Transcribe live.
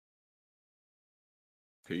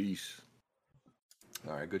Peace.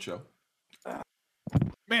 All right, good show.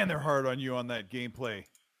 Man, they're hard on you on that gameplay.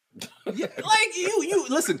 Yeah, like you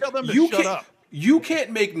listen. Tell them to you shut can't, up. You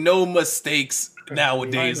can't make no mistakes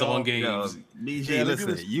nowadays on games. Yo, BG,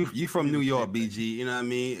 listen, you from New York, BG. You know what I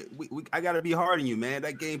mean? I gotta be hard on you, man.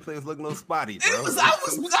 That gameplay is looking a little spotty, bro.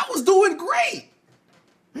 I was doing great.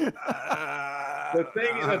 The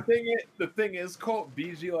thing is,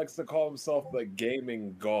 BG likes to call himself the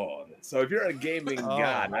gaming god. So if you're a gaming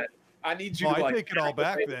god, I need you to I take it all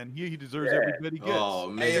back then. He deserves every bit he gets. Oh,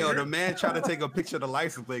 man. Hey, yo, the man trying to take a picture of the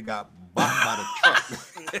license plate got bought by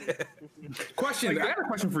the truck. Question. I got a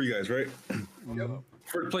question for you guys, right?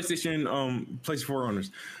 For PlayStation, PlayStation 4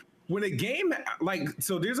 owners. When a game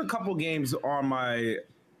so there's a couple games in my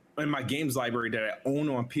games library that I own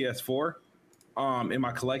on PS4. In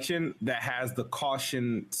my collection that has the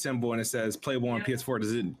caution symbol and it says playable on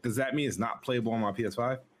PS4. Does that mean it's not playable on my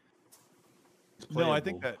PS5? No, I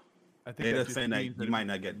think they're just saying that you might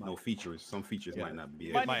not get no features. Some features might not be.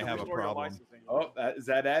 It might have a problem. Oh, is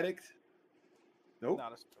that Addict? Nope. No,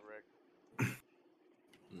 that's correct.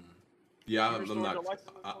 Yeah,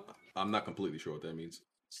 I'm not completely sure what that means.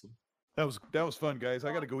 That was fun, guys.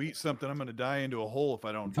 I got to go eat something. I'm going to die into a hole if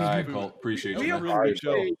I don't. All right, Colt. Appreciate you. Really good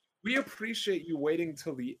show. We appreciate you waiting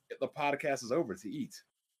till the podcast is over to eat.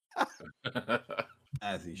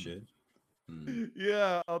 As he should.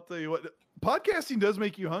 Yeah, I'll tell you what. Podcasting does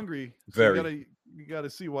make you hungry. Very. So you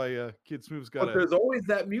gotta see why Kid Smooth's got. But there's always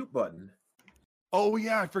that mute button. Oh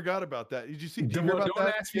yeah, I forgot about that. Did you see? Did you hear about Don't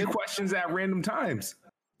that? ask me questions at random times.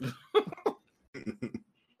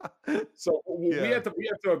 So we have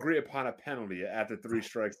to agree upon a penalty after 3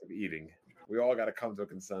 strikes of eating. We all got to come to a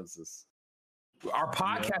consensus. Our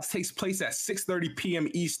podcast takes place at 6:30 p.m.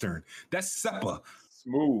 Eastern. That's SEPA.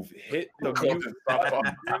 Smooth. Hit the mute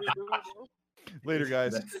button. Later,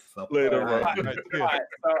 guys. Later, bro. All right, All right,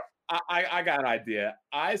 so I got an idea.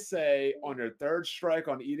 I say on your 3rd strike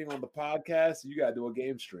on eating on the podcast, you got to do a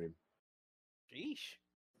game stream. Sheesh.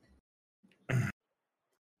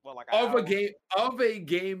 Well, like of a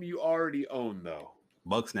game you already own, though.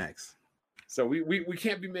 Bug snacks. So we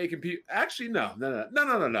can't be making people. Actually, no.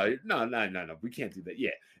 We can't do that. Yeah,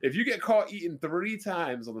 if you get caught eating 3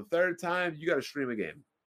 times on the 3rd time, you got to stream a game.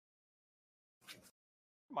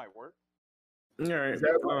 Might work. All right. Is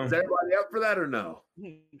everybody up for that or no?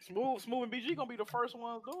 Smooth and BG gonna be the first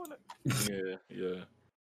ones doing it. Yeah.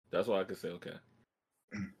 That's why I could say okay.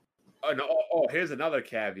 Here's another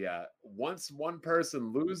caveat. Once one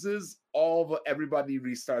person loses, everybody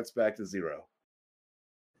restarts back to 0.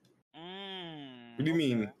 What do you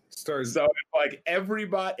mean? So if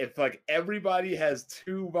everybody has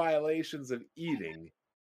 2 violations of eating,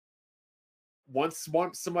 once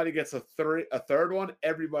somebody gets a third one,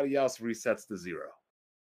 everybody else resets to 0.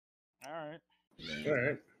 All right.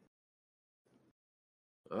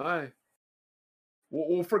 All right.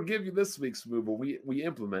 We'll forgive you this week, Smooth, but we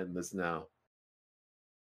implementing this now.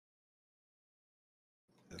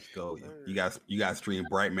 Let's go. You guys stream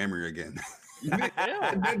Bright Memory again. That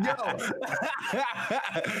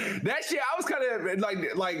shit, I was kind of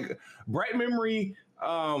like Bright Memory.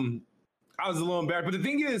 I was a little embarrassed, but the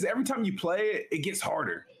thing is, every time you play it, it gets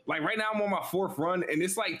harder. Like right now, I'm on my 4th run, and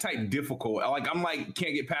it's like type difficult. I'm can't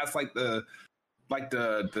get past the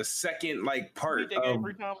second part. You beat that game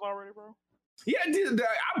 3 times already, bro? Yeah, I did.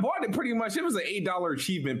 I bought it pretty much. It was an $8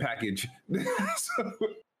 achievement package.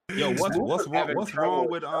 Yo, what's wrong with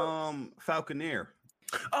Falconeer?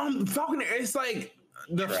 Falconeer, it's like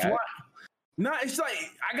the fly. No, it's like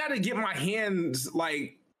I gotta get my hands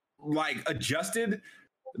like adjusted.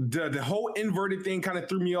 The whole inverted thing kind of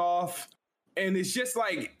threw me off. And it's just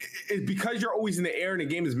like it's because you're always in the air and the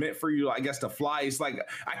game is meant for you, I guess, to fly. It's like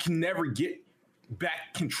I can never get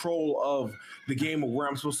back control of the game of where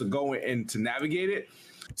I'm supposed to go and to navigate it.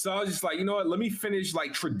 So I was just like, you know what, let me finish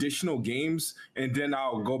like traditional games and then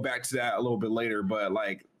I'll go back to that a little bit later. But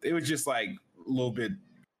like it was just like a little bit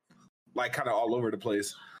like kind of all over the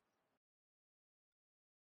place.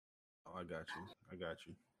 Oh, I got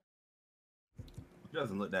you. It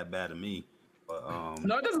doesn't look that bad to me. But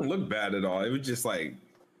no, it doesn't look bad at all. It was just like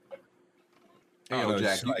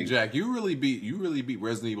Jack, you really beat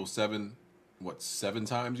Resident Evil 7 7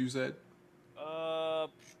 times you said? I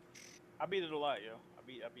beat it a lot, yo. I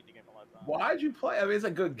beat the game a lot of times. Why'd you play? I mean, it's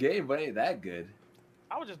a good game, but it ain't that good.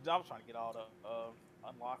 I was trying to get all the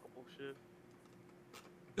unlockable shit.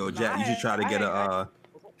 Yo, Jack, you should try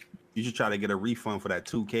to get a refund for that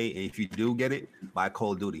 2K, and if you do get it, buy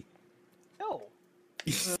Call of Duty. Hell.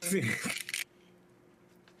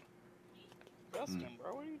 Dustin,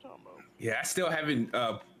 bro, what are you talking about? Yeah, I still haven't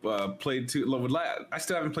played I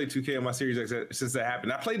still haven't played 2K on my Series X since that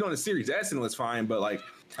happened. I played on the Series S and it was fine, but like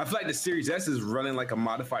I feel like the Series S is running like a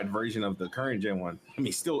modified version of the current gen one. I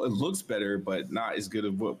mean, still it looks better, but not as good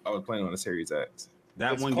as what I was playing on the Series X.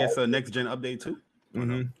 That It's one gets a next gen update too.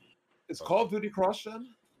 Mm-hmm. Is Call of Duty cross-gen?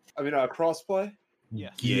 I mean, cross-play?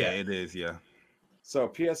 Yes. Yeah, it is. Yeah. So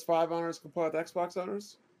PS5 owners can play with Xbox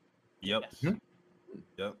owners? Yep. Yes.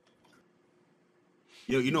 Yep.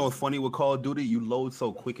 Yo, you know what's funny with Call of Duty? You load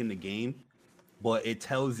so quick in the game, but it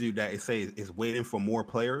tells you that it says it's waiting for more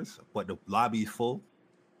players, but the lobby's full.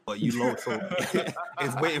 But you load so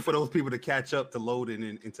it's waiting for those people to catch up to load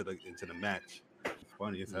into the match. It's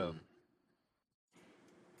funny as hell.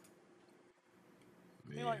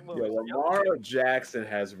 I mean, like, Yeah, Lamar Jackson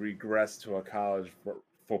has regressed to a college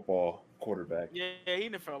football quarterback. yeah, he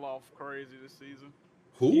done fell off crazy this season.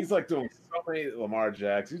 Who? He's like doing so many Lamar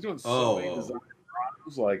Jackson. He's doing so many design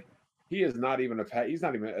drives. Like he is not even he's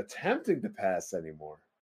not even attempting to pass anymore.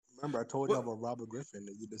 Remember, I told you about Robert Griffin.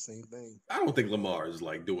 They did the same thing. I don't think Lamar is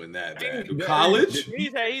like doing that bad. Yeah, College?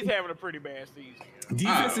 He's having a pretty bad season.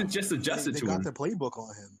 Defense is just adjusted They to got him. the playbook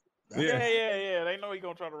on him. Yeah. They know he's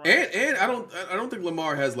gonna try to run. And I don't think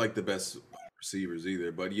Lamar has like the best receivers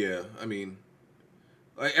either. But yeah, I mean,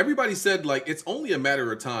 like everybody said, like it's only a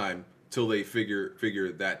matter of time till they figure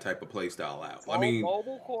that type of play style out. I mean,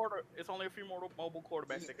 it's only a few more mobile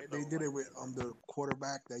quarterbacks. They did it with the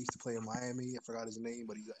quarterback that used to play in Miami. I forgot his name,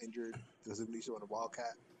 but he got injured. He was on the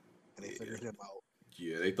Wildcat, and they figured him out.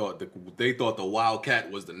 yeah, they thought the Wildcat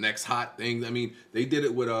was the next hot thing. I mean, they did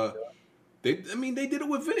it with they did it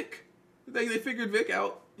with Vic. They figured Vic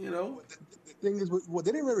out. You know, The thing is, well,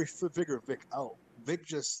 they didn't really figure Vic out. Vic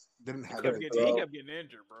just didn't have He it. kept getting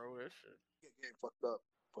injured, bro. That shit. Getting fucked up.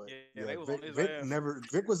 But Yeah, they was on his Vic ass. never.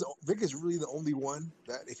 Vic is really the only one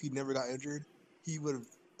that if he never got injured, he would have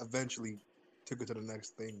eventually took it to the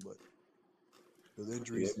next thing. But the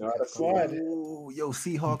injuries. Yeah, not a slide. Oh, yo,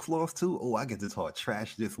 Seahawks lost too. Oh, I get to talk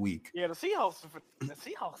trash this week. Yeah, the Seahawks have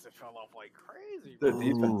fell off like crazy. Their Bro.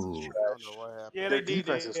 defense Ooh. is I trash. don't know what happened. Yeah, Their they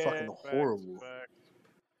defense did. is fucking horrible.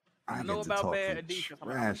 I know get to about talk bad some defense, I'm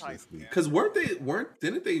trash not this week. because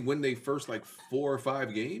didn't they win their first like 4 or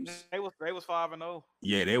 5 games? They was 5-0.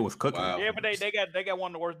 Yeah, they was cooking. Wow. Yeah, but they got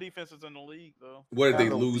one of the worst defenses in the league though. What did they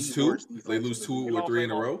They lose the 2? worst They lose defense. 2 They or lost- 3 they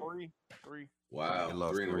in a lost row. Three. Wow, They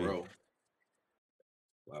lost 3 in a 3. row.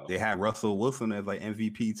 Wow. They had Russell Wilson as like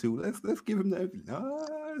MVP too. Let's give him the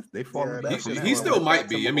MVP. They falling Yeah, back. they from should that. He still went might back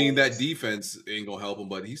to be. I mean, that Mahomes. defense ain't gonna help him,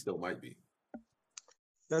 but he still might be.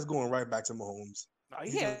 That's going right back to Mahomes. No,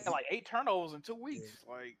 he He's had a- like 8 turnovers in 2 weeks.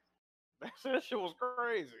 Like that shit was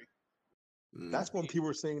crazy. Mm. That's when people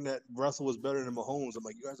were saying that Russell was better than Mahomes. I'm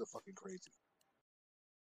like, you guys are fucking crazy.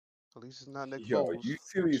 At least it's not Nick Yo, Foles. you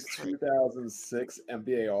see these 2006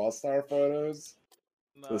 NBA All-Star photos?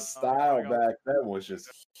 No, The style I got- back then was just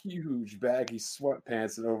huge, baggy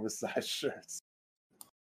sweatpants and oversized shirts.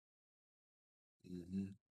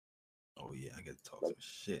 Mhm. Oh yeah, I get to talk some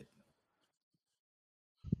shit.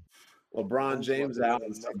 LeBron Mahomes James won out.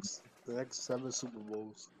 the next 7 Super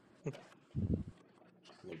Bowls.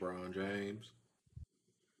 LeBron James.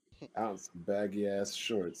 Out in some baggy ass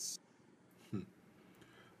shorts.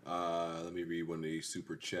 Let me read one of these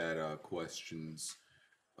super chat questions.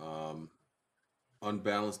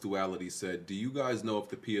 Unbalanced Duality said, "Do you guys know if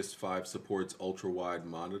the PS5 supports ultra wide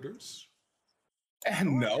monitors?"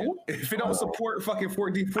 And no, if it don't support fucking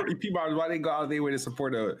 40p models, why they go out of their way to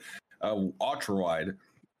support a ultra wide?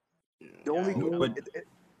 The only but-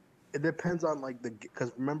 it depends on like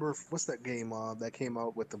because remember what's that game that came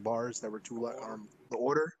out with the bars that were the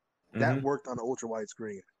order that worked on an ultra wide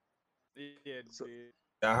screen. Yeah, So- dude.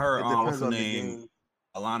 I heard It what's depends her on the name, game.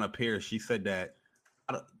 Alana Pierce. She said that.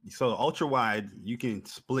 So ultra wide, you can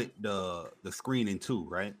split the screen in 2,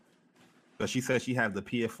 right? So she said she has the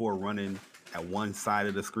PS4 running at one side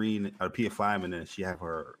of the screen, or PS5, and then she have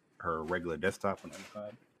her regular desktop on the other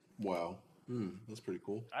side. Wow, that's pretty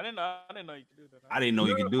cool. I didn't know you could do that. I didn't know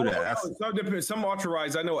you could do that. That's, Some depends. Some ultra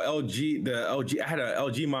wides. I know LG. I had an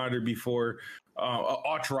LG monitor before.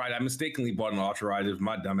 Ultra wide. I mistakenly bought an ultra wide. It was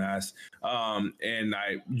my dumbass. And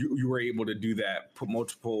you were able to do that. Put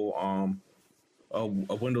multiple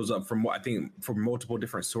windows up from multiple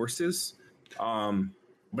different sources.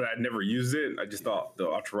 But I never used it. I just thought the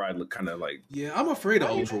ultra wide looked kind of like. Yeah, I'm afraid of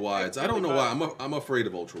ultra wides. I don't know why. I'm afraid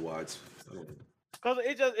of ultra wides. I don't know. Because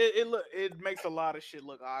it makes a lot of shit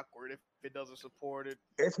look awkward if it doesn't support it.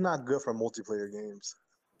 It's not good for multiplayer games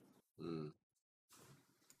Mm.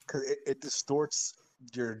 because it distorts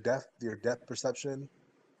your depth perception,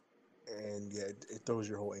 and yeah, it throws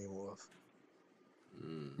your whole aim off.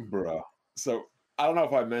 Mm. Bro. So I don't know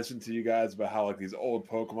if I mentioned to you guys about how like these old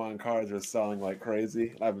Pokemon cards are selling like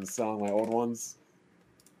crazy. I've been selling my old ones.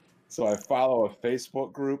 So I follow a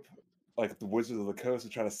Facebook group, like the Wizards of the Coast, to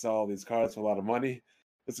try to sell all these cards for a lot of money.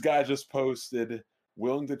 This guy just posted,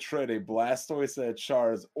 willing to trade a Blastoise and a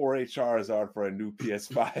Charizard or a Charizard for a new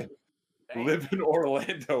PS5. Damn. Live in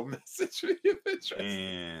Orlando. Message me if interested.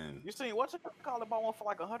 And You seen what you call about one for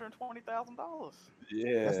like $120,000?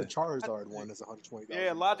 Yeah. That's the Charizard one. That's 120.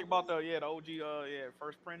 Yeah, Logic bought the OG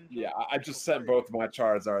first print. Yeah, I just sent both my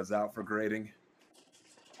Charizards out for grading.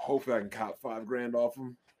 Hopefully I can cop $5,000 off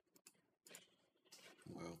them.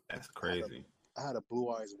 Well, that's crazy. I had a Blue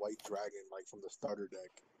Eyes White Dragon like from the starter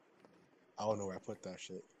deck. I don't know where I put that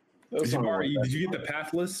shit. Those aren't like Did you get the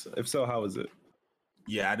Pathless? If so, how was it?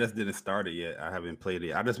 Yeah, I just didn't start it yet. I haven't played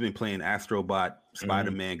it. I just been playing Astrobot,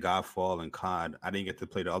 Spider-Man, Godfall, and COD. I didn't get to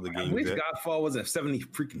play the other I games wish yet. Godfall was at $70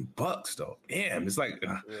 freaking bucks though. Damn, it's like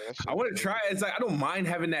Yeah, that shit I want to try it. It's like I don't mind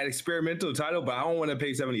having that experimental title, but I don't want to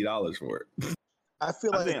pay $70 for it. I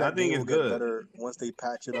feel I like think- that I think game it's will get good. better once they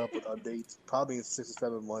patch it up with updates. Probably in 6 or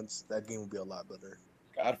 7 months, that game will be a lot better.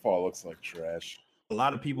 Godfall looks like trash. A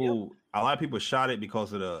lot of people shot it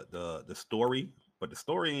because of the story, but the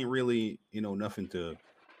story ain't really, nothing to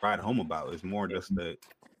write home about. It's more just the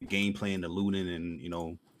gameplay and the looting and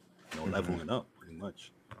leveling up pretty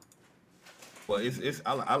much. But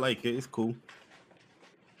I like it. It's cool.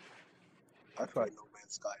 I tried No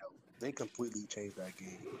Man's Sky. They completely changed that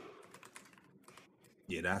game.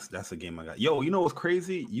 Yeah, that's a game I got. Yo, you know what's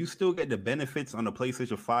crazy? You still get the benefits on the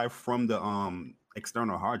PlayStation 5 from the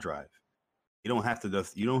external hard drive. You don't have to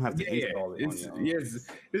install it.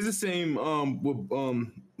 It's the same.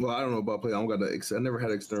 Well, I don't know about play. I never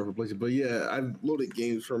had external for PlayStation, but yeah, I've loaded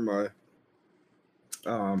games from my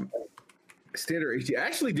standard HD.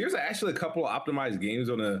 Actually, there's actually a couple of optimized games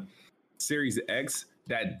on the Series X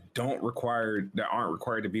that aren't required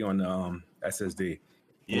to be on the SSD.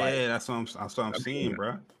 Yeah, that's what I'm seeing,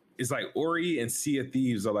 bro. It's like Ori and Sea of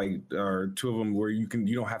Thieves are two of them where you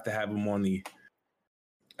don't have to have them on the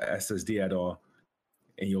SSD at all,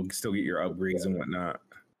 and you'll still get your upgrades and whatnot.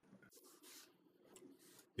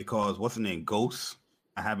 Because what's the name? Ghosts.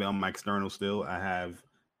 I have it on my external still. I have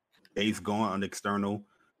Days Gone on the external,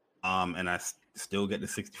 and I still get the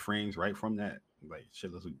 60 frames right from that. Like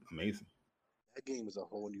shit looks amazing. That game is a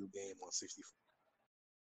whole new game on 64.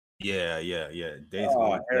 Yeah. Days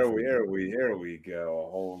Oh, Gone. here we go.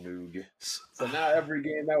 A whole new game. So now every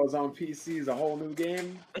game that was on PC is a whole new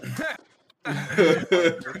game.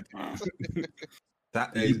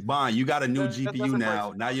 Bond, you got a new That's GPU impressive.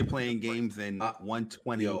 now. Now you're playing games in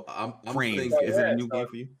 120 yo, I'm frames. thinking, Is it a Yeah, new so- game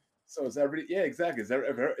for you? So is exactly.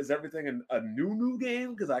 Is everything a new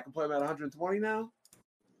game? Because I can play them at 120 now.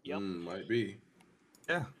 Yep. might be.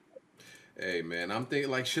 Yeah. Hey man, I'm thinking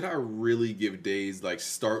like, should I really give Days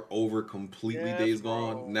start over completely? Yes, Days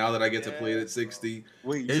bro. Gone now that I get to play it at Yes, 60.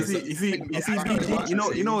 Wait, You see, BG, you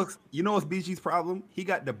know what's BG's problem? He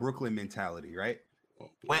got the Brooklyn mentality, right?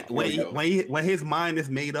 Here we go. When his mind is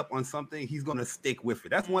made up on something, he's gonna stick with it.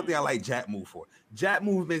 That's one thing I like Jack Move for. Jack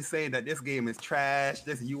Move been saying that this game is trash,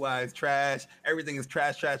 this UI is trash, everything is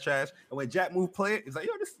trash. And when Jack Move play it, it's like,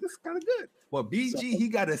 yo, this is kind of good. Well, BG, he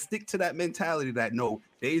gotta stick to that mentality that no,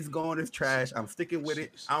 Days Gone is trash. I'm sticking with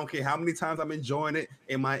it. I don't care how many times I'm enjoying it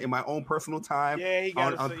in my own personal time. Yeah, he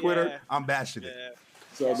got on Twitter, I'm bashing it. Yeah.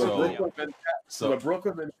 So So- the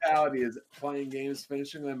Brooklyn mentality is playing games,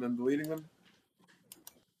 finishing them, and deleting them.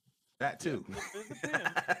 That too.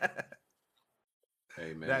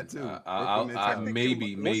 Hey man, That too. I Brooklyn I mentality.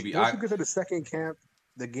 maybe Once you get to the second camp,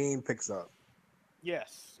 the game picks up.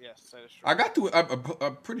 Yes, that is true. I got to.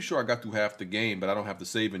 I'm pretty sure I got through half the game, but I don't have to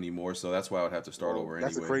save anymore, so that's why I would have to start over anyway.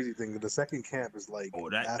 That's the crazy thing. The second camp is like Oh,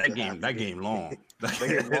 after that half game the long. That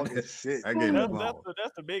game long as shit. That game is That's, long.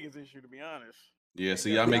 that's the biggest issue, to be honest. Yeah,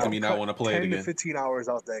 see, y'all making me not want to play it 10 to again. 15 hours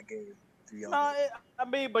out that game. To be No, honest. I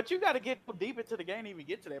mean, but you got to get deep into the game to even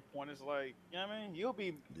get to that point. It's like, you know what I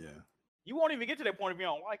mean? Yeah. You won't even get to that point if you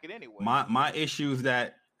don't like it anyway. My issue is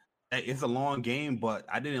that it's a long game, but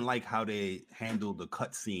I didn't like how they handled the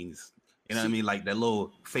cutscenes. You know what I mean? Like that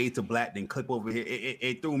little fade to black, then clip over here.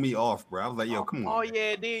 It threw me off, bro. I was like, yo, come on. Oh man. yeah,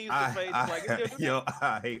 it did use the face. Like, it still do yo,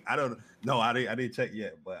 I don't know. I didn't check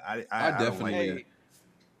yet, but I don't definitely- like that. it.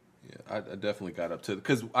 Hey, Yeah, I definitely got up to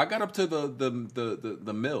because I got up to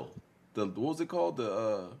the mill. What was it called?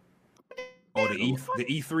 Oh, the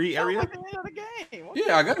E3 area. Like the end of the game. What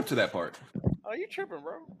Yeah, I got up to that part. Oh, you tripping,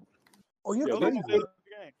 bro? Oh, yeah, Yo, the let game me is do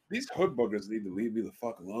the game. These hood boogers need to leave me the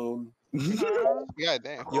fuck alone. Yeah,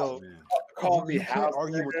 damn. Yo, Man. Call me you can't house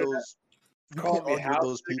argue with nigger, those. You call can't me argue with house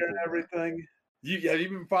those nigger people. and bro. everything. Have you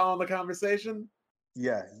been following the conversation?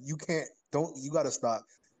 Yeah, you can't don't you gotta stop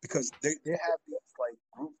because they have these like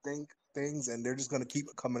group things and they're just gonna keep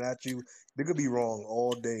coming at you. They could be wrong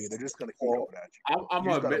all day. They're just gonna keep Well, coming at you. I'm You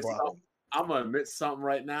just gonna gotta admit block something. them. I'm gonna admit something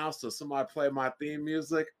right now. So somebody play my theme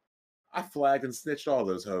music. I flagged and snitched all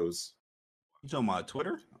those hoes. You talking about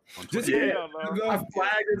Twitter? On Just Twitter? Yeah, Hell no. I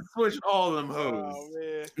flagged and switched all of them Oh hoes.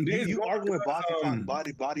 man. You arguing with body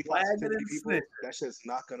flagging positivity and people? snitching. That shit's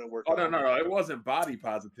not gonna work. Oh out. no, it wasn't body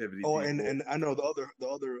positivity. Oh, people. and I know the other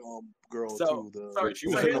girl So- too. The so She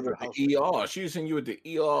was So hitting here's you with house- the ER. She was hitting you with the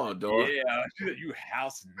ER, dog. Yeah, you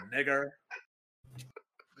house nigger.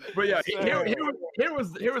 But yeah, here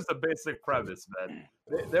was the basic premise, man.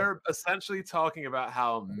 They're essentially talking about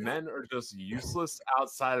how men are just useless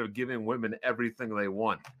outside of giving women everything they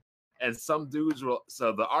want. And some dudes will.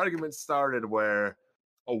 So the argument started where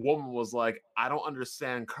a woman was like, "I don't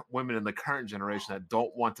understand women in the current generation that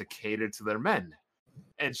don't want to cater to their men."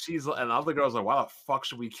 And and other girls are like, "Why the fuck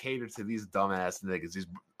should we cater to these dumbass niggas?"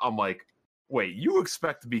 I'm like, "Wait, you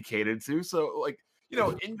expect to be catered to? So like." In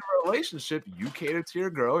your relationship, you cater to your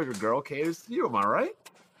girl caters to you. Am I right?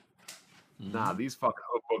 Nah, these fucking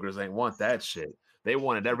hook boogers ain't want that shit. They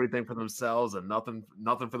wanted everything for themselves and nothing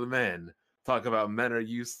for the men. Talk about men are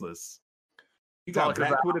useless. You got Talk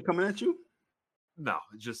Black about- Twitter coming at you? No,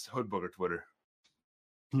 just hood booger Twitter.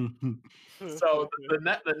 So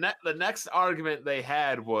the next argument they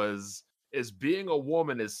had is being a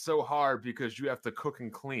woman is so hard because you have to cook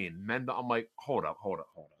and clean. Men, I'm like, hold up.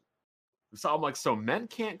 So I'm like, so men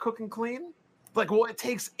can't cook and clean? Like, well, it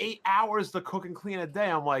takes 8 hours to cook and clean a day.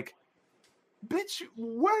 I'm like, bitch,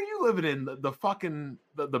 where are you living in? The fucking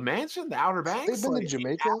the mansion, the Outer Banks? They've been Like, to 8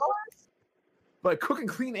 Jamaica. hours? Like cook and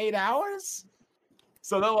clean 8 hours?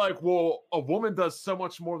 So they're like, well, a woman does so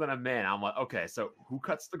much more than a man. I'm like, okay, so who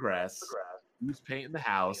cuts the grass? Who's painting the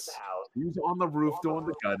house? Who's on the roof doing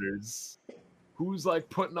the gutters? Who's like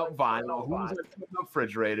putting up vinyl? Who's like putting up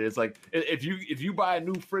refrigerators? Like if you buy a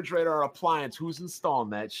new refrigerator or appliance, who's installing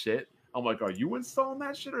that shit? I'm like, are you installing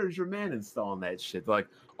that shit or is your man installing that shit? They're like,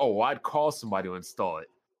 oh, I'd call somebody to install it.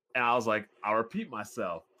 And I was like, I'll repeat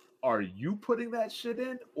myself. Are you putting that shit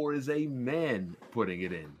in or is a man putting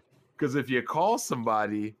it in? Because if you call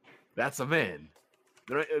somebody, that's a man.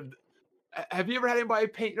 Have you ever had anybody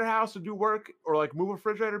paint your house or do work or like move a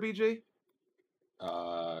refrigerator, BG?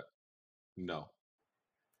 No.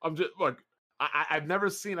 I'm just like I've never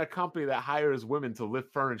seen a company that hires women to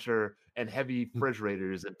lift furniture and heavy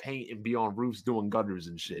refrigerators and paint and be on roofs doing gutters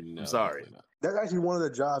and shit. No, I'm sorry. definitely not. That's actually one of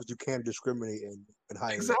the jobs you can't discriminate in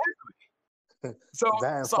hiring. Exactly. So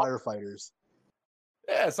That and firefighters.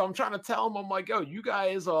 yeah, so I'm trying to tell them, I'm like, yo, you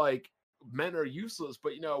guys are like men are useless,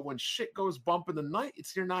 but when shit goes bump in the night,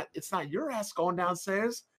 it's not your ass going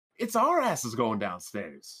downstairs, it's our asses going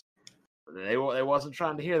downstairs. They wasn't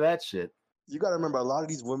trying to hear that shit. You got to remember, a lot of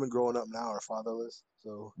these women growing up now are fatherless.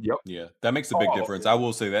 So Yep. Yeah, that makes a big Oh, difference. I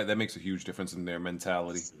will say that makes a huge difference in their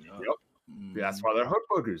mentality. Yep. That's why they're hook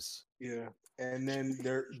boogers. yeah, and then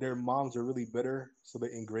their moms are really bitter, so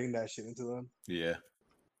they ingrain that shit into them. Yeah.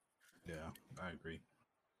 Yeah, I agree.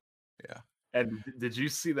 And did you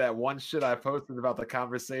see that one shit I posted about the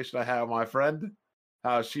conversation I had with my friend?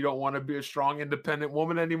 How she don't want to be a strong, independent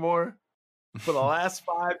woman anymore? For the last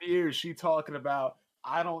 5 years, she talking about,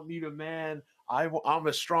 I don't need a man. I'm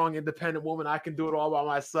a strong, independent woman. I can do it all by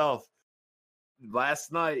myself.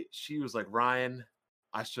 Last night, she was like, Ryan,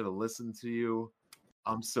 I should have listened to you.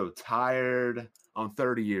 I'm so tired. I'm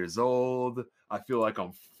 30 years old. I feel like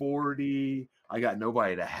I'm 40. I got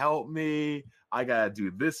nobody to help me. I got to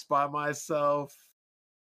do this by myself.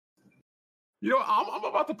 I'm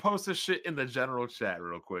about to post this shit in the general chat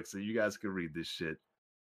real quick so you guys can read this shit.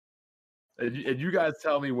 And you guys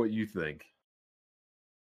tell me what you think.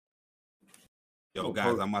 Yo,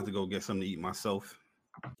 guys, I'm about to go get something to eat myself.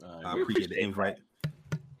 I appreciate the invite.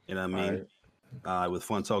 You know what I mean? It was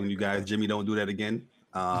fun talking to you guys. Jimmy, don't do that again.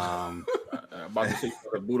 I'm about to say you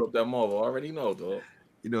gotta boot up that Marvel. I already know, dog.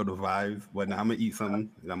 You know the vibes. But now I'm gonna eat something.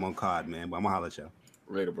 And I'm on COD, man. But I'm gonna holler at y'all.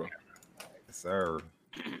 Later, bro. Yes, sir.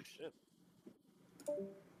 Shit.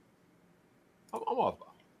 I'm off.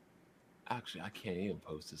 Actually, I can't even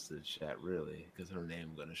post this to the chat really because her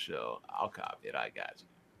name gonna show. I'll copy it. I got you.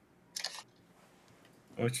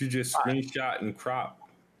 Why don't you just screenshot and crop?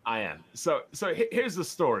 I am. So here's the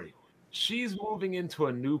story. She's moving into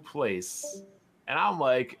a new place, and I'm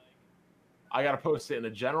like, I gotta post it in a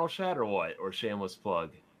general chat or what? Or shameless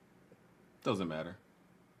plug? Doesn't matter.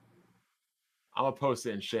 I'm gonna post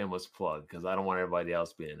it in shameless plug because I don't want everybody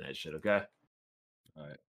else being in that shit. Okay. All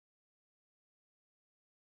right.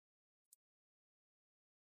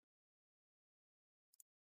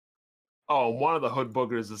 Oh, one of the hood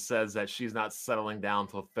boogers says that she's not settling down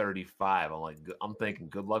till 35. I'm thinking,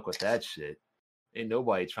 good luck with that shit. Ain't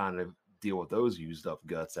nobody trying to deal with those used up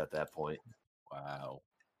guts at that point. Wow.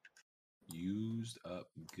 Used up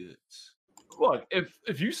goods. Look,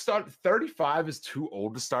 if you start 35 is too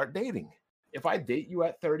old to start dating. If I date you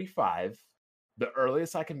at 35, the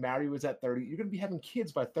earliest I can marry you is at 30. You're going to be having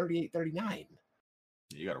kids by 38, 39.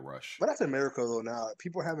 You got to rush. But that's America though. Now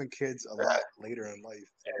people are having kids a lot later in life.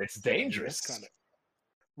 And it's dangerous. Kind of.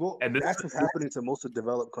 Well, And that's what's happening to most of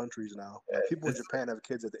developed countries now. People in this- Japan have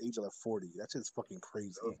kids at the age of like 40. That's just fucking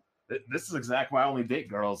crazy. This is exactly why I only date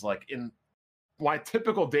girls. Like in my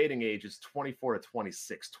typical dating age is 24 to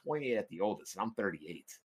 26, 28 at the oldest, and I'm 38.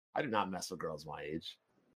 I do not mess with girls my age.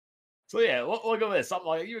 So yeah, look at this. I'm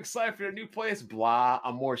like, are you excited for your new place? Blah.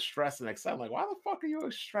 I'm more stressed than excited. I'm like, why the fuck are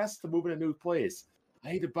you stressed to move in a new place?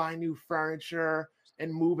 I need to buy new furniture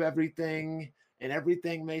and move everything, and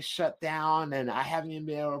everything may shut down, and I haven't even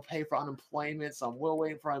been able to pay for unemployment, so I'm still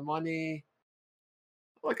waiting for my money.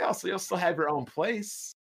 I'm like, oh, so you'll still have your own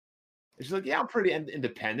place. And she's like, yeah, I'm pretty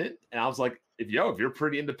independent. And I was like, if you're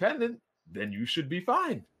pretty independent, then you should be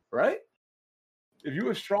fine, right? If you're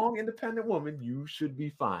a strong, independent woman, you should be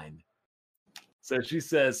fine. So she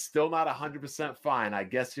says, still not 100% fine. I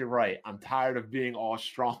guess you're right. I'm tired of being all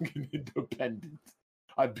strong and independent.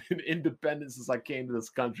 I've been independent since I came to this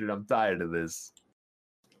country, and I'm tired of this.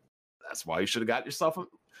 That's why you should have got yourself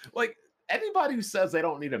like anybody who says they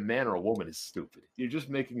don't need a man or a woman is stupid. You're just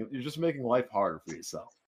making life harder for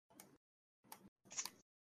yourself.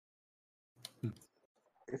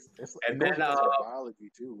 And then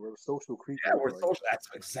biology too. We're social creatures. Yeah, we're social. That's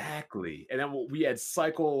exactly. And then we had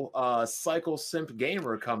Cycle Simp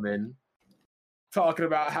Gamer come in, talking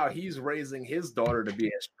about how he's raising his daughter to be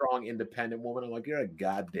a strong, independent woman. I'm like, you're a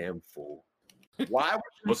goddamn fool. Why would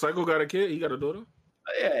you? Well, Psycho got a kid. He got a daughter.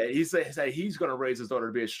 Yeah, he said he's going to raise his daughter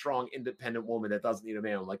to be a strong, independent woman that doesn't need a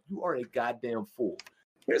man. I'm like, you are a goddamn fool.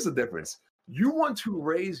 Here's the difference. You want to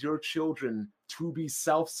raise your children to be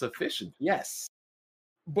self-sufficient, yes.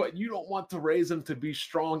 But you don't want to raise them to be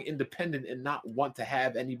strong, independent, and not want to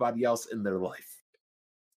have anybody else in their life.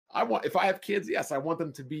 If I have kids, yes, I want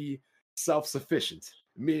them to be self-sufficient,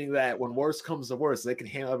 meaning that when worse comes to worse, they can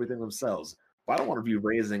handle everything themselves. But I don't want to be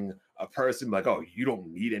raising a person like, oh, you don't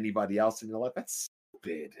need anybody else in your life. That's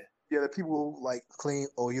stupid. Yeah, the people like claim,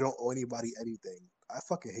 oh, you don't owe anybody anything. I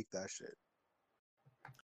fucking hate that shit.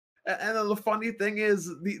 And then the funny thing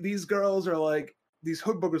is, these girls are like, these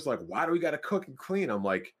hood boogers are like, why do we got to cook and clean? I'm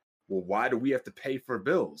like, well, why do we have to pay for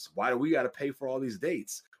bills? Why do we got to pay for all these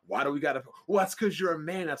dates? Why do we got to? Well, that's because you're a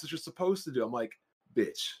man. That's what you're supposed to do. I'm like,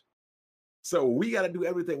 bitch. So we got to do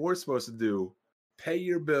everything we're supposed to do. Pay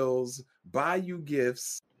your bills, buy you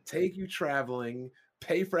gifts, take you traveling,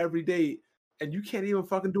 pay for every date, and you can't even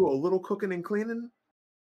fucking do a little cooking and cleaning?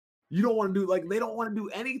 You don't want to do, like, they don't want to do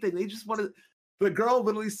anything. They just want to. The girl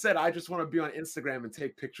literally said, I just want to be on Instagram and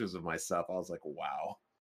take pictures of myself. I was like, wow.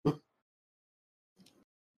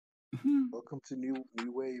 Welcome to new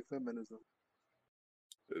wave feminism.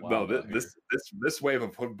 Wow, no, this wave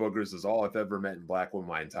of hood boogers is all I've ever met in black women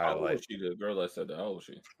my entire life. She the girl that said that. How old is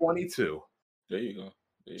she? 22. There you go.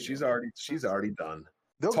 She's already done. She's already done.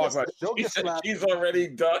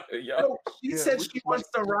 Yo, she said she wants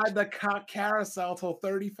to ride the carousel till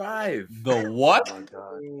 35. The what? Oh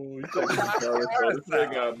my God. This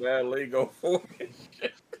thing got mad lingo for it.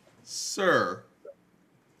 Sir.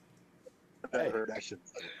 I heard that shit.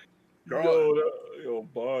 Yo,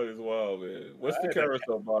 bar is wild, man. What's the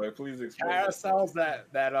carousel bar? Please explain. Carousels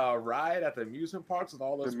that ride at the amusement parks with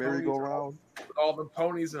all those merry-go-round, all the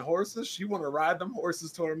ponies and horses. She want to ride them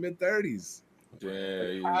horses to her mid-30s.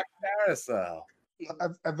 Yeah, carousel.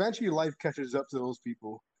 Eventually, life catches up to those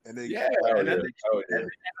people, and they and then they end up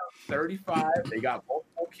 35. They got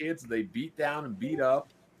multiple kids. They beat down and beat up,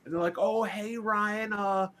 and they're like, "Oh, hey Ryan,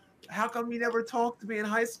 how come you never talked to me in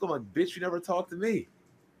high school?" I'm like, bitch, you never talked to me.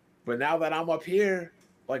 But now that I'm up here,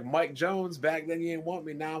 like Mike Jones, back then you didn't want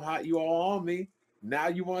me. Now I'm hot. You all on me. Now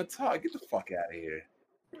you want to talk. Get the fuck out of here.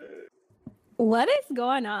 What is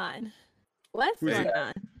going on? What's going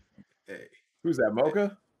on? Hey. Who's that,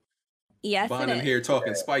 Mocha? Yes, Bond in here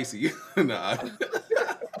talking spicy. Nah.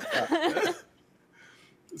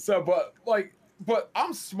 But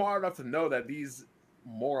I'm smart enough to know that these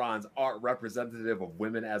morons aren't representative of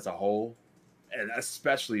women as a whole, and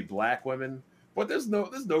especially black women. But there's no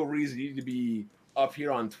reason you need to be up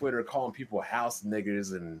here on Twitter calling people house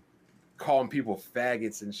niggers and calling people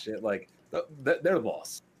faggots and shit. Like, they're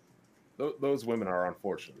lost. Those women are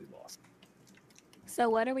unfortunately lost. So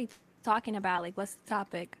what are we talking about? Like, what's the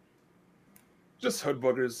topic? Just hood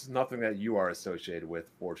boogers. Nothing that you are associated with,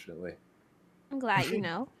 fortunately. I'm glad you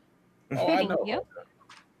know. Oh, I Thank know. you.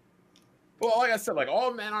 Well, like I said, like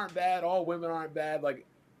all men aren't bad, all women aren't bad. Like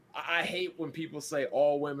I hate when people say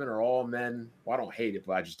all women or all men. Well, I don't hate it,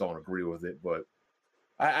 but I just don't agree with it. But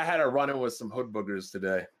I had a run-in with some hood boogers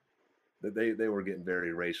today. That they were getting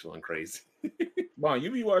very racial and crazy. Bon,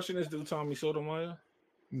 you be watching this dude Tommy Sotomayor?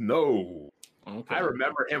 No. Okay. I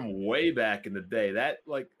remember him way back in the day. That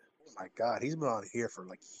like, Oh my God, he's been on here for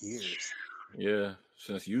like years. Yeah,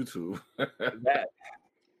 since YouTube. that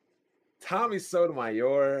Tommy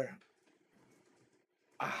Sotomayor.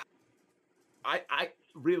 I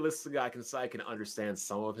realistically I can understand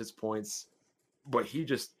some of his points, but he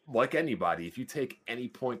just like anybody. If you take any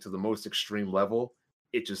point to the most extreme level,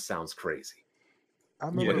 it just sounds crazy. I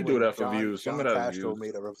remember he do when that for John, views. Some John of that Castro views.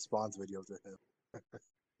 made a response video to him.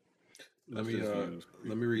 Let me Just views.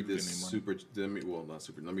 let me read this Give me money. not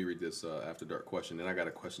super. Let me read this after dark question. Then I got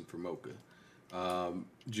a question for Mocha.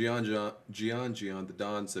 Gian, the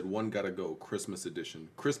Don said one gotta go Christmas edition.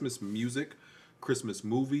 Christmas music, Christmas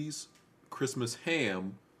movies, Christmas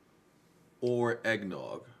ham, or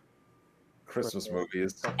eggnog. Christmas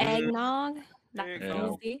movies. Eggnog. There you That's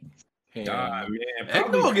go. easy. Ham. Man,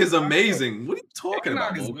 Eggnog is amazing. What are you talking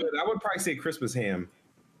Eggnog about, is Mocha? good. I would probably say Christmas ham.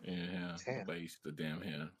 Yeah, Ham. base the damn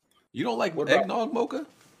ham. You don't like What about- eggnog, Mocha?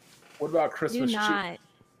 What about Do Christmas? not.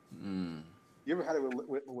 Mm. You ever had it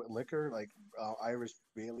with liquor, like Irish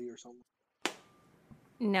Bailey or something?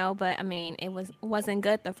 No, but I mean, it wasn't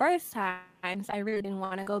good the first time, so I really didn't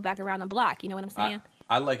want to go back around the block. You know what I'm saying?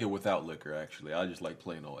 I like it without liquor, actually. I just like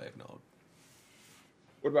plain old eggnog.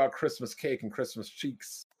 What about Christmas cake and Christmas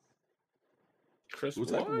cheeks?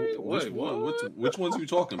 Christmas. Which ones are you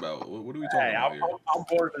talking about? What are we talking Hey, about here? I'm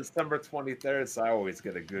born December 23rd, so I always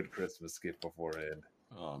get a good Christmas gift beforehand.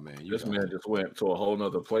 Oh man, This man just went to a whole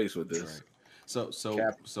nother place with this. Right. So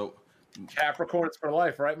Cap- so Capricorns for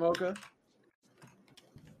life, right, Mocha?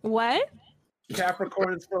 What?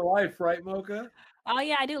 Capricorns for life, right, Mocha? Oh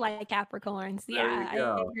yeah, I do like Capricorns. There Yeah, you I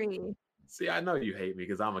go. agree. See, I know you hate me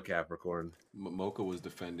because I'm a Capricorn. Mocha was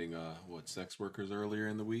defending sex workers earlier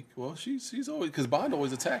in the week. Well, she's always because Bond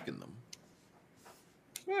always attacking them.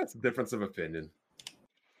 Well, it's a difference of opinion.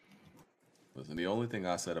 Listen, the only thing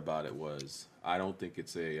I said about it was I don't think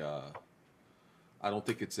it's a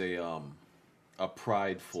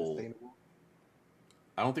prideful. Sustainable.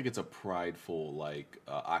 I don't think it's a prideful like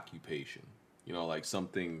occupation. You know, like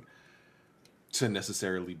something to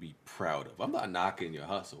necessarily be proud of. I'm not knocking your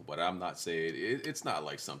hustle, but I'm not saying it's not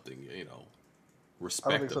like something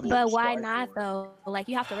respectable. But why strive not for it. though? Like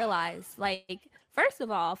you have to realize, like first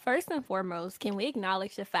and foremost, can we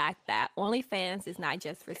acknowledge the fact that OnlyFans is not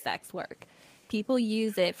just for sex work? People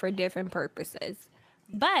use it for different purposes.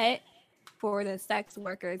 But for the sex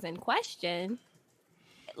workers in question,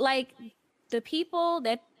 like the people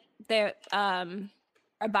that they're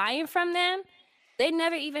are buying from them, they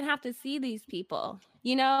never even have to see these people.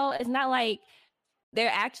 You know, it's not like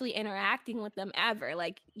they're actually interacting with them ever.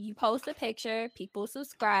 Like you post a picture, people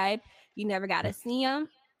subscribe, you never got to see them,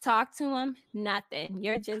 talk to them, nothing.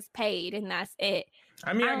 You're just paid and that's it.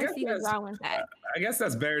 I mean, I I don't guess see what's wrong with that. I guess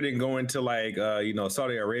that's better than going to like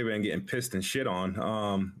Saudi Arabia and getting pissed and shit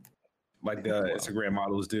on, like the Instagram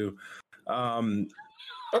models do.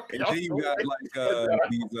 And then you got like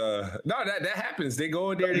these no that happens. They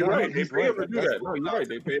go in there, You're right. They He's pay right. them to do that. No, you're right.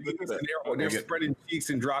 They pay them to do that. they're spreading cheeks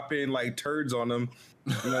and dropping like turds on them.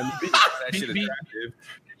 You know, that shit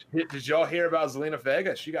attractive. Did y'all hear about Zelina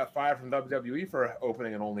Vega? She got fired from WWE for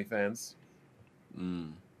opening an OnlyFans.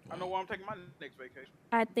 I know where I'm taking my next vacation.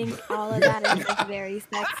 I think all of that is just very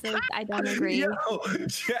sexist. I don't agree. Yo,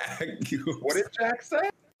 Jack. What did Jack say?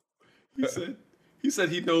 He said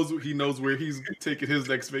he knows where he's taking his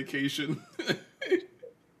next vacation.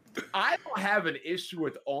 I don't have an issue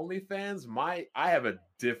with OnlyFans. I have a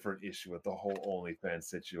different issue with the whole OnlyFans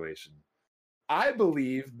situation. I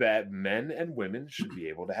believe that men and women should be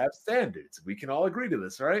able to have standards. We can all agree to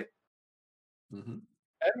this, right? Mm-hmm.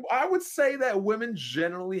 And I would say that women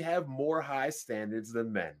generally have more high standards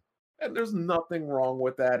than men. And there's nothing wrong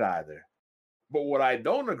with that either. But what I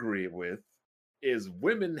don't agree with is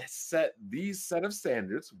women set these set of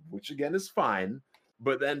standards, which again is fine,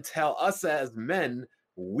 but then tell us as men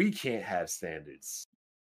we can't have standards.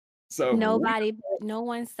 So no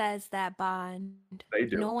one says that, Bond. They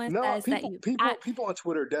do. No one No, says that people on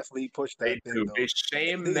Twitter definitely push that They thing. do. Though. They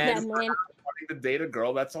shame They- men that for men- not wanting to date a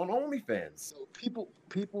girl that's on OnlyFans. So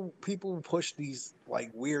people push these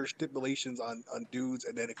like weird stipulations on dudes,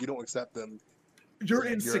 and then if you don't accept them, You're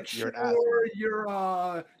You're insecure. an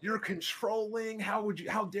asshole. You're controlling. How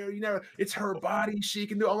dare you? Never. It's her body. She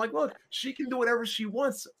can do. I'm like, look, she can do whatever she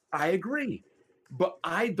wants. I agree. But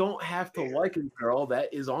I don't have to like a girl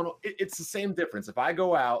that is on. It's the same difference. If I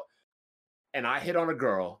go out and I hit on a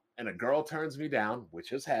girl and a girl turns me down, which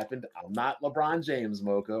has happened. I'm not LeBron James,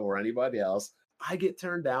 Mocha, or anybody else. I get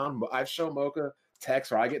turned down. I've shown Mocha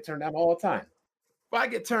texts where I get turned down all the time. If I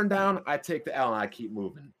get turned down, I take the L and I keep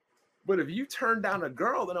moving. But if you turn down a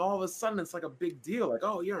girl, then all of a sudden it's like a big deal. Like,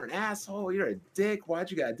 oh, you're an asshole. You're a dick.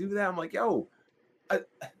 Why'd you gotta do that? I'm like, yo,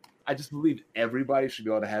 I just believe everybody should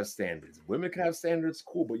be able to have standards. Women can have standards,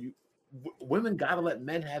 cool, but women gotta let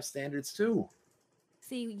men have standards too.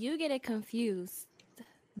 See, you get it confused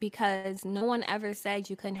because no one ever said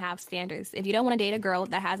you couldn't have standards. If you don't want to date a girl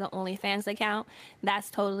that has an OnlyFans account, that's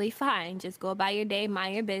totally fine. Just go about your day,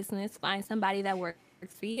 mind your business, find somebody that works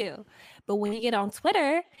for you. But when you get on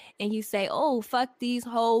Twitter and you say, "Oh, fuck these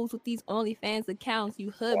hoes with these OnlyFans accounts,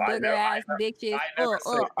 you hood booger ass bitches,"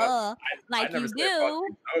 like you do.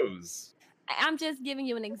 I'm just giving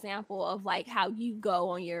you an example of like how you go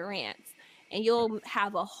on your rants, and you'll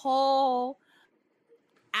have a whole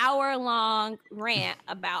hour-long rant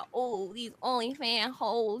about these OnlyFans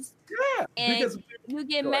hoes. Yeah, and you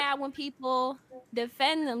get mad when people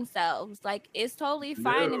defend themselves. Like, it's totally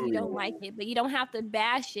fine if you don't like it, but you don't have to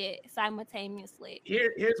bash it simultaneously.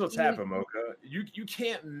 Here's what's happened, Mocha. You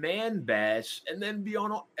can't man bash and then be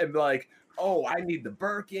on and be like, oh, I need the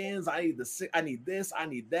Birkins, I need this, I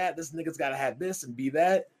need that. This nigga's gotta have this and be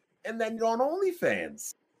that, and then you're on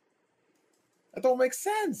OnlyFans. That don't make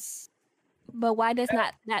sense. But why does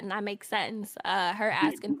that not make sense? Her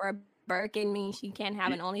asking for a Birkin means she can't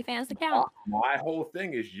have an OnlyFans account. My whole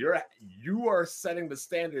thing is you are setting the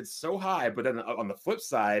standards so high, but then on the flip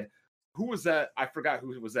side, who was that? I forgot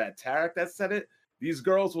who was that. Tarek that said it. These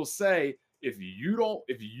girls will say, if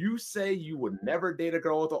you say you would never date a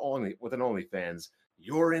girl with an OnlyFans,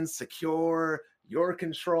 you're insecure, you're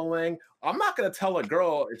controlling. I'm not gonna tell a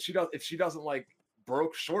girl if she doesn't like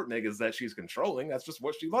broke short niggas that she's controlling. That's just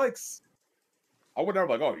what she likes. I would never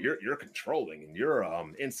be like, oh, you're controlling and you're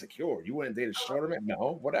insecure. You wouldn't date a shorter man?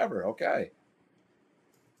 No, whatever, okay.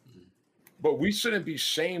 But we shouldn't be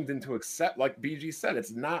shamed into accept, like BG said,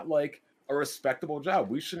 it's not like a respectable job.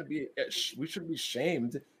 We shouldn't be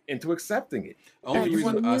shamed into accepting it. Only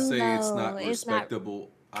reason I say it's not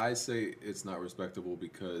respectable, I say it's not respectable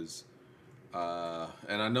because,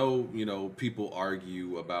 and I know people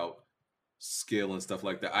argue about skill and stuff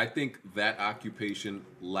like that. I think that occupation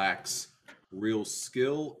lacks real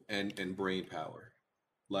skill and brain power.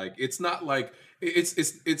 Like it's not like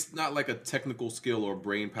it's not like a technical skill or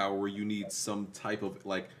brain power where you need some type of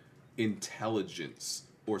like intelligence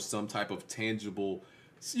or some type of tangible.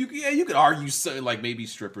 So you could argue like maybe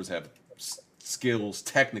strippers have skills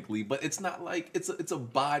technically, but it's not like it's a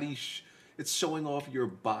body. It's showing off your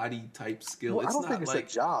body type skill. Well, it's I don't not think it's like a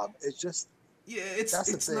job. It's just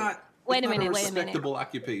it's not. Wait a minute. Respectable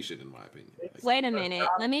occupation, in my opinion. Wait a minute.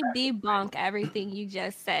 Let me debunk everything you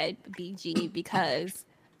just said, BG, because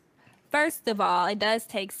first of all, it does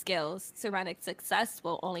take skills to run a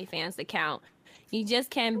successful OnlyFans account. You just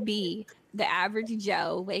can't be the average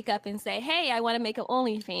Joe, wake up and say, "Hey, I want to make an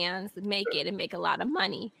OnlyFans, make it, and make a lot of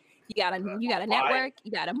money." You gotta network,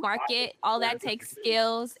 you gotta market. All that takes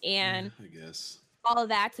skills and I guess all of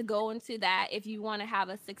that to go into that if you want to have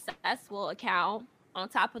a successful account. On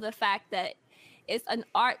top of the fact that it's an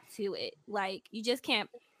art to it. Like, you just can't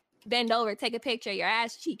bend over, take a picture of your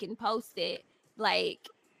ass cheek and post it. Like,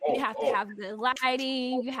 you have to have good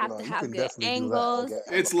lighting. You have to have good angles.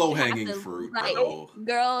 It's low hanging fruit. Like,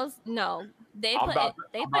 girls, no, they put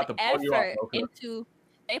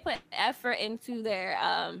effort into their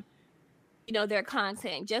their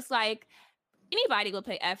content. Just like anybody will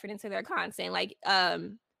put effort into their content. Like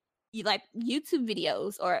like YouTube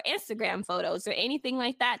videos or Instagram photos or anything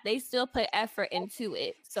like that, they still put effort into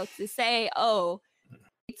it. So to say, oh,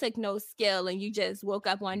 it took no skill and you just woke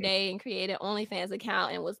up one day and created an OnlyFans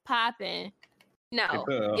account and was popping, no,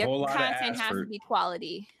 your content has to be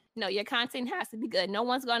quality. No, your content has to be good. No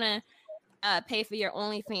one's gonna pay for your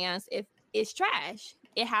OnlyFans if it's trash.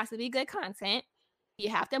 It has to be good content. You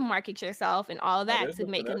have to market yourself and all of that to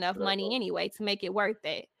make enough money anyway to make it worth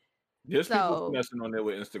it. There's people messing on there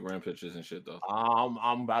with Instagram pictures and shit though.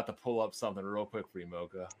 I'm about to pull up something real quick for you,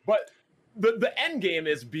 Mocha. But the end game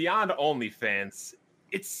is beyond OnlyFans.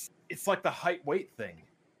 It's like the height weight thing.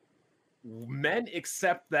 Men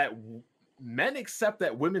accept that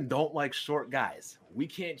women don't like short guys. We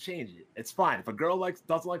can't change it. It's fine. If a girl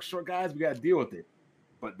doesn't like short guys, we gotta deal with it.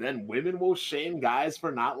 But then women will shame guys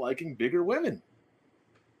for not liking bigger women.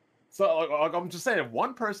 So like, I'm just saying, if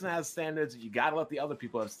one person has standards, you gotta let the other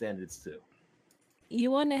people have standards too.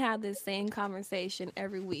 you want to have the same conversation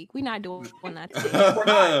every week. We're not doing that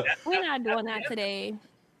today. We're not doing that today.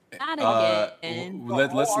 Not again.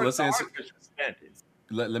 Let's answer.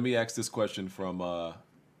 Let me ask this question from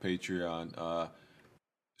Patreon.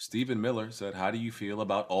 Stephen Miller said, "How do you feel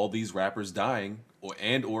about all these rappers dying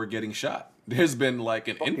or getting shot? There's been like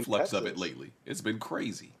an influx of it lately. It's been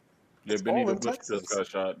crazy." Yeah, Benny the Butcher just got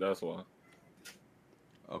shot. That's why.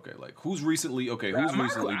 Okay, like who's recently? Okay, who's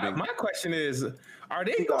recently been? My question is, are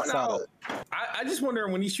they going out? I just wonder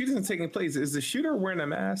when these shootings are taking place, is the shooter wearing a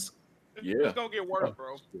mask? Yeah, it's gonna get worse,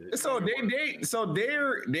 bro. So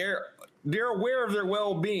they're aware of their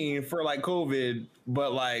well-being for like COVID,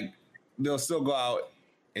 but like they'll still go out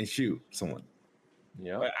and shoot someone.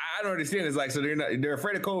 Yeah, but I don't understand. It's like so they're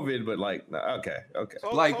afraid of COVID, but like okay.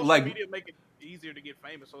 So social media make it easier to get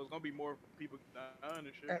famous, so it's gonna be more people dying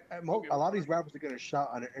and shit. A lot of these rappers are getting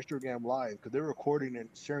shot on their Instagram live because they're recording and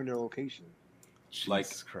sharing their location. Like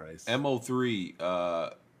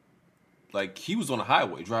MO3, like he was on the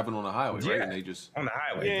highway, driving on the highway, right? And they just on the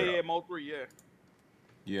highway. Yeah, Mo3, yeah.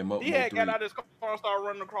 Yeah, he had got out of his car and started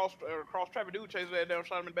running across traffic. Dude chasing that down,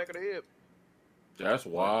 shot him in the back of the head. That's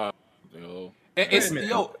wild, yo.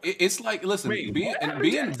 It's like, listen, being I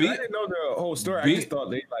didn't know the whole story. I just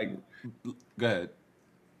thought they like. Go ahead.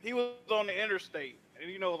 He was on the interstate, and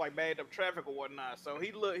like bagged up traffic or whatnot. So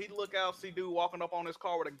he look out, see dude walking up on his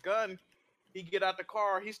car with a gun. He get out the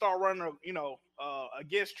car, he start running,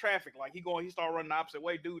 against traffic. Like he start running the opposite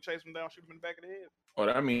way. Dude chase him down, shoot him in the back of the head. Oh,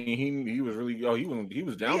 I mean, he was really, he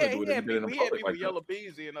was down to do it. He had people Yellow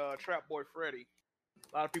Beezy and Trap Boy Freddy.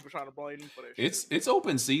 A lot of people trying to blame him for that. It's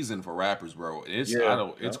open season for rappers, bro.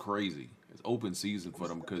 It's crazy. It's open season for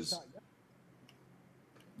them because.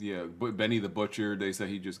 Yeah, but Benny the Butcher, they said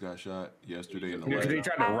he just got shot yesterday in the way. They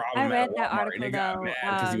tried to rob him. I read that article and they got mad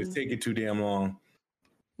because he was taking too damn long.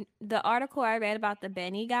 The article I read about the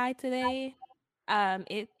Benny guy today,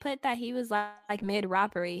 it put that he was like mid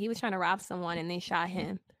robbery. He was trying to rob someone and they shot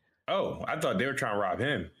him. Oh, I thought they were trying to rob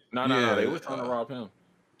him. No, they were trying to rob him.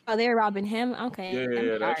 Oh, they were robbing him? Okay.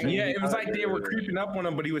 Yeah, it was like they were creeping up on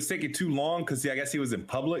him, but he was taking too long because I guess he was in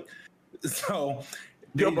public. So,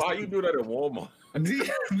 but how you do that at Walmart?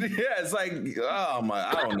 Yeah, it's like, oh my,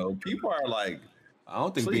 I don't know. People are like, I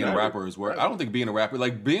don't think being a rapper is worth. I don't think being a rapper,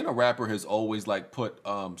 like being a rapper, has always like put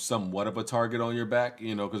somewhat of a target on your back,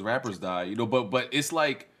 because rappers die, But it's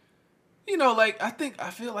like, like I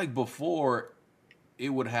feel like before it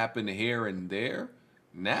would happen here and there.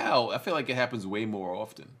 Now I feel like it happens way more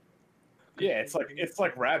often. Yeah, it's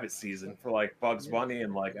like rabbit season for like Bugs Bunny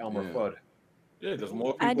and like Elmer Fudd. Yeah, there's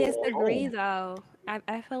more people. I disagree though.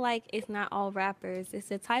 I feel like it's not all rappers.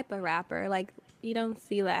 It's a type of rapper. Like you don't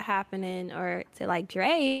see that happening or to like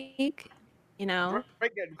Drake,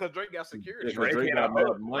 because Drake got security. Yeah, Drake got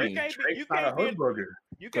mad money. You can't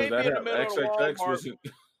be in the middle of Walmart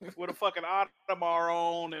with a fucking Audemars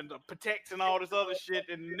on and the Protect and all this other shit,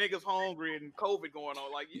 and niggas hungry and COVID going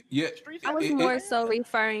on. Like, I was more so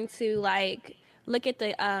referring to like look at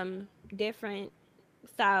the different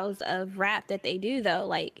styles of rap that they do though.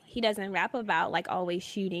 Like he doesn't rap about like always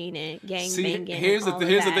shooting and gang banging. Here's the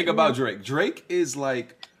thing about Drake. Drake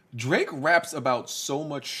raps about so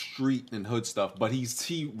much street and hood stuff, but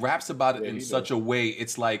he raps about it in such a way.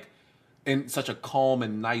 It's like in such a calm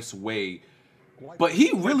and nice way. But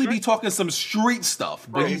he really be talking some street stuff.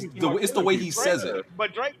 But it's the way he says it.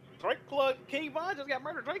 But Drake plugged King Von just got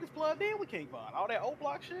murdered. Drake is plugged in with King Von. All that old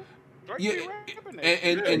block shit. Drake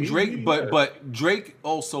and Drake, but Drake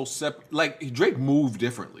also Drake moved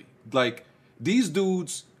differently. Like these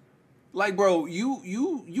dudes, like bro,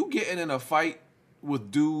 you getting in a fight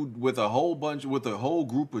with a whole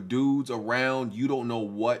group of dudes around. You don't know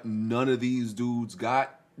what none of these dudes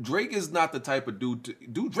got. Drake is not the type of dude.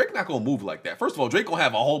 Drake not gonna move like that. First of all, Drake gonna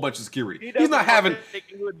have a whole bunch of security. He's not having.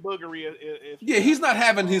 He's not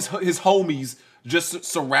having his homies just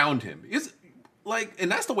surround him. It's like, and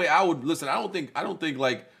that's the way I would listen. I don't think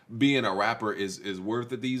like being a rapper is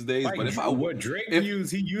worth it these days. Like, but if I would, Drake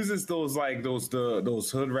uses those like those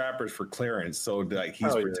hood rappers for clearance, so like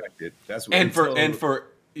he's protected. That's what and for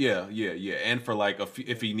like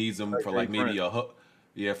if he needs them for like maybe a hook.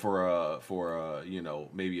 Yeah, for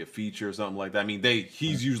maybe a feature or something like that. I mean,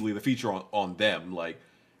 he's usually the feature on them. Like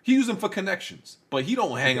he uses them for connections, but he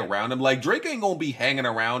don't hang around them. Like Drake ain't gonna be hanging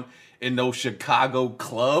around in no Chicago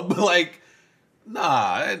club. Like,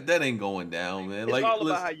 nah, that ain't going down, man. It's all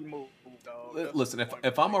about how you move, dog. Listen,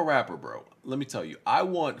 if I'm a rapper, bro, let me tell you, I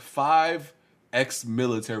want 5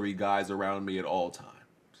 ex-military guys around me at all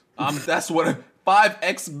times. That's what 5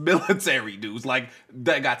 ex-military dudes like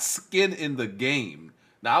that got skin in the game.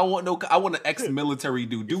 Now I want an ex-military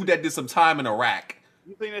dude that did some time in Iraq.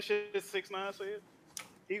 You seen that shit 6ix9ine said?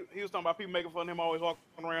 He was talking about people making fun of him always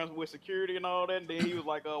walking around with security and all that. And then he was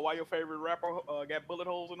like, "Why your favorite rapper got bullet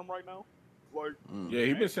holes in them right now?" Like, Yeah,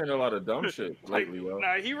 he been saying a lot of dumb shit lately, yo.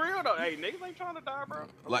 nah, he real though. Hey, niggas ain't trying to die, bro.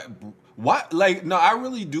 Like, what? Like, no, I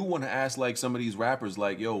really do want to ask like some of these rappers,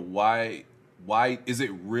 like, yo, why is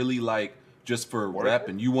it really like just for rep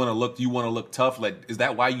and you want to look tough? Like, is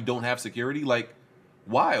that why you don't have security? Like,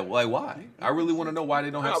 why? Like, why? I really want to know why they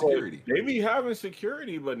don't have security. They be having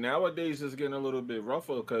security, but nowadays it's getting a little bit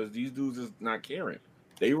rougher because these dudes is not caring.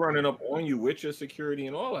 They running up on you with your security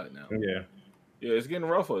and all that now. Yeah. Yeah, it's getting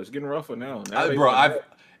rougher. It's getting rougher now. Bro,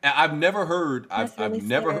 I've never heard. That's really I've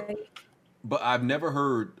never, scary. but I've never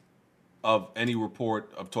heard of any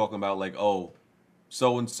report of talking about like, oh,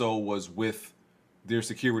 so and so was with their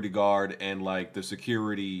security guard and like the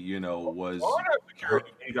security, you know, was. All that security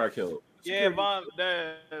he got killed. Yeah, Von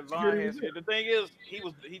has it. The thing is,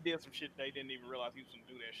 he did some shit they didn't even realize he was gonna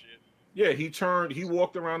do that shit. Yeah, he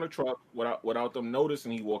walked around the truck without them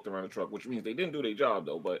noticing. He walked around the truck, which means they didn't do their job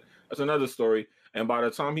though. But that's another story. And by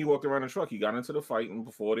the time he walked around the truck, he got into the fight, and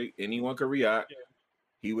before anyone could react,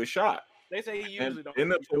 he was shot. They say he usually don't.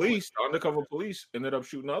 And the undercover police, ended up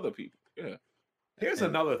shooting other people. Yeah. Here's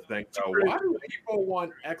another thing, though. Why do people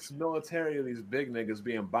want ex-military of these big niggas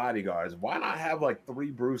being bodyguards? Why not have like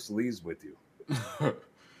 3 Bruce Lees with you?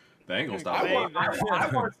 They ain't gonna stop.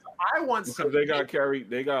 I want some. Because they got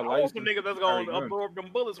I want license. some niggas that's gonna absorb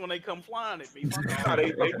them bullets when they come flying at me. Nah,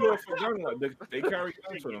 they do it for gun. They carry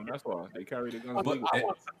guns for them. That's why they carry the guns. I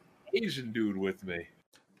want some Asian dude with me.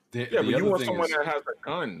 Yeah, but you want someone that has a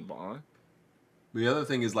gun, Vaughn. The other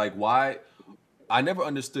thing is like why I never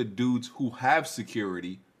understood dudes who have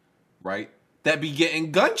security, right? That be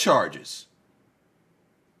getting gun charges.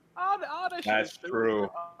 All that shit That's is stupid. true.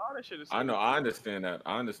 All that shit is I know. stupid. I understand that.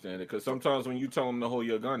 I understand it because sometimes when you tell them to hold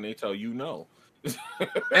your gun, they tell you no.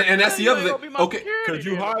 And that's the other thing. Okay, because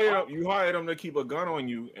you hire them to keep a gun on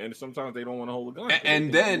you, and sometimes they don't want to hold a gun.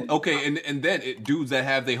 and then dudes that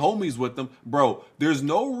have their homies with them, bro. There's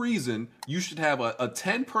no reason you should have a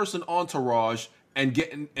 10-person entourage and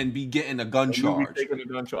be getting a gun charge. Taking a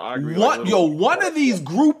gun charge. I agree. What, yo? One of these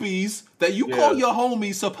groupies that you call your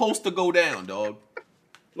homies supposed to go down, dog.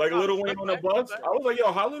 Like Lil Wayne on a bus. I was like, yo,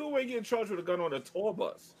 how Lil Wayne getting charged with a gun on a tour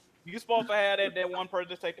bus? You supposed to have that one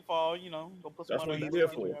person take the fall, you know. Go put some That's money what in he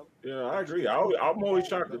that there shit. for. Yeah, I agree. I'm always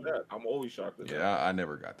shocked at that. I'm always shocked at that. Yeah, I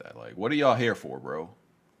never got that. Like, what are y'all here for, bro?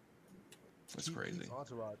 That's crazy. His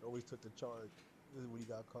entourage always took the charge when he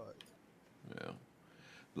got caught. Yeah.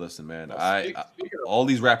 Listen, man. Well, all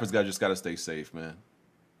these rappers just gotta stay safe, man.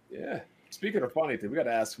 Yeah. Speaking of funny thing, we got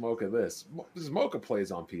to ask Mocha this. Mocha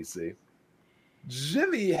plays on PC.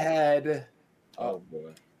 Jimmy had a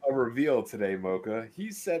reveal today, Mocha.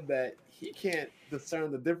 He said that he can't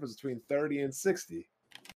discern the difference between 30 and 60.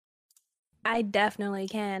 I definitely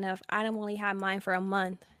can. If I don't only have mine for a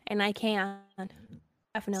month, and I can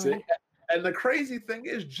definitely. See? And the crazy thing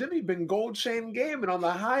is, Jimmy been gold chain gaming on the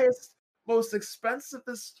highest, most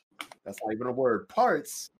expensivest. That's not even a word.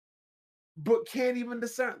 Parts, but can't even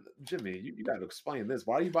discern. Jimmy, you got to explain this.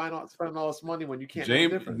 Why are you spending all this money when you can't? Know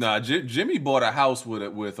the difference? Jimmy bought a house with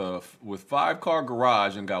 5-car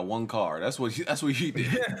garage and got 1 car. That's what he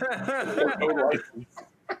did. No license.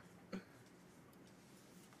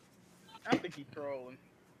 I think he's trolling.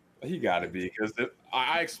 He got to be because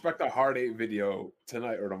I expect a Hard 8 video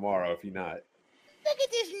tonight or tomorrow. If he not, Look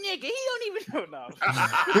at this nigga. He don't even know.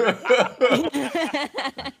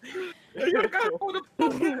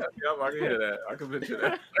 I can hear that. I can picture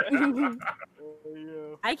that.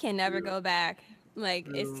 I can never go back. Like,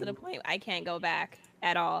 it's to the point I can't go back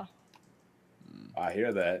at all. I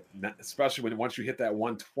hear that, especially once you hit that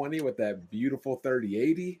 120 with that beautiful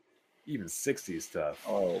 3080, even 60 is tough.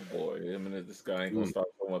 Oh boy, this guy ain't gonna stop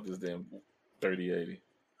talking about this damn 3080.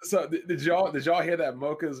 So did y'all hear that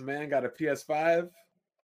Mocha's man got a PS5?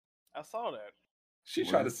 I saw that. She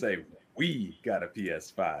tried to say we got a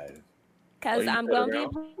PS5. Cause I'm gonna be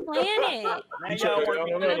playing it. I'm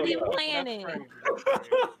gonna be playing it.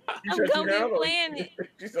 I'm gonna be playing it.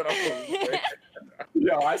 She said I'm gonna be playing it.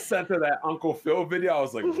 Yo, I sent her that Uncle Phil video. I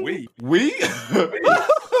was like, we.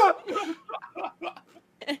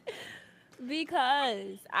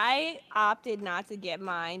 Because I opted not to get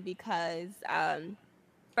mine because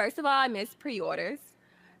first of all, I missed pre-orders,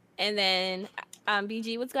 and then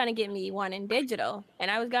BG was gonna get me one in digital, and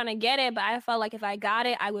I was gonna get it, but I felt like if I got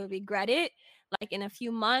it, I would regret it like in a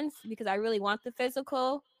few months because I really want the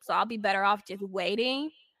physical. So I'll be better off just waiting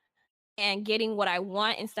and getting what I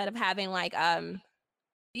want instead of having like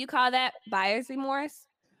you call that buyer's remorse.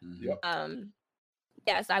 Yep.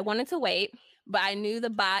 Yes, I wanted to wait, but I knew the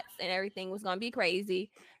bots and everything was gonna be crazy.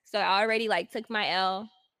 So I already like took my L,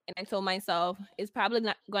 and I told myself it's probably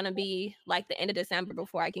not gonna be like the end of December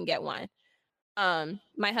before I can get one.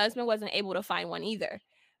 My husband wasn't able to find one either,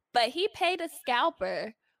 but he paid a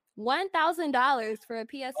scalper $1,000 for a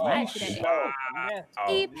PS5 today.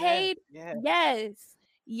 He paid,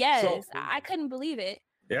 yes. I couldn't believe it.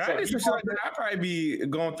 Yeah, I just feel like that I'd probably be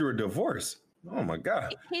going through a divorce. Oh my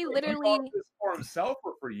god. He He literally bought this for himself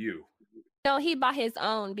or for you? no, he bought his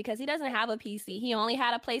own because he doesn't have a PC. He only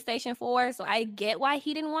had a PlayStation 4, so I get why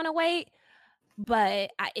he didn't want to wait,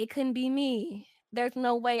 but it couldn't be me. There's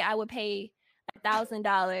no way I would pay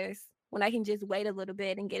 $1,000 when I can just wait a little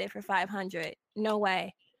bit and get it for $500. No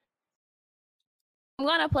way. I'm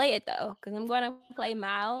gonna play it though, because I'm gonna play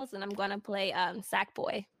Miles and I'm gonna play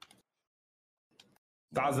Sackboy.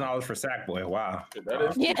 $1,000 for Sackboy. Wow. That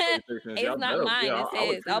is Yeah, PlayStation. it's not mine. Yeah, I would It's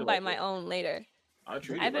his. treat I'll it buy like my that. own later. I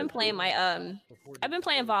treat it I've been like playing that. I've been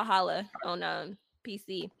playing Valhalla on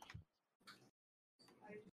PC.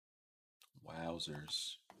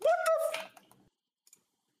 Wowzers.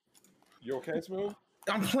 You okay, Smooth?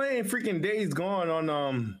 I'm playing freaking Days Gone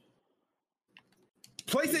on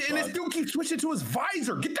PlayStation, and this dude keeps switching to his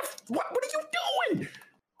visor. Get the what are you doing?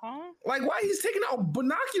 Huh? Like, why he's taking out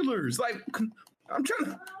binoculars? Like, I'm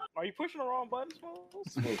trying to. Are you pushing the wrong buttons,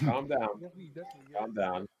 Smooth, calm down. Calm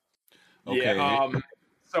down. Okay. Yeah.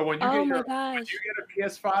 So when you Oh get my your when gosh. you get a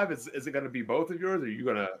PS5, is it going to be both of yours, or are you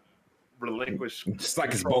going to relinquish? It's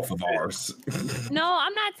like it's control both of it? ours. No,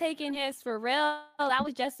 I'm not taking his for real. That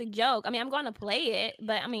was just a joke. I mean, I'm gonna play it,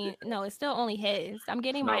 but I mean, no, it's still only his. I'm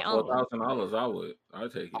getting my Not own. $4,000.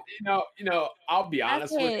 I'd take it. You know. I'll be That's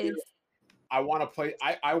honest with his. you. I want to play.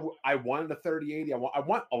 I wanted a 3080. I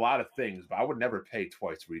want a lot of things, but I would never pay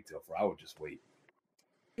twice retail for. I would just wait.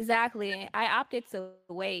 Exactly. I opted to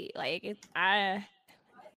wait. Like I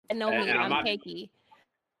know And- me. and I'm I'm not- picky.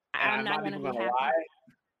 And I'm not gonna even be gonna happy. lie.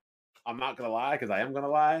 I'm not gonna lie because I am gonna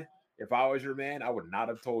lie. If I was your man, I would not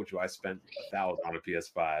have told you I spent $1,000 on a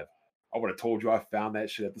PS5. I would have told you I found that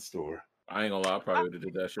shit at the store. I ain't gonna lie. I probably would have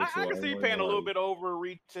did that shit. I can see paying a little bit over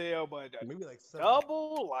retail, but Maybe like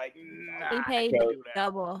double, like nah, He I paid can't do that.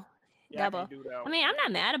 double. Yeah, I Double. can't do that. I mean, I'm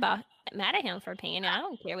not mad at him for paying it. I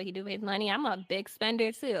don't care what he do with his money. I'm a big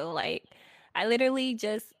spender too. Like I literally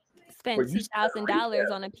just spent But you spent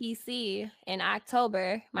 $2,000 on a PC in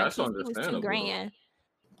October. My That's PC was understandable, though. $2,000.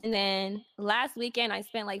 And then last weekend I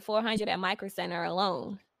spent like $400 at Micro Center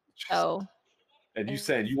alone. So And you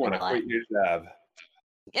saying you want to Spend a lot. quit your job?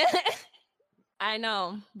 I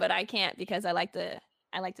know, but I can't because I like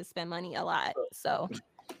to spend money a lot. So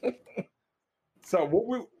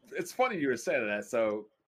So it's funny you were saying that. So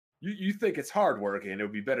you think it's hard work and it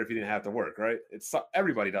would be better if you didn't have to work, right?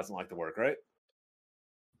 Everybody doesn't like to work, right?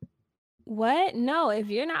 what? No, if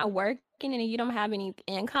you're not working and you don't have any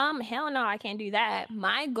income, hell no, I can't do that.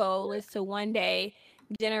 My goal is to one day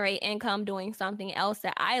generate income doing something else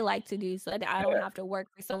that I like to do so that I don't have to work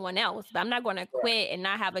for someone else. But I'm not going to quit and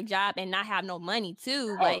not have a job and not have no money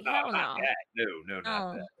too. Like, hell not no. that. No, not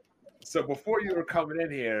No. that. So before you were coming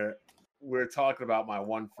in here, we were talking about my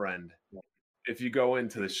one friend. If you go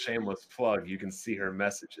into the shameless plug, you can see her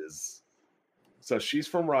messages. So she's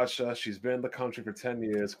from Russia. She's been in the country for 10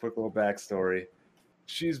 years. Quick little backstory.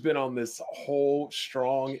 She's been on this whole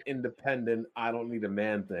strong, independent, I don't need a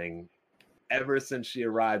man thing ever since she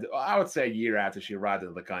arrived. I would say a year after she arrived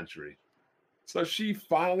into the country. So she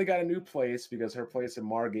finally got a new place because her place in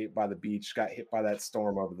Margate by the beach got hit by that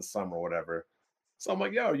storm over the summer or whatever. So I'm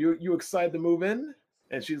like, yo, you excited to move in?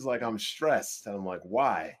 And she's like, I'm stressed. And I'm like,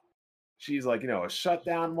 why? She's like, a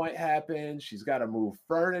shutdown might happen. She's got to move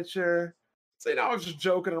furniture. So, I was just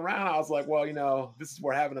joking around. I was like, well, this is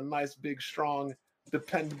where having a nice, big, strong,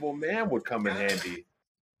 dependable man would come in handy.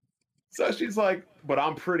 So she's like, but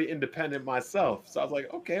I'm pretty independent myself. So I was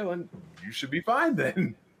like, okay, well, then you should be fine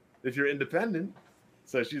then if you're independent.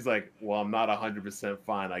 So she's like, well, I'm not 100%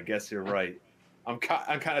 fine. I guess you're right. I'm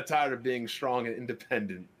kind of tired of being strong and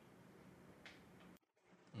independent.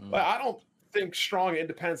 But I don't think strong and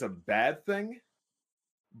independent is a bad thing.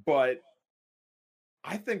 But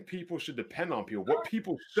I think people should depend on people. What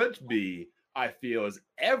people should be, I feel, is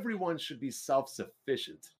everyone should be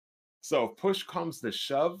self-sufficient. So if push comes to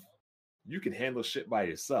shove, you can handle shit by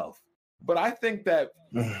yourself. But I think that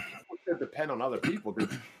people should depend on other people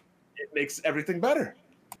because it makes everything better.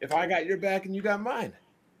 If I got your back and you got mine.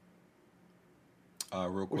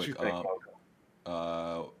 Real What you quick, think,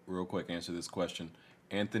 real quick, answer this question.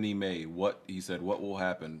 Anthony May, what will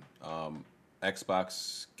happen?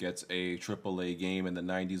 Xbox gets a AAA game in the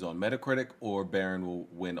 90s on Metacritic, or Baron will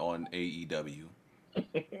win on AEW?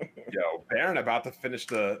 Yo, Baron about to finish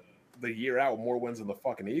the the year out with more wins than the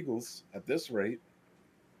fucking Eagles at this rate.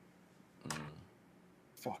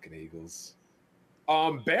 Fucking Eagles.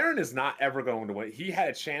 Baron is not ever going to win. He had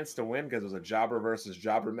a chance to win because it was a jobber versus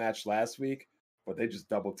jobber match last week, but they just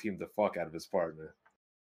double teamed the fuck out of his partner.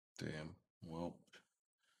 Damn. Well,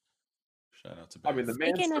 shout out to I mean, the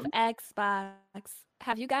man. Speaking of Xbox,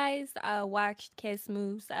 have you guys watched Kid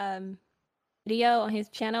Smooth's video on his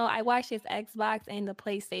channel? I watched his Xbox and the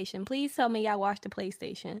PlayStation. Please tell me y'all watched the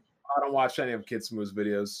PlayStation. I don't watch any of Kid Smooth's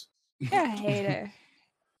videos. You're a hater.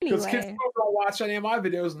 Because Kid Anyway. Smooth don't watch any of my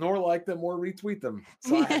videos, nor like them, or retweet them.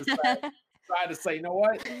 So I had to say, you know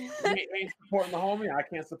what? He ain't supporting the homie. I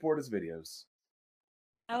can't support his videos.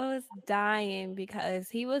 I was dying because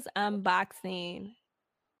he was unboxing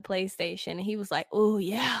PlayStation and he was like, "Oh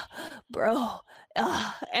yeah, bro,"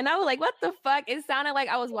 and I was like, "What the fuck?" It sounded like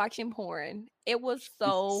I was watching porn. It was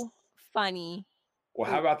so funny. Well,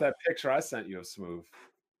 how about that picture I sent you of Smooth?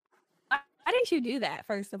 Why didn't you do that?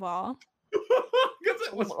 First of all, Because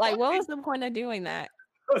it was like, what was the point of doing that?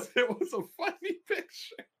 Because it was a funny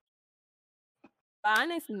picture.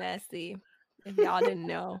 Vaughn is messy. If y'all didn't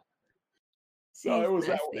know. So He's it was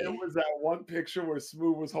messy. that one picture where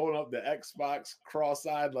Smooth was holding up the Xbox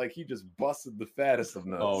cross-eyed like he just busted the fattest of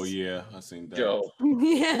nuts. Oh yeah, I seen that. Joe.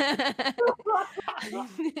 Yeah.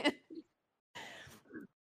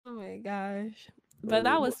 Oh my gosh. But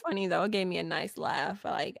that was funny though. It gave me a nice laugh.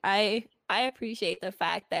 Like I appreciate the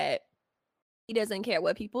fact that he doesn't care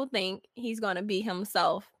what people think. He's gonna be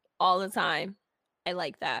himself all the time. I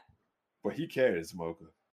like that. But he cares, Mocha.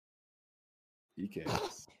 He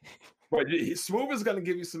cares. But Smooth is going to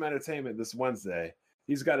give you some entertainment this Wednesday.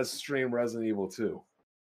 He's got to stream Resident Evil 2.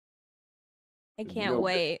 I can't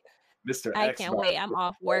wait. Mr. I Xbox. can't wait. I'm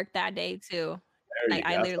off work that day too. There Like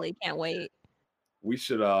you I go. literally can't wait. We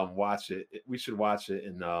should watch it. We should watch it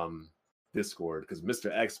in Discord because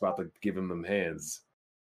Mr. X about to give him them hands.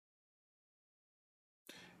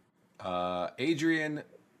 Adrian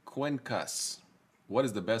Cuencas. What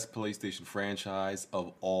is the best PlayStation franchise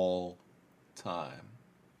of all time?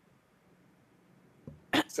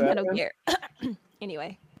 Metal Gear.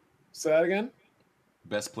 Anyway. Say that again?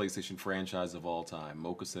 Best PlayStation franchise of all time.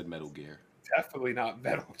 Mocha said Metal Gear. Definitely not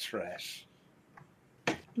Metal Trash.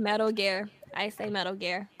 Metal Gear. I say Metal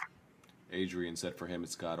Gear. Adrian said for him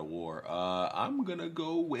it's God of War. I'm gonna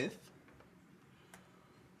go with.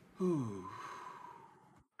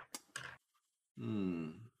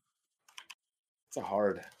 It's a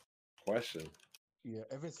hard question. Yeah,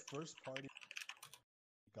 if it's first party,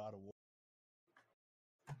 God of War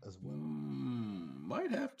as well.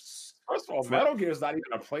 Might have. First of all, Metal Gear is not even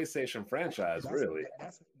a PlayStation franchise, really.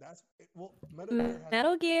 That's well, Metal Gear has,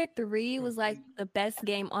 Metal Gear 3 was like the best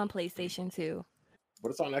game on PlayStation 2. But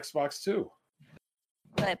it's on Xbox too.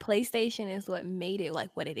 But PlayStation is what made it like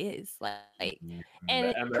what it is. Like,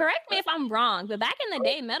 and And- correct me if I'm wrong, but back in the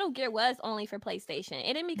day, Metal Gear was only for PlayStation.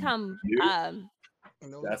 It didn't become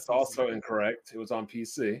That's also incorrect. It was on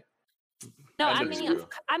PC. no, And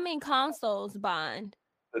I mean consoles, Bond.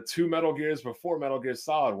 The two Metal Gears before Metal Gear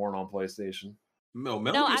Solid weren't on PlayStation. No,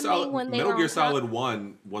 Metal No, Gear I mean Solid. when they Metal were Gear on Solid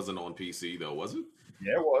 1 wasn't on PC though, was it?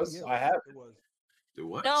 Yeah, it was. I have it. Was. It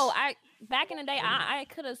was. No, back in the day, I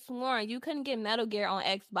could have sworn you couldn't get Metal Gear on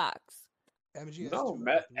Xbox. No,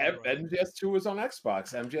 MGS2 was on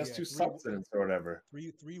Xbox. MGS2 Substance or whatever.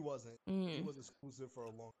 Three wasn't. It was exclusive for a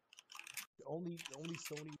long. The only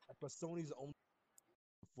Sony, but Sony's the only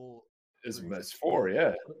full It's 4,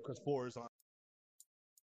 yeah. Because 4 is on.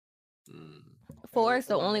 4 is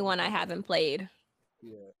the only one I haven't played.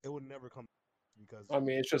 Yeah, it would never come because I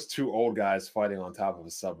mean, it's just two old guys fighting on top of a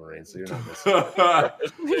submarine, so you're not missing.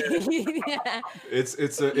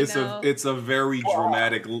 It's a very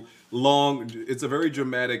dramatic it's a very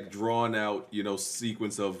dramatic drawn out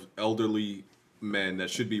sequence of elderly men that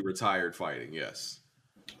should be retired fighting. Yes.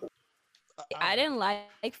 I didn't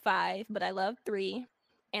like 5, but I loved 3,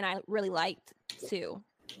 and I really liked 2.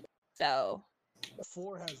 So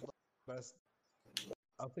 4 has the best.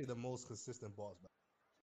 I'll say the most consistent boss battle.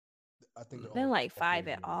 I think I didn't like 5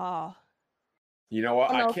 at all. You know what?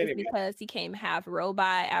 I don't know if can't it's even. because he came half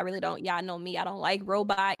robot. I really don't. Y'all know me. I don't like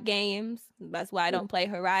robot games. That's why I don't play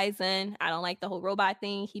Horizon. I don't like the whole robot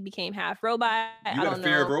thing. He became half robot. You got a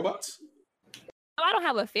fear of robots? No, I don't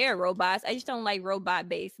have a fear of robots. I just don't like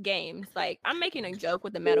robot-based games. Like, I'm making a joke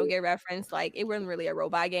with the Metal Gear reference. Like, it wasn't really a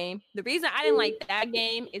robot game. The reason I didn't like that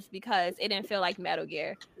game is because it didn't feel like Metal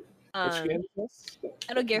Gear. Which game is this?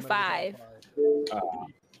 Metal Gear 5.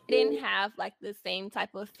 It didn't have like the same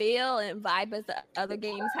type of feel and vibe as the other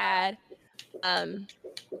games had.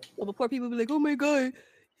 Well, before people be like, "Oh my god,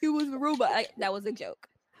 he was a robot," that was a joke.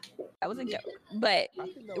 That was a joke. But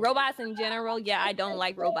robots in general, yeah, I don't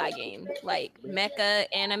like robot games. Like mecha,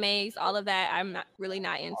 animes, all of that, I'm not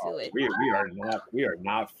into it. We are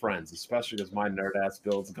not friends, especially because my nerd ass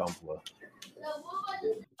builds Gunpla.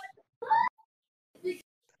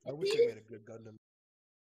 I wish they made a good Gundam.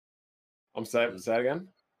 I'm saying, say that again?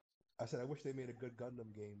 I said I wish they made a good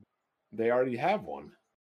Gundam game. They already have one.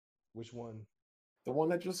 Which one? The one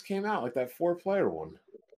that just came out, like that 4-player one.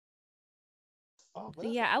 Oh,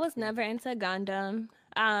 Yeah, I was never into Gundam.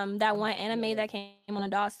 That one anime that came on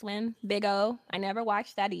Adult Swim, Big O. I never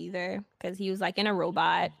watched that either because he was like in a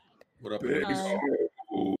robot. What up,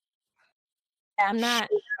 I'm not.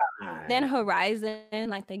 Then Horizon,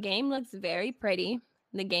 like the game looks very pretty.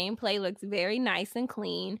 The gameplay looks very nice and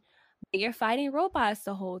clean. But you're fighting robots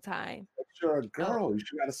the whole time. But you're a girl. You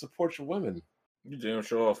should gotta support your women. You damn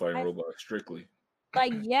sure off fighting robots strictly.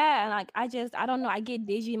 Like, yeah, like I don't know. I get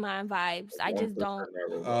Digimon vibes. I just don't.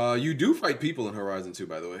 You do fight people in Horizon 2,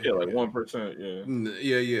 by the way. Yeah, like 1%.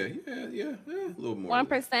 Yeah. Yeah. A little more.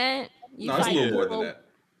 1%. No, it's a little more than that.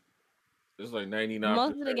 It's like 99%.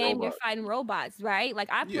 Most of the game you're fighting robots, right? Like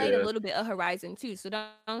I played a little bit of Horizon 2, so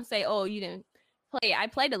don't say, oh, you didn't play it. I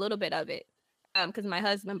played a little bit of it. Because my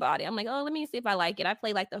husband bought it. I'm like, oh, let me see if I like it. I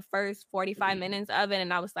played like the first 45 minutes of it,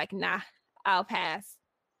 and I was like, nah, I'll pass.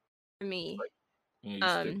 For me.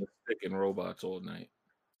 Yeah, you sticking robots all night.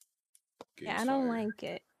 Yeah, I don't like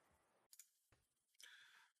it.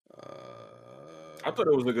 I thought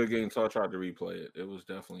it was a good game, so I tried to replay it. It was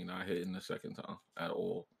definitely not hitting the second time at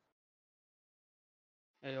all.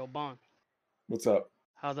 Hey, yo, Bon. What's up?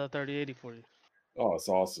 How's that 3080 for you? Oh, it's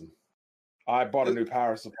awesome. I bought a new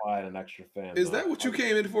power supply and an extra fan. Is that what you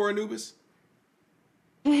came in for, Anubis?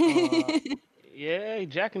 Yeah,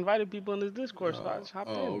 Jack invited people in this Discord, so I just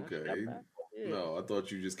hopped in. Okay. No, I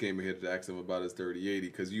thought you just came in here to ask him about his 3080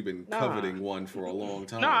 because you've been coveting one for a long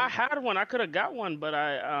time. No, I had one. I could have got one, but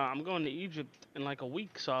I'm going to Egypt in like a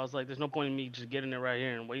week, so I was like, there's no point in me just getting it right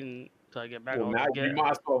here and waiting till I get back. Well, now you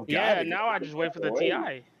might as well get it. Now I just wait for the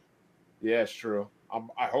TI. Yeah, it's true.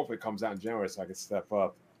 I hope it comes out in January so I can step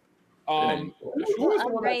up.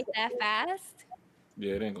 Upgrade that fast?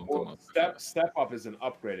 Yeah, it ain't gonna come up. Step up isn't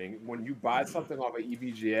upgrading. When you buy something off of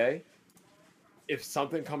EVGA, if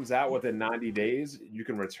something comes out within 90 days, you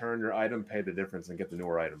can return your item, pay the difference, and get the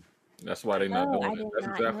newer item. That's why they're not doing it.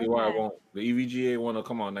 That's exactly why I won't. The EVGA want to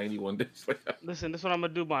come on 91 days later. Listen, this is what I'm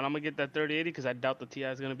gonna do, Bon. I'm gonna get that 3080 because I doubt the TI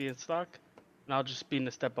is gonna be in stock, and I'll just be in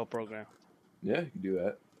the step up program. Yeah, you can do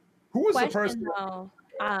that. Who was the person? Though,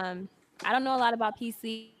 I don't know a lot about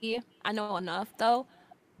PC. I know enough though,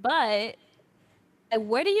 but like,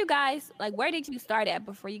 where did you start at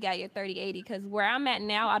before you got your 3080? Because where I'm at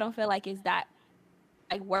now, I don't feel like it's that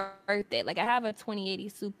like worth it. Like I have a 2080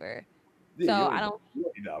 Super, so I don't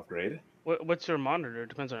need to upgrade. What's your monitor? It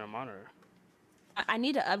depends on your monitor. I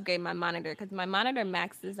need to upgrade my monitor because my monitor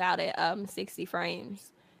maxes out at 60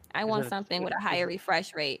 frames. I want something with a higher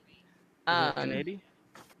refresh rate. 1080?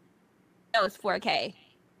 No, it's 4K.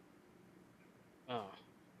 Oh.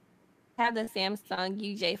 I have the Samsung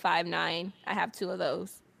UJ59. I have two of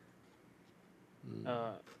those.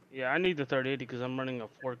 Yeah, I need the 3080 because I'm running a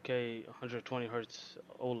 4K 120 hertz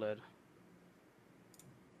OLED.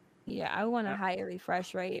 Yeah, I want a higher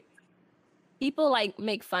refresh rate. People like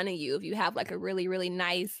make fun of you if you have like a really, really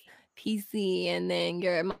nice PC and then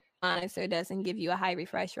your monitor doesn't give you a high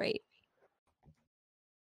refresh rate.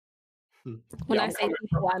 When I say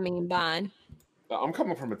people, I mean Bond. I'm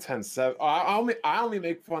coming from a 1070. I only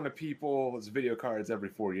make fun of people's video cards every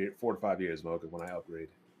 4 to 5 years, Mocha, when I upgrade.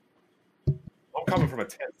 I'm coming from a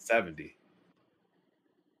 1070.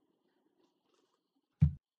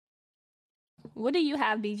 What do you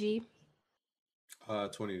have, BG?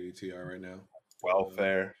 2080 Ti right now.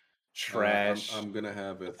 Welfare. Trash. I'm gonna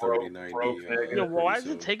have a 3090. Why is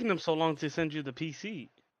it taking them so long to send you the PC?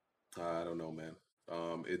 I don't know, man.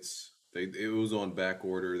 It was on back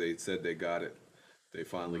order. They said they got it. They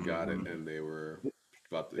finally got it, and they were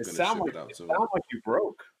about to ship it out soon. It sounds like you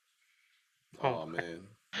broke. Oh man.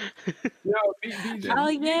 Oh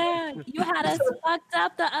yeah, you had us fucked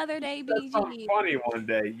up the other day, BG. Something funny one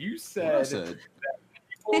day. You said that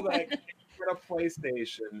people that get a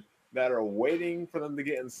PlayStation that are waiting for them to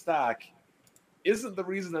get in stock isn't the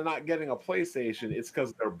reason they're not getting a PlayStation. It's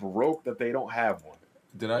because they're broke that they don't have one.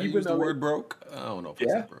 Did I use the word broke? I don't know if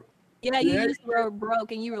I said broke. Yeah, you used the word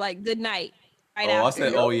broke, and you were like, "Good night." Right I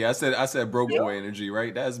after. said, I said broke boy energy,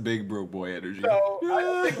 right? That's big broke boy energy. So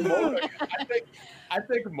I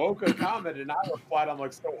think Mocha commented, and I replied, I'm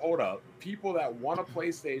like, so hold up. People that want a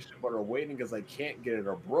PlayStation but are waiting because they can't get it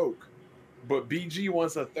are broke. But BG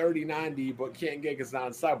wants a 3090 but can't get it because it's not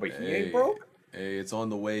in stock, but he ain't broke? Hey, it's on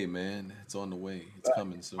the way, man. It's on the way. It's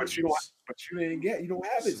coming soon. But you didn't get. You don't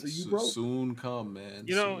have it, so you broke. Soon come, man.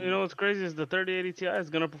 You know what's crazy is the 3080 Ti is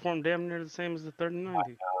gonna perform damn near the same as the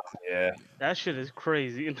 3090. Yeah. That shit is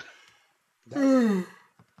crazy. I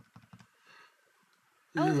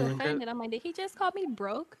was offended. I'm like, did he just call me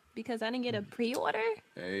broke because I didn't get a pre-order?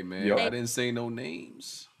 Hey, man, I didn't say no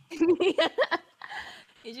names. Did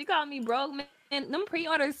you call me broke, man? Them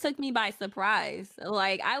pre-orders took me by surprise.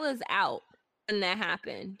 Like, I was out when that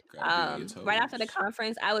happened. Right after the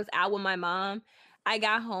conference, I was out with my mom. I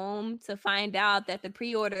got home to find out that the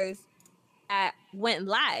pre-orders went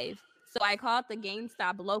live. So I called the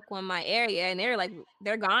GameStop local in my area, and they're like,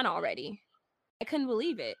 they're gone already. I couldn't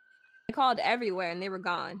believe it. I called everywhere, and they were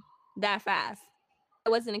gone that fast. I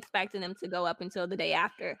wasn't expecting them to go up until the day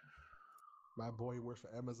after. My boy who works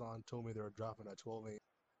for Amazon told me they were dropping at 12 a.m.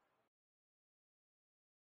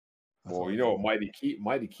 Well, you know what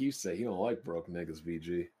Mighty Keith said? He don't like broke niggas,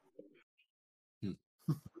 VG.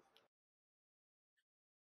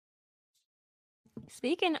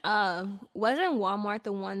 Speaking of, wasn't Walmart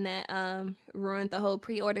the one that ruined the whole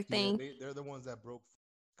pre-order thing? Yeah, they're the ones that broke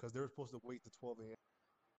because they were supposed to wait to 12 a.m.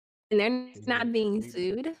 And they're not being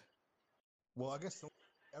sued? Well, I guess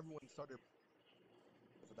everyone started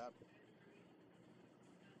for that.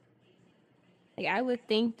 Like, I would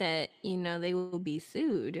think that, they will be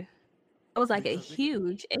sued. It was like a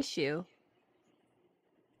huge issue.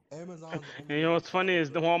 Amazon. And you know what's funny is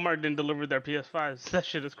the Walmart didn't deliver their PS5s. That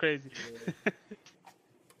shit is crazy. Yeah.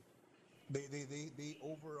 They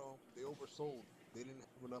oversold. They didn't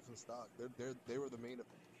have enough in stock. They were the main,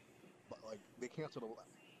 but like they canceled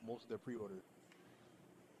most of their pre-orders.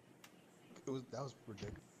 That was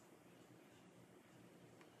ridiculous.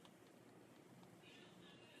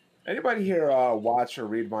 Anybody here watch or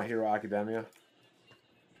read My Hero Academia?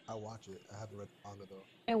 I watch it. I haven't read the manga though.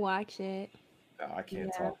 I watch it. No, I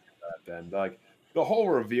can't talk about that then. Like the whole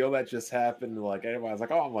reveal that just happened, like everybody's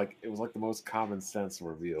like, oh, it was like the most common sense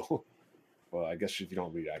reveal. Well, I guess if you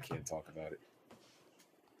don't read it, I can't talk about it.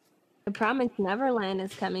 The Promised Neverland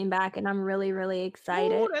is coming back, and I'm really, really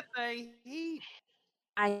excited. Ooh, that thing heat.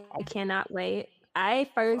 I cannot wait. I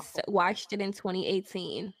first watched it in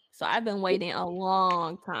 2018, so I've been waiting a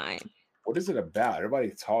long time. What is it about?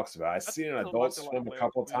 Everybody talks about it. I've seen an Adult Swim a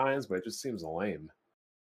couple times, but it just seems lame.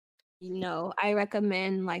 I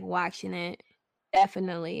recommend watching it,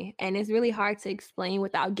 definitely. And it's really hard to explain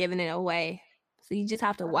without giving it away. So you just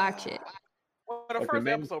have to watch it. Well, the first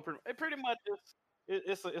episode, it pretty much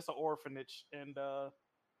it's an orphanage, and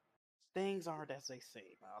things aren't as they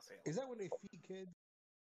seem. I'll say. Is that when they feed kids?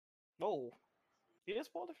 Oh, he is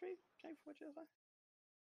spoiler free. Change what you say.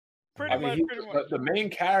 Pretty much. The main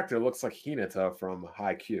character looks like Hinata from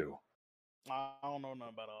Haikyuu. I don't know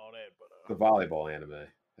nothing about all that, but the volleyball anime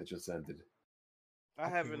that just ended. I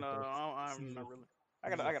haven't. I'm not really. I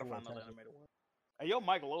gotta find another animated one. Hey, yo,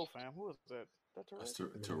 Mike low, fam. Who is that? That's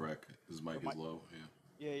Tarek. His mic is low.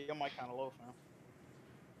 Yeah, your mic kind of low, fam.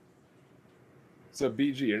 So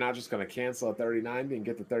BG, you're not just gonna cancel a 3090 and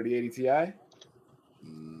get the 3080 Ti?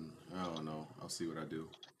 I don't know. I'll see what I do.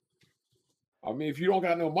 I mean, if you don't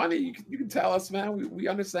got no money, you can tell us, man. We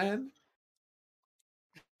understand.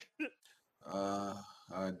 I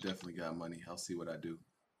definitely got money. I'll see what I do.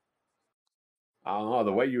 I don't know.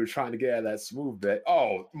 The way you were trying to get at that Smooth bet.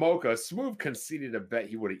 Oh, Mocha, Smooth conceded a bet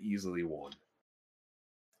he would have easily won.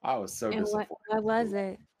 I was so disappointed. What was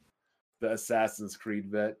it? The Assassin's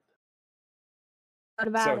Creed bet. What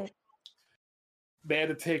about it? They had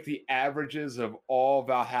to take the averages of all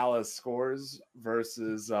Valhalla's scores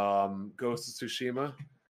versus Ghost of Tsushima.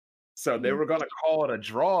 So they were going to call it a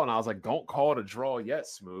draw, and I was like, don't call it a draw yet,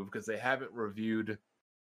 Smooth, because they haven't reviewed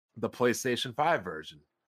the PlayStation 5 version.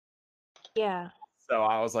 Yeah. So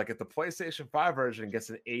I was like, if the PlayStation 5 version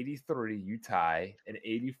gets an 83, you tie. An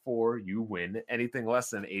 84, you win. Anything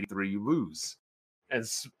less than 83, you lose. And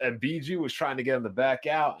BG was trying to get him to back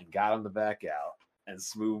out and got him to back out. And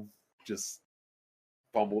Smooth just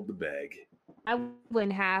fumbled the bag. I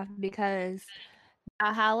wouldn't have, because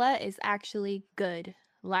Valhalla is actually good.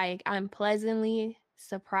 I'm pleasantly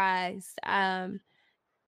surprised.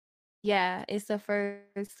 Yeah, it's the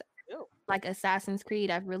first Assassin's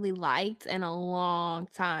Creed I've really liked in a long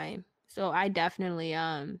time. So I definitely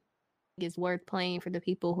think it's worth playing for the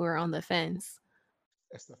people who are on the fence.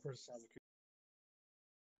 It's the first Assassin's Creed.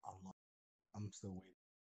 I'm still waiting.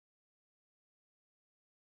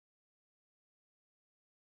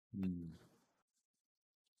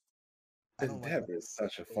 And Deborah is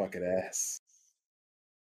such a fucking ass.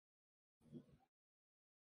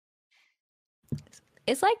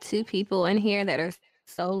 It's like two people in here that are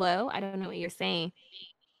so low. I don't know what you're saying.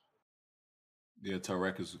 Yeah,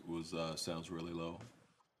 Tarek was sounds really low.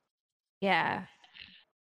 Yeah.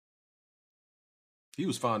 He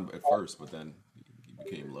was fine at first, but then he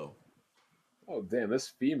became low. Oh damn! This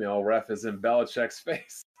female ref is in Belichick's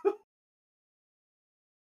face.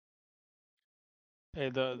 Hey,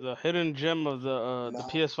 the hidden gem of the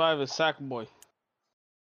PS5 is Sackboy.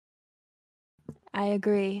 I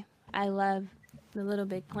agree. I love the Little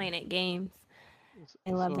Big Planet games.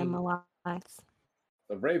 I love them a lot.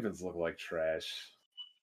 The Ravens look like trash.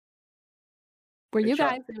 Were They you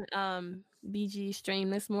try- guys in BG stream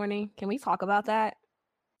this morning? Can we talk about that?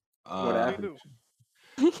 What happened?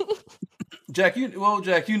 Jack, you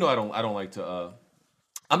know I don't like to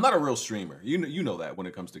I'm not a real streamer. You know that when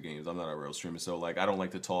it comes to games. I'm not a real streamer. So like I don't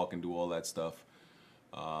like to talk and do all that stuff.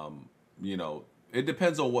 You know, it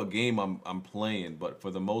depends on what game I'm playing, but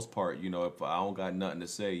for the most part, you know, if I don't got nothing to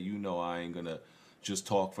say, you know I ain't gonna just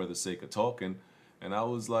talk for the sake of talking. And I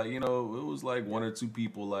was like, you know, it was like one or two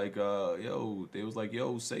people like, yo, they was like,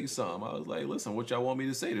 yo, say something. I was like, listen, what y'all want me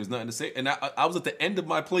to say? There's nothing to say. And I was at the end of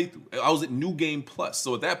my playthrough. I was at New Game Plus.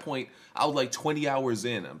 So at that point, I was like 20 hours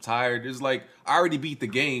in. I'm tired. It's like, I already beat the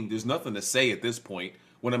game. There's nothing to say at this point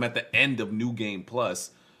when I'm at the end of New Game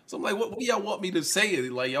Plus. So I'm like, what do y'all want me to say?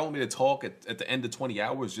 Like, y'all want me to talk at the end of 20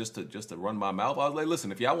 hours just to run my mouth? I was like,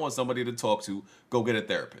 listen, if y'all want somebody to talk to, go get a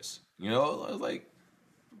therapist. You know, I was like,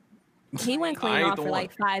 He went I clean ain't off the for one.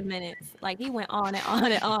 like 5 minutes. Like he went on and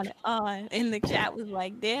on and on and on. And the chat was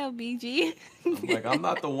like, damn, BG. I'm like, I'm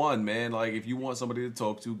not the one, man. Like, if you want somebody to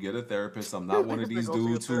talk to, get a therapist. I'm not one of these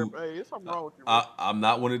dudes who. Hey, it's something wrong with you. Bro. I'm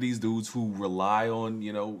not one of these dudes who rely on,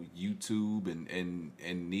 you know, YouTube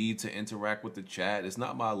and need to interact with the chat. It's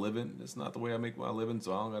not my living. It's not the way I make my living.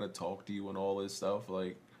 So I don't gotta talk to you and all this stuff.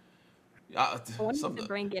 Like, I wanted to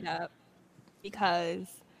bring it up because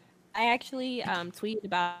I actually tweeted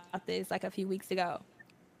about this like a few weeks ago.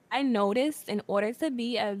 I noticed in order to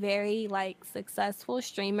be a very like successful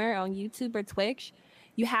streamer on YouTube or Twitch,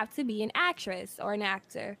 you have to be an actress or an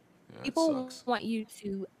actor. People want you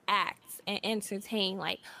to act and entertain,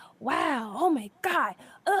 like, wow, oh my god,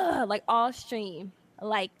 like all stream,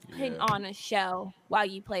 like putting on a show while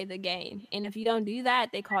you play the game. And if you don't do that,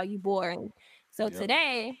 they call you boring. So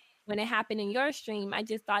today, when it happened in your stream, I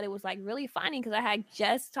just thought it was like really funny because I had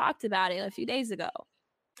just talked about it a few days ago.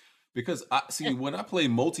 Because I see when I play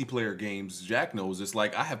multiplayer games, Jack knows it's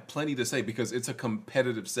like I have plenty to say because it's a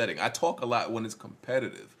competitive setting. I talk a lot when it's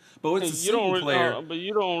competitive, but it's a single player. But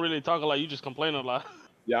you don't really talk a lot. You just complain a lot.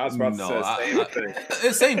 Yeah, I was about to say the same thing.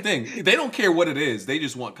 It's same thing. They don't care what it is. They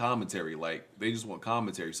just want commentary. Like they just want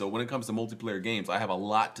commentary. So when it comes to multiplayer games, I have a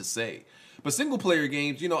lot to say. But single player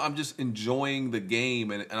games, you know, I'm just enjoying the game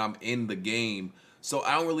and I'm in the game. So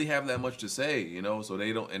I don't really have that much to say, you know. So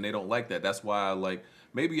they don't like that. That's why I like.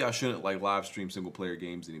 Maybe I shouldn't like live stream single player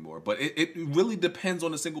games anymore. But it really depends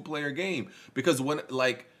on the single player game because when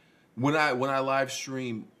I live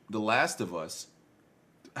stream The Last of Us,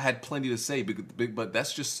 I had plenty to say, but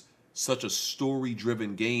that's just such a story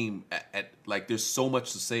driven game. At like there's so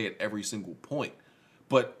much to say at every single point.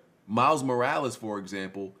 But Miles Morales, for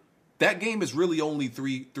example, that game is really only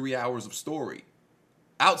three hours of story.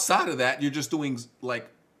 Outside of that, you're just doing like,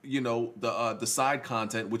 you know, the side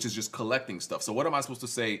content, which is just collecting stuff. So what am I supposed to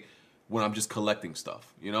say when I'm just collecting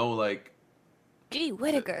stuff? You know, like. Gee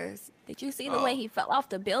Whittakers, did you see the way he fell off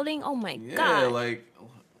the building? Oh my yeah, god!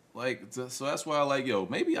 like so that's why I like, yo,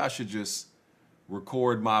 maybe I should just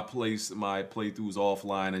record my playthroughs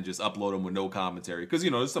offline and just upload them with no commentary. Because you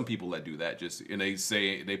know, there's some people that do that. Just and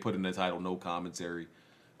they put in the title no commentary.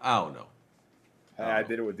 I don't know. I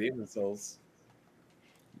did it with Demon Souls.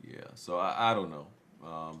 Yeah, so I don't know.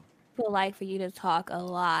 Would like for you to talk a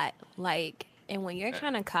lot, like, and when you're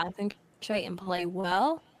trying to concentrate and play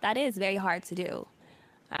well, that is very hard to do.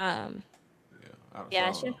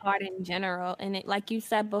 It's just hard in general, and it, like you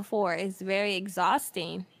said before, it's very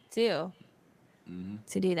exhausting too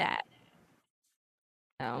to do that.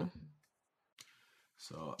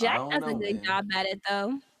 So Jack does a good job at it,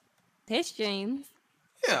 though. His streams.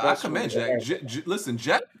 Yeah, I commend Jack. Listen,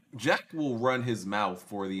 Jack will run his mouth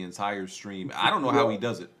for the entire stream. I don't know how he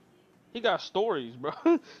does it. He got stories, bro.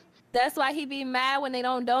 That's why he be mad when they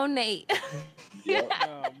don't donate.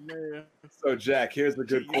 Oh, man. So Jack, here's the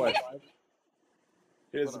good question.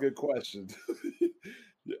 Here's a good question.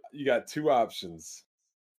 You got two options.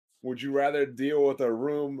 Would you rather deal with a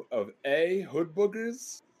room of A, hood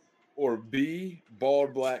boogers, or B,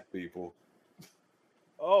 bald black people?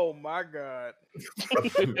 Oh my god.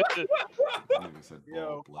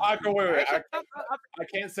 Yo, I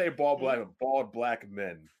can't say bald black, but bald black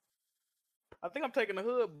men. I think I'm taking the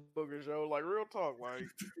hood boogers, yo. Like real talk, like.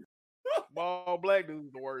 Bald black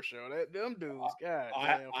dudes the worst show. Them dudes, god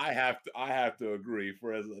damn. I have to agree.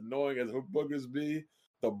 For as annoying as hook boogers be,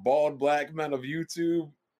 the bald black men of YouTube,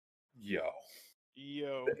 yo.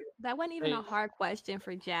 That wasn't even a hard question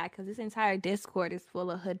for Jack because this entire Discord is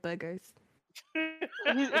full of hood boogers. he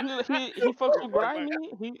fucks with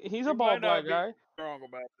Grimy. He's a bald black guy. Wrong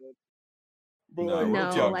about that. No, No,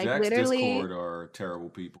 real talk, like, Jack's literally- Discord are terrible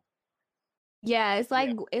people. Yeah, it's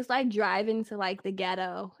like driving to like the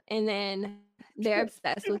ghetto, and then they're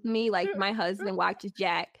obsessed with me. Like my husband watches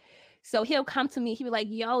Jack, so he'll come to me. He'll be like,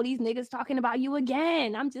 "Yo, these niggas talking about you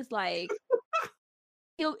again." I'm just like,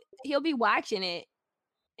 he'll be watching it,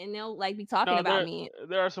 and they'll like be talking about me.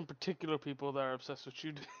 There are some particular people that are obsessed with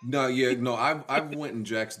you. No, yeah, no. I've went in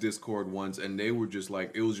Jack's Discord once, and they were just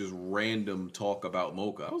like, it was just random talk about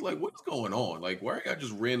Mocha. I was like, what's going on? Like, why are y'all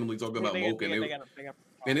just randomly talking about Mocha?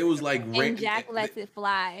 And it was like, And Jack lets it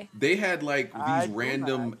fly. they had like I these do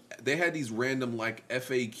random, they had these random like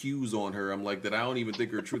FAQs on her. I'm like, that I don't even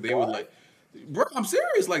think are true. They were like, bro, I'm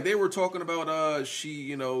serious. Like they were talking about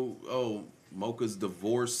Mocha's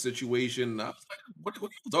divorce situation. I was like, what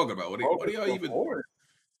are you talking about? What are y'all even?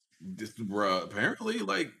 This, bro, apparently,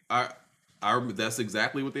 like I that's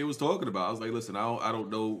exactly what they was talking about. I was like, listen, I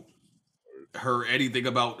don't know her anything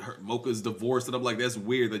about her Mocha's divorce, and I'm like, that's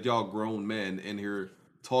weird that y'all grown men in here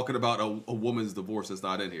talking about a woman's divorce that's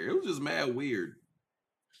not in here. It was just mad weird.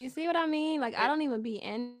 You see what I mean? Like I don't even be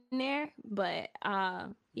in there, but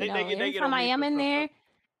They every get time on I me am for in some there,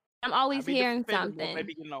 I'm always hearing They something.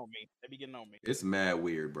 be getting on me. They be getting on me. It's mad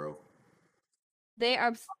weird, bro. They are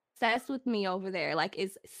obsessed with me over there. Like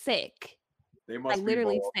it's sick. They must Like be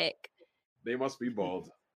literally bald. sick. They must be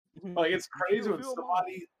bald. Like it's crazy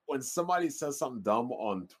when somebody says something dumb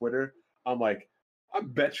on Twitter. I'm like, I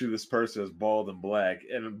bet you this person is bald and black.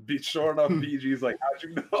 And sure enough, BG's like, how'd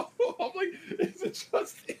you know? I'm like, it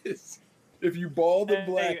just is. If you bald and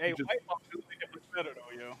black, Hey, you just, white folks do think that much better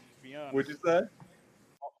though, yo. To be honest. what'd you say?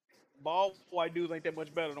 Bald white dudes ain't that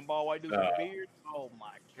much better than bald white dudes with beards. Oh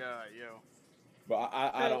my god, yo. But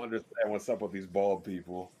I don't understand what's up with these bald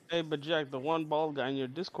people. Hey, but Jack, the one bald guy in your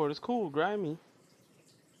Discord is cool, Grimy.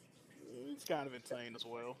 It's kind of insane as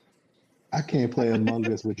well. I can't play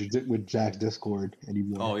Among Us with Jack's Discord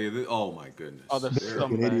anymore. Oh yeah, oh my goodness. Oh, that's They're-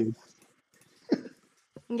 Fucking idiots.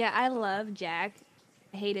 Yeah, I love Jack.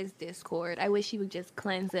 I hate his Discord. I wish he would just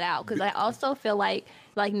cleanse it out because I also feel like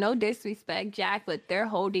no disrespect, Jack, but they're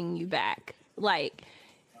holding you back. Like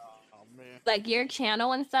your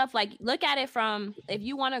channel and stuff. Like look at it from if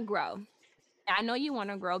you want to grow. I know you want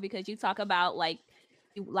to grow because you talk about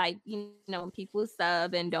when people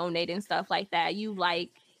sub and donate and stuff like that. You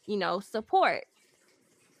support.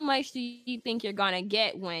 How much do you think you're gonna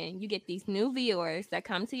get when you get these new viewers that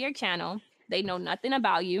come to your channel? They know nothing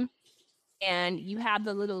about you. And you have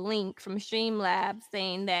the little link from Streamlabs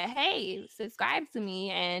saying that, hey, subscribe to me.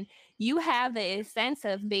 And you have the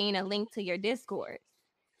incentive being a link to your Discord.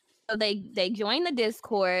 So they join the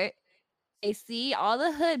Discord. They see all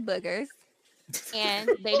the hood boogers. And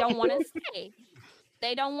they don't want to stay.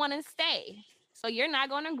 They don't want to stay. So you're not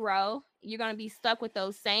going to grow. You're going to be stuck with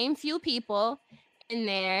those same few people in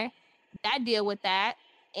there that deal with that.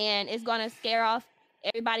 And it's going to scare off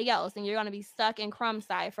everybody else. And you're going to be stuck in crumb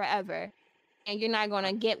side forever. And you're not going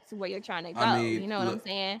to get to where you're trying to go. I mean, you know what I'm look,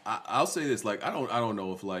 saying? I'll say this: like, I don't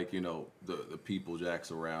know if the people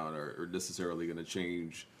Jack's around are necessarily going to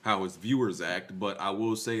change how his viewers act. But I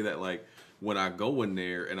will say that like when I go in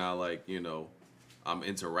there and I I'm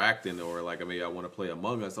interacting or I want to play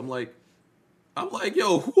Among Us, I'm like,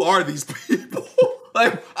 yo, who are these people?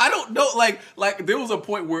 Like, I don't know. Like there was a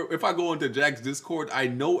point where if I go into Jack's Discord, I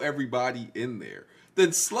know everybody in there.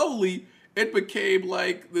 Then slowly it became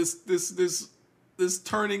like this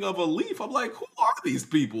turning of a leaf. I'm like, who are these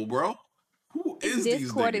people, bro? Who is these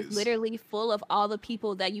Discord niggas? is literally full of all the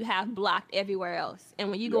people that you have blocked everywhere else. And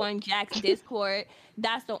when you go in Jack's Discord,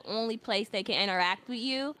 that's the only place they can interact with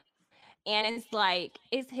you. And it's like,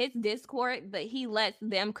 it's his Discord, but he lets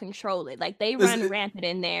them control it. Like, they run rampant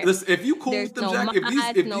in there. Listen, if you cool There's with them, no Jack,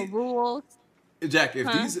 mods, no rules. Jack, if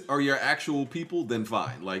Huh? these are your actual people, then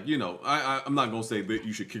fine. Like, I'm not gonna say that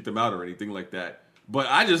you should kick them out or anything like that. But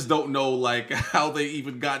I just don't know like how they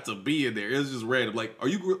even got to be in there. It's just random. Like, are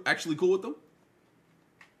you actually cool with them?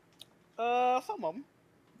 Some of them.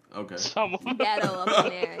 Okay. Some of them. Ghetto up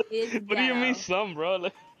in there. It's What do you mean ghetto. some, bro?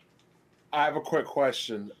 Like, I have a quick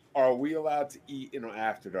question. Are we allowed to eat in an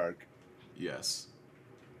After Dark? Yes.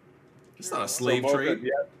 It's not a slave Mocha, trade.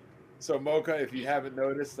 yeah. So Mocha, if you haven't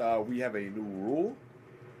noticed, we have a new rule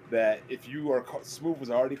that if you are Smooth was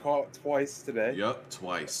already caught twice today. Yep,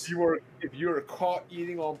 twice. If you are caught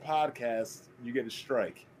eating on podcast, you get a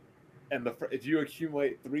strike. and if you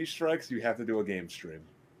accumulate 3 strikes, you have to do a game stream.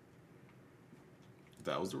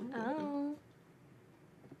 That was the rule. Oh.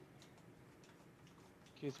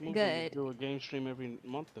 Good. Do a game stream every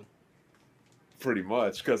month then. Pretty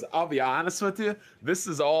much, because I'll be honest with you, this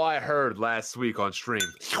is all I heard last week on stream.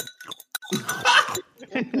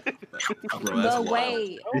 But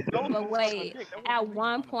wait. At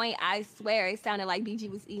one point, I swear it sounded like BG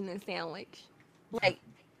was eating a sandwich. Like,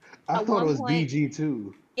 I thought it was BG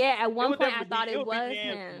too. Yeah, at one point I definitely thought be- it would be was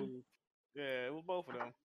Yams him. food. Yeah, it was both of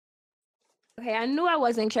them. Okay, I knew I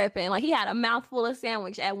wasn't tripping. Like, he had a mouthful of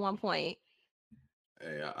sandwich at one point.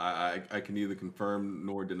 Hey, I can neither confirm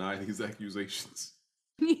nor deny these accusations.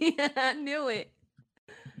 Yeah, I knew it.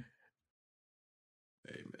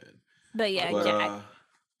 Hey man. But yeah, But, Jack.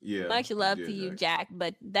 yeah. Much love yeah, to you, Jack. Jack.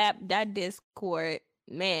 But that Discord,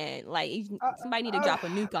 man, like somebody need to drop a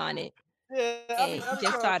nuke on it. Yeah, And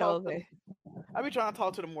just start over. I be trying to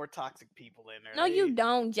talk to the more toxic people in there. No, you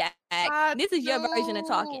don't, Jack. I This is your version of do.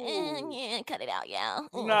 talking. Yeah, cut it out,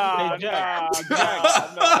 y'all. Nah, Hey, Jack. nah,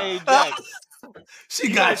 Jack. nah. Hey, Jack. She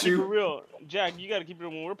You got gotta keep you. it real, Jack. You gotta keep it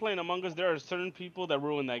real. When we're playing Among Us, there are certain people that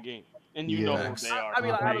ruin that game, and you know who Facts. they are. I be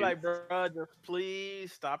Right? like, bro, just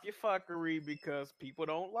please stop your fuckery because people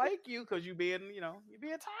don't like you because you being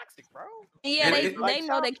toxic, bro. Yeah, And they it- they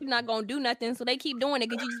know that you're not gonna do nothing, so they keep doing it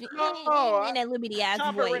because you just No, in that little bitty ass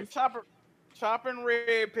voice. Chopping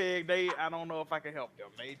Red Pig, I don't know if I can help them.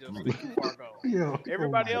 They just too far go. Yo,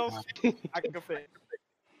 Everybody oh my else, God. I can confess.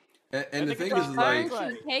 And the nigga thing trying is to like,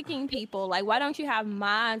 Aren't you picking people? Like, why don't you have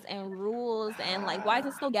mods and rules and like, why is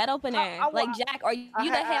it still get open there? Like, Jack, are you the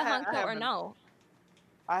headhunter or no?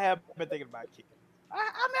 I have been thinking about kicking. I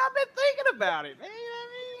mean, I've been thinking about it, man.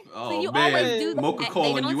 oh So you man, always do that. Mocha They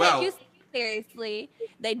calling don't you take out. you seriously.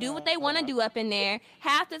 They do what they want to do up in there.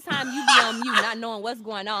 Half the time you be on mute, not knowing what's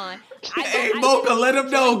going on. Hey, Mocha, let him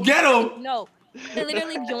know. Get him. No, I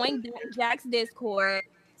literally joined Jack's Discord.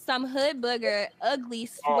 Some hood booger, ugly,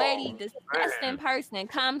 sweaty, disgusting person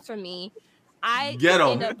comes for me. I Get 'em.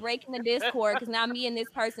 end up breaking the Discord because now me and this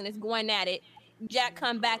person is going at it. Jack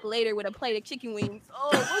come back later with a plate of chicken wings. Oh,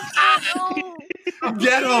 what's going on?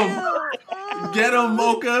 Get him. Get him,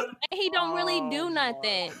 Mocha. And he don't really do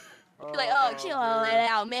nothing. He's like, oh, chill all that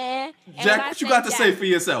out, man. And when Jack, I what you say, got to say Jack- for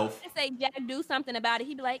yourself? I say, Jack, do something about it.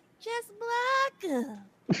 He'd be like, just block him.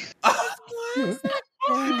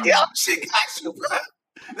 Yo, she got you, bro.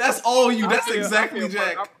 That's all you. That's I feel- exactly I feel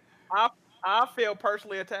Jack. I feel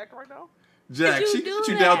personally attacked right now. Jack, you she do got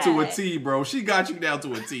you down to a that? T, bro. She got you down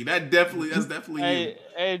to a T. That's definitely you.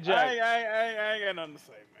 Hey, Jack. I ain't got nothing to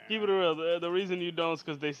say, man. Keep it real. The reason you don't is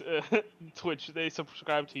because they Twitch they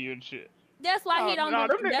subscribe to you and shit. That's why he No, don't. no,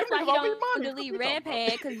 do, them that's why niggas he owe me don't money. delete What you Red talking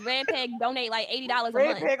Peg because Red Peg donate like $80 a Red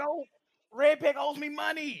month. Peg owes me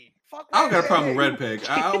money. Fuck I don't got a problem with Red Red Peg.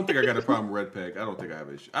 I don't think I got a problem with Red Peg. I don't think I have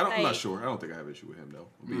issue. I'm Hey. not sure. I don't think I have issue with him though.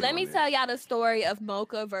 I'll be Let me honest. tell y'all the story of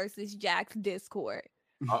Mocha versus Jack's Discord.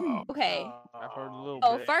 Uh-oh. Okay. I've heard a little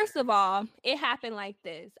Oh, bit. first of all, it happened like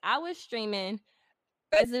this. I was streaming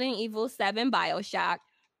Resident Evil 7 BioShock.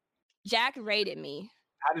 Jack rated me.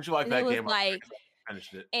 How did you like And that it was game? like, I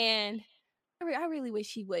finished it. and I really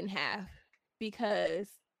wish he wouldn't have because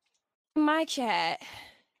in my chat,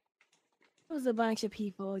 it was a bunch of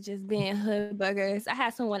people just being hood buggers. I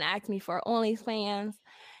had someone ask me for OnlyFans,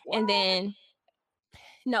 and then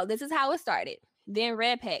no, this is how it started. Then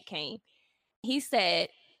Red Pet came. He said,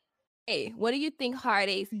 "Hey, what do you think Hard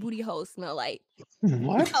Ace booty holes smell like?"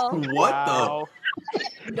 What? Oh, What Wow.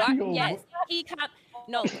 Yo, yes, he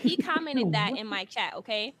commented that in my chat.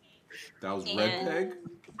 Okay, That was Red And- Peg.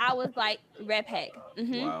 I was like, Red Peg.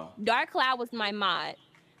 Wow. Dark Cloud was my mod.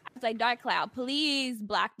 I was like, Dark Cloud, please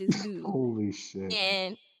block this dude. Holy shit.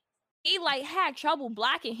 And he like had trouble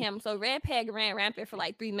blocking him. So Red Peg ran rampant for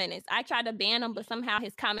like 3 minutes. I tried to ban him, but somehow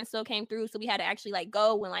his comments still came through. So we had to actually like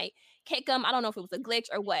go and like kick him. I don't know if it was a glitch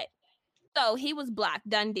or what. So he was blocked.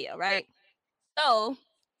 Done deal, right? So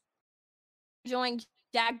joined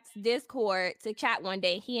Jack's Discord to chat one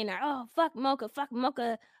day. He and I, oh, fuck Mocha,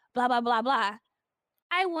 blah, blah, blah, blah.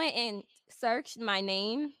 I went and searched my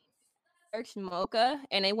name, searched Mocha,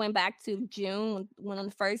 and it went back to June when on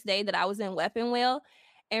the first day that I was in Weapon Wheel.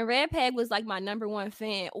 And Red Peg was like my #1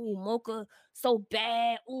 fan. Ooh, Mocha, so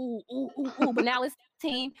bad. Ooh. But now it's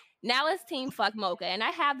team fuck Mocha. And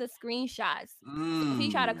I have the screenshots. So if he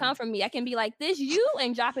try to come for me, I can be like, this you,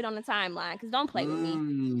 and drop it on the timeline. Because don't play with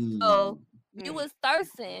me. So you was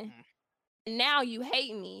thirsting. And now you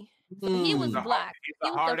hate me. So he was blocked. He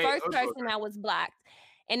was the first person that was blocked.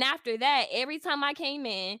 And after that, every time I came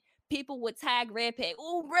in, people would tag Red Peg.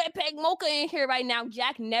 Oh, Red Peg Mocha in here right now.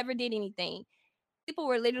 Jack never did anything. People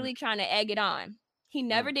were literally trying to egg it on. He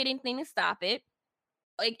never did anything to stop it.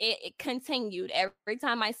 Like it continued. Every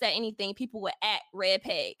time I said anything, people would at Red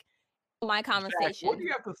Peg on my Jack, conversation. what do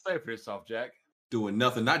you have to say for yourself, Jack? Doing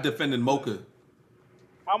nothing, not defending Mocha.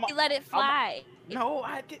 He let it fly. No,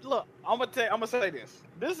 I did. Look, I'm gonna say this.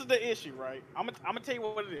 This is the issue, right? I'm gonna tell you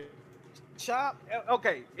what it is. Chop,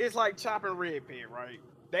 okay, it's like Chop and Red Pig, right?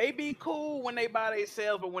 They be cool when they by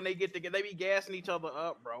themselves, but when they get together, they be gassing each other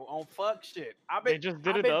up, bro, on fuck shit. They just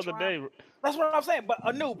did it the other day. That's what I'm saying. But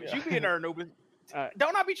Anubis, you be in there, Anubis.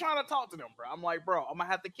 Don't I be trying to talk to them, bro? I'm like, bro, I'm gonna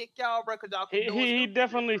have to kick y'all, bro, because y'all keep doing He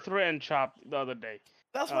definitely threatened Chop the other day.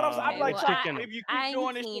 That's what I'm saying. I'm like, Chop, kicking him. if you keep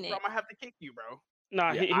doing this shit, bro, I'm gonna have to kick you, bro.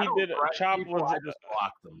 Nah, Yeah, he I don't did. threaten Chop people, was. I just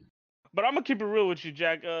block them. But I'm gonna keep it real with you,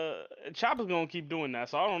 Jack. Chop is gonna keep doing that,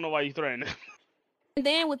 so I don't know why you threatening him. And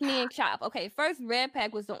then with me and Chop, okay, first Red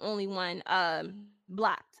Pack was the only one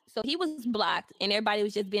blocked. So he was blocked and everybody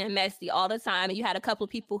was just being messy all the time. And you had a couple of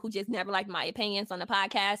people who just never liked my opinions on the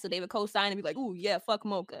podcast. So they would co-sign and be like, ooh, yeah, fuck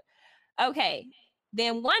Mocha. Okay.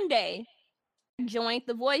 Then one day I joined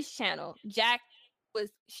the voice channel. Jack was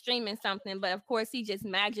streaming something, but of course he just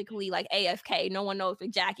magically like AFK. No one knows where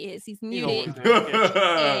Jack is. He's muted.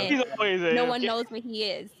 And He's always no one AFK. knows where he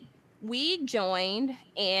is. We joined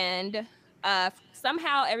and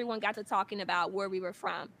somehow everyone got to talking about where we were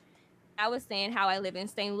from. I was saying how I live in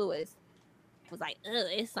St. Louis. I was like,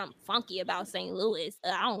 it's something funky about St. Louis.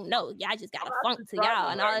 I don't know. Y'all just got a funk to y'all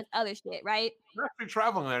and all this other shit, right? I'm actually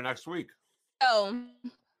traveling there next week. So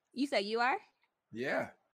you say you are? Yeah.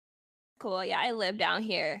 Cool. Yeah, I live down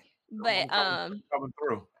here. But coming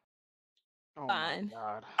through. Bond.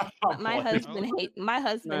 Oh My husband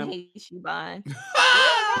Man. hates you, Bond.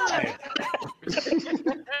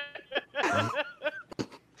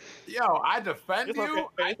 Yo, I defend It's you.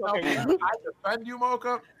 okay. It's okay. I defend you,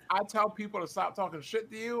 Mocha. I tell people to stop talking shit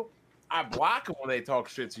to you. I block them when they talk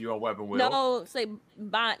shit to you on Weapon Wheel. No, say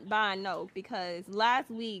Bond, no, because last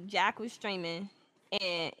week Jack was streaming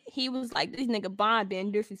and he was like, this nigga Bond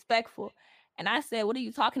being disrespectful. And I said, what are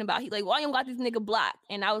you talking about? He's like, why you got this nigga blocked?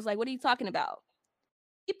 And I was like, what are you talking about?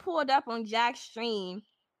 He pulled up on Jack's stream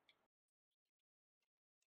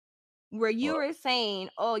where you were saying,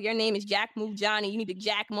 oh, your name is Jack Move Johnny, you need to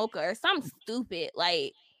Jack Mocha or something stupid.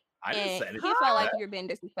 Like, I didn't say and anything he like felt like that. you were being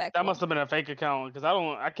disrespectful. That must have been a fake account because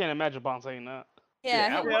I can't imagine Bond saying that.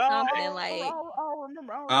 Yeah, he was something like. I don't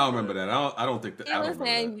remember. I don't remember that. I don't think that. He I don't was remember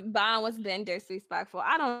that. saying Bond was being disrespectful.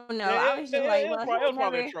 I don't know. Yeah, I was just like, it well, was he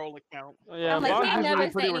probably a never. troll account. Yeah, I'm like, Bond he usually never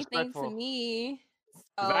said pretty anything respectful. to me. So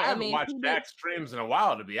 'Cause I I haven't mean, watched he Jack streams in a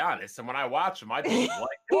while, to be honest. And when I watch him, I don't like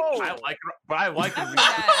it. I like it, but I like I it.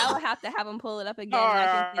 forgot. I would have to have him pull it up again. All and I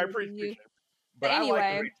right, can send it to appreciate you. it. But But I like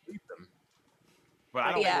anyway. to retweet them. But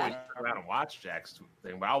I don't Yeah. always turn around and watch Jack's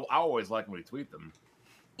thing. But I always like and retweet them.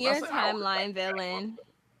 You're a That's- I always timeline villain.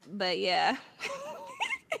 But yeah.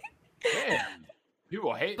 Damn,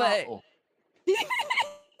 people hate. But- Oh,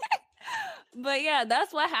 But yeah,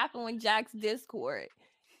 that's what happened with Jack's Discord.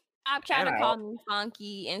 I tried And to I call me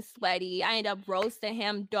funky and sweaty. I ended up roasting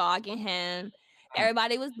him, dogging him.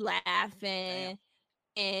 Everybody was laughing.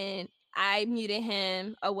 And I muted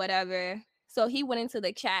him or whatever. So he went into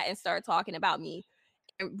the chat and started talking about me.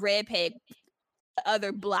 And Red Peg, the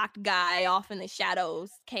other blocked guy off in the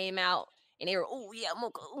shadows, came out and they were, oh yeah,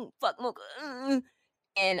 Mocha, ooh, fuck Mocha.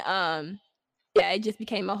 And yeah, it just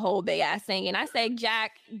became a whole big ass thing. And I said,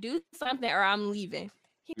 Jack, do something or I'm leaving.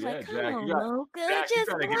 He's Yeah, like, come Jack, on, you got- Mocha, Jack, you just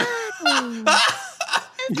gotta get- block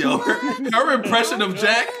me. Yo, her impression of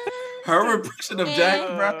Jack. Her impression of Jack,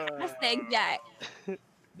 bro. I said, Jack,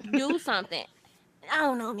 do something. I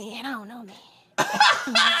don't know, man. I don't know, man.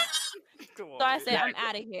 So I said, I'm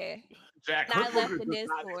out of here. Jack, And I Hood left Boogers the is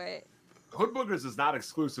not- Discord. Hood Boogers is not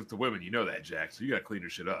exclusive to women. You know that, Jack. So you gotta clean your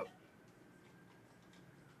shit up.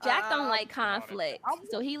 Jack don't like conflict,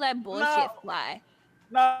 so he let bullshit No. fly.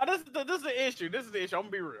 No, this is the issue. This is the issue. I'm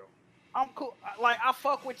gonna be real. I'm cool. Like I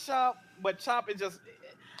fuck with Chop, but Chop is just.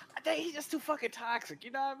 I think he's just too fucking toxic.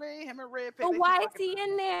 You know what I mean? Him and Red Pig. But they too why is fucking- he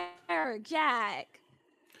in there, Jack?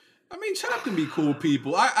 I mean, Chop can be cool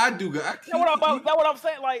people. I do. That's what I'm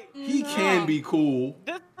saying. Like He can be cool.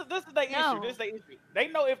 this is their No. issue. This is their issue. They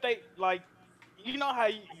know if they like, you know how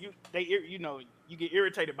you get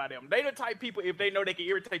irritated by them. They the type people if they know they can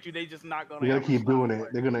irritate you, they just not gonna. They're gonna ever keep stop. doing it.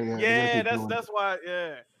 They're gonna. Yeah, they're gonna keep doing that's it. why.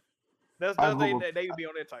 Yeah, that's I they grew up- they be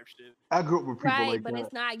on that type shit. I grew up with people Right, like but that.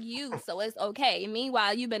 it's not you, so it's okay.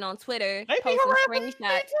 Meanwhile, you've been on Twitter They be posting harassing me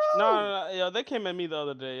screenshots. too. No, yo, they came at me the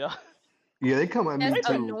other day, yo. Yeah, they come at me That's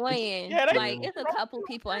too. annoying. Yeah, they- Like it's a couple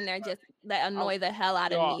people in there just that annoy the hell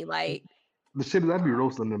out of Yo, me. Like The shit is I be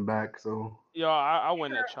roasting them back. So Yo, I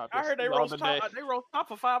went at Chop. I heard they the roast other day. Top. They roast Top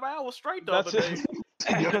for 5 hours straight the That's other day.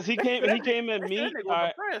 Because he came at me. That nigga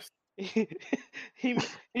was depressed.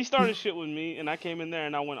 He started shit with me, and I came in there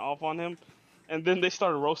and I went off on him, and then they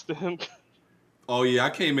started roasting him. Oh yeah, I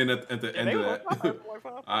came in at the end of that.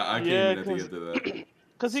 I came in at the end of that.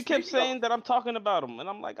 Because he kept saying that I'm talking about him, and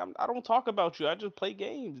I'm like, I don't talk about you. I just play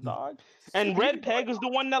games, dog. And Red Peg was the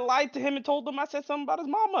one that lied to him and told him I said something about his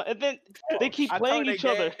mama, and then they keep playing each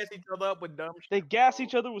other. Gas each other up with dumb shit. They gas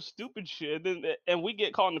each other with stupid shit, and we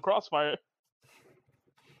get caught in the crossfire.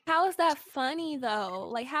 How is that funny though?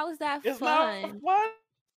 Like, how is that It's fun? not fun.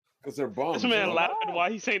 Because they're bums. This man yo. laughing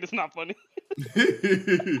while he's saying it's not funny.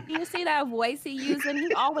 You see that voice he using?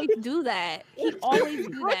 He always do that. He always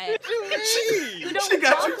do that. You don't She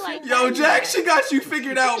got talk you, like yo, that. Jack. She got you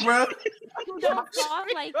figured out, bro. You don't talk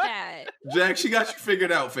like that. Jack, she got you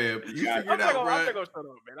figured out, fam. You figured out, I'm bro. gonna shut up,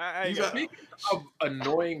 man. I ain't You got- gonna- Speaking of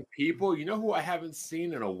annoying people, you know who I haven't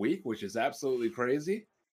seen in a week, which is absolutely crazy?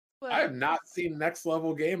 I have not seen Next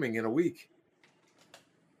Level Gaming in a week.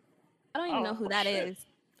 I don't even know who that is.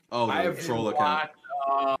 Oh, I the have troll been account.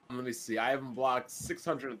 blocked, let me see. I haven't blocked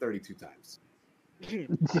 632 times.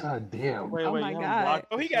 God damn. Wait, Oh wait, my you haven't God. blocked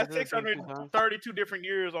Oh, he got 632 times? 632 different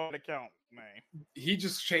years on the account, man. He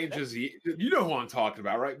just changes. You know who I'm talking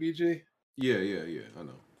about, right, BG? Yeah, I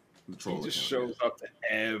know. The troll He just account, shows up to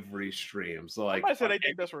every stream. So like, Somebody said they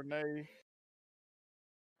think that's Renee.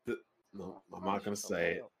 no, I'm not gonna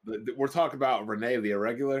say it. We're talking about Renee, the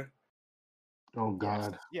irregular. Oh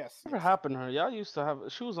God. Yes. Whatever happened to her? Y'all used to have.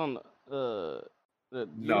 She was on No,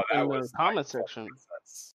 in that the was comment section.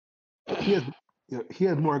 He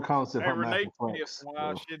has more accounts than Hey, Renee Master did Flex. some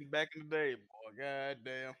wild shit back in the day, boy. God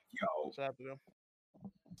damn. Yo, Shout out to them.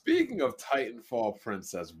 speaking of Titanfall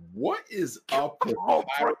Princess, what is up with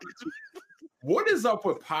Pyro? What is up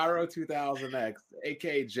with Pyro 2000X,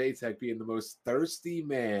 aka JTech, being the most thirsty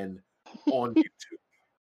man on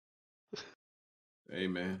YouTube? Hey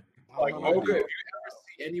man. Like, No okay, if idea. you ever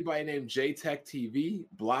see anybody named JTech TV,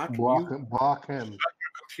 block Block you, him. Block him. shut your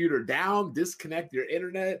computer down, disconnect your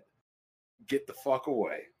internet, get the fuck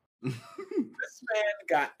away. This man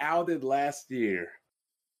got outed last year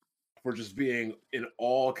for just being in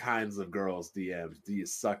all kinds of girls' DMs. Do you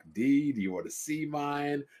suck D? Do you want to see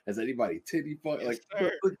mine? Has anybody titty fuck? Yes, Like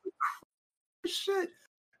sir. the shit.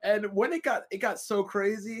 And when it got so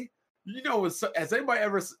crazy, you know, has anybody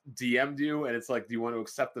ever DM'd you and it's like, do you want to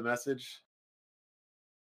accept the message?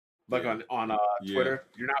 Like Yeah. on Yeah. Twitter,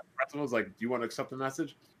 you're not friends with them. It's like, do you want to accept the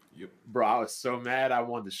message? Yep. Bro, I was so mad. I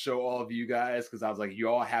wanted to show all of you guys because I was like, you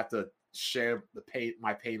all have to share the pain,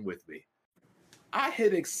 my pain with me. I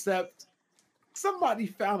hit accept. Somebody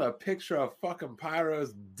found a picture of fucking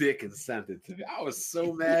Pyro's dick and sent it to me. I was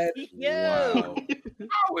so mad. Wow.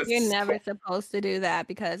 I was You're so- never supposed to do that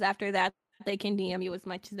because after that, they can DM you as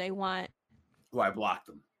much as they want. Well, I blocked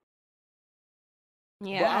them.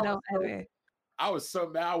 Yeah, But I don't was so- ever. I was so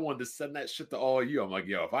mad. I wanted to send that shit to all of you. I'm like,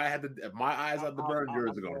 yo, if my eyes had to burn,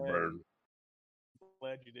 yours are gonna burn.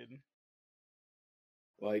 Glad you didn't.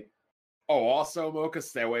 Like, oh, also, Mocha,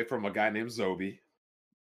 stay away from a guy named Zobi.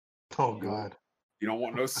 Oh God. You don't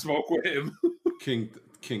want no smoke with him.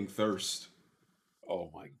 King Thirst. Oh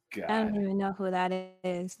my I god. don't even know who that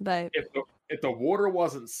is, but If the water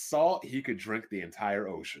wasn't salt, he could drink the entire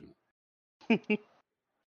ocean.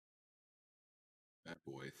 That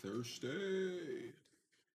boy thirsty.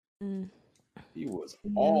 mm. He was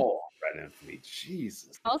Yeah. all red in for me.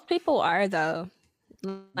 Jesus. Most people are though.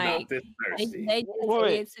 Not Like this they thirsty. just Wait.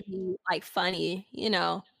 need it to be like funny, you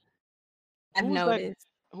know. I've Who's that- noticed.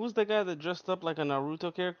 Who's the guy that dressed up like a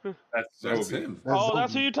Naruto character? That's That's Zobi. him. Oh,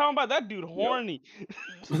 that's who you're talking about. That dude horny.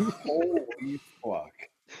 Holy fuck.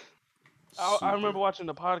 I Super. remember watching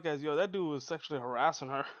the podcast. Yo, that dude was sexually harassing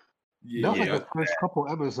her. That was like Yeah. the first couple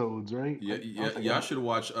episodes, right? Yeah, y'all should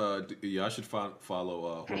watch. Y'all should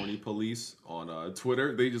follow Horny Police on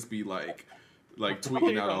Twitter. They just be like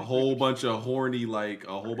tweeting out a whole bunch of horny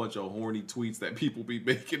tweets that people be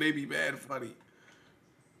making. They be mad funny.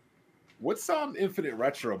 What's Infinite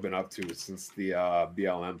Retro been up to since the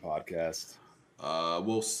BLM podcast?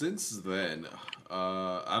 Well, since then,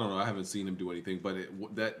 I don't know. I haven't seen him do anything, but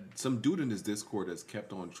that some dude in his Discord has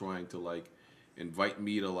kept on trying to like invite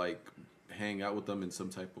me to like hang out with them in some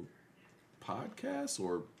type of podcast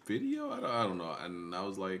or video. I don't know. And I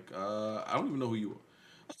was like, I don't even know who you.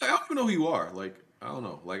 I don't even know who you are. Like, I don't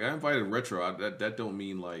know. Like, I invited Retro. That don't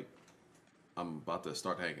mean like I'm about to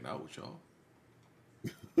start hanging out with y'all.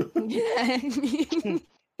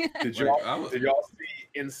 Did y'all see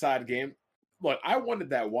Inside Game? Look, I wanted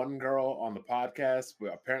that one girl on the podcast,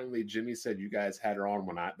 but apparently Jimmy said you guys had her on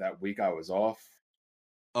that week I was off.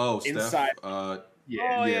 Oh, Inside. Steph.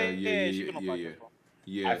 Yeah. Yeah. she been on podcast.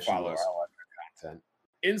 Yeah, I she follow her. was. I like her content.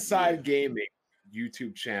 Inside Gaming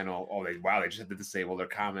YouTube channel. Oh, they just had to disable their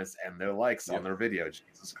comments and their likes on their video.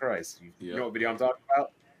 Jesus Christ! You know what video I'm talking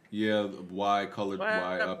about? Yeah, why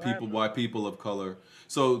people of color.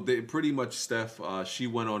 So they pretty much Steph, she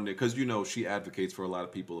went on there because she advocates for a lot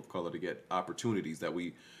of people of color to get opportunities that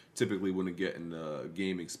we typically wouldn't get in the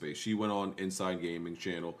gaming space. She went on Inside Gaming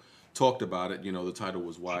channel, talked about it. The title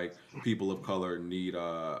was why people of color need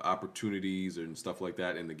opportunities and stuff like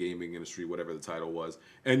that in the gaming industry, whatever the title was.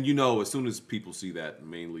 And as soon as people see that,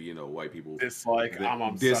 mainly white people dislike,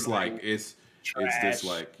 it's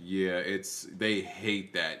dislike. Yeah, they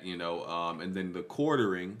hate that, and then the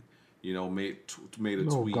quartering, made a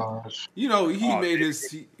tweet. Gosh. He made his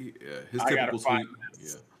typical tweet.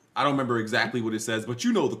 Yeah. I don't remember exactly what it says, but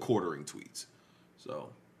the quartering tweets. So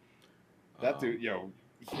that dude,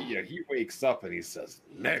 he wakes up and he says,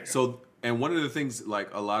 "Nigga." So, and one of the things,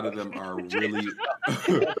 like a lot of them are really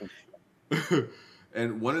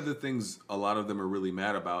and one of the things a lot of them are really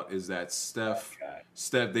mad about is that Steph,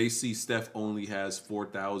 they see Steph only has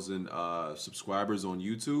 4,000 subscribers on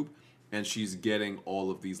YouTube, and she's getting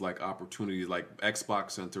all of these like opportunities. Like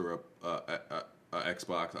Xbox sent her a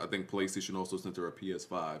Xbox. I think PlayStation also sent her a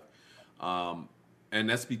PS5, and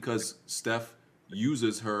that's because Steph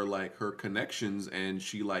uses her connections, and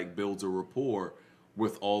she like builds a rapport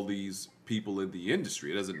with all these people in the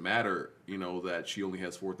industry. It doesn't matter, that she only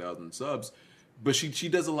has 4,000 subs. But she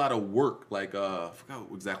does a lot of work, like I forgot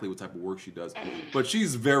exactly what type of work she does. But she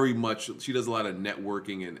does a lot of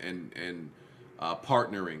networking and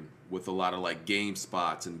partnering with a lot of like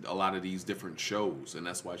GameSpots and a lot of these different shows, and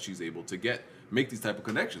that's why she's able to make these type of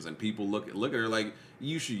connections. And people look at her like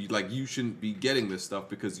you shouldn't be getting this stuff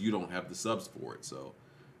because you don't have the subs for it. So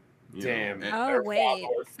damn. Oh wait,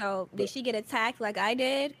 so did she get attacked like I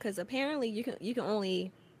did? Because apparently you can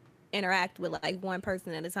only interact with like one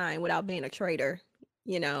person at a time without being a traitor,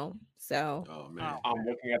 so I'm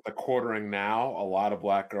looking at the quartering now. A lot of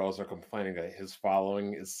black girls are complaining that his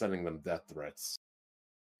following is sending them death threats.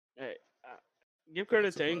 Hey, give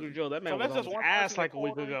credit to Angry Joe. That man was on his ass like a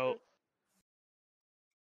week ago.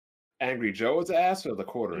 Angry Joe was ass or the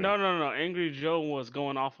quartering? No. Angry Joe was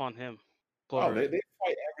going off on him. Oh, they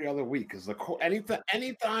fight every other week because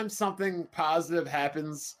anytime something positive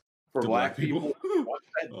happens for black people,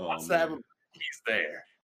 he's there.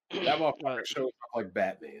 That motherfucker shows up like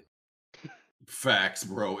Batman. Facts,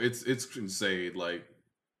 bro. It's insane. Like,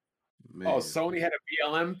 man. Oh, Sony had a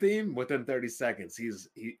BLM theme within 30 seconds.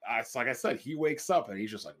 Like I said, he wakes up and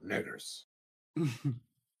he's just like niggers.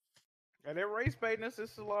 And that race baiting,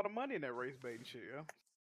 there's a lot of money in that race baiting shit, yeah.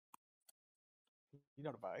 You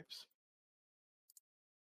know the vibes.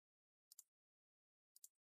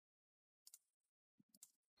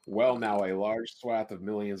 Well, now a large swath of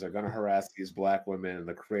millions are going to harass these black women and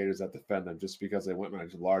the creators that defend them just because they went on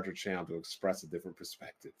a larger channel to express a different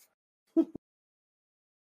perspective. Damn.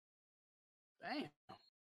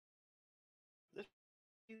 This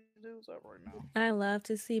dude's up right now. I love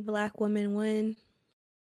to see black women win.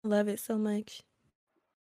 I love it so much.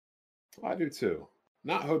 I do too.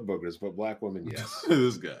 Not hood boogers, but black women, yes.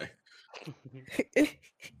 This guy.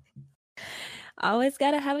 Always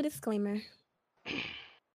gotta have a disclaimer.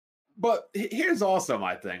 But here's also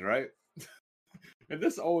my thing, right? And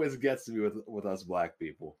this always gets to me with us black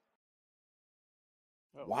people.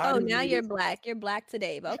 Why now you're black. You're black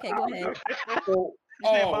today, but okay, go ahead.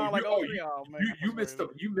 You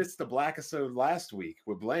missed the black episode last week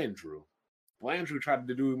with Blandrew. Blandrew tried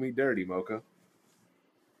to do me dirty, Mocha.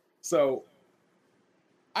 So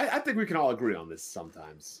I think we can all agree on this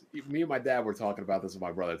sometimes. Me and my dad were talking about this with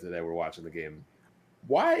my brother today. We're watching the game.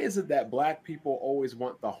 Why is it that black people always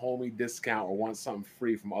want the homie discount or want something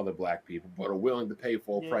free from other black people, but are willing to pay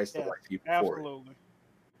full price to white people for it?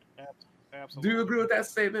 Absolutely. Do you agree with that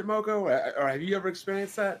statement, Moko? Or have you ever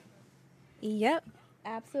experienced that? Yep,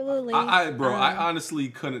 absolutely. I honestly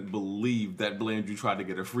couldn't believe that Blandrew tried to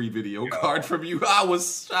get a free video card from you. I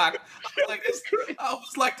was shocked. I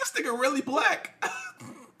was like, this nigga really black.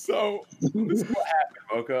 So this is what happened,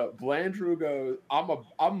 Mocha. Blandrew goes,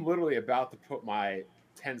 I'm literally about to put my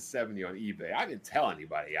 1070 on eBay. I didn't tell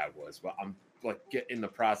anybody I was, but I'm like in the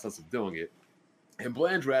process of doing it. And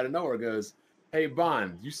Blandrew out of nowhere goes, "Hey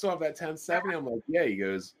Bond, you still have that 1070?" I'm like, "Yeah." He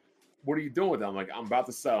goes, "What are you doing with it?" I'm like, "I'm about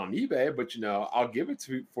to sell on eBay, but I'll give it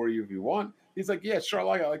for you if you want." He's like, "Yeah, sure." I'm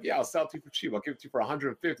like, "Yeah, I'll sell it to you for cheap. I'll give it to you for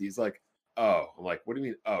 150. He's like, "Oh." I'm like, "What do you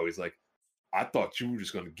mean? Oh?" He's like, "I thought you were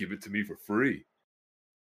just gonna give it to me for free."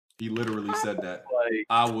 He literally said that.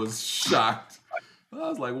 I was shocked. I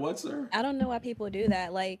was like, "What, sir?" I don't know why people do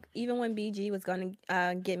that. Like, even when BG was going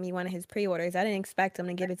to get me one of his pre-orders, I didn't expect him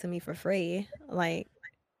to give it to me for free. Like,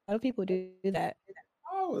 why do people do that?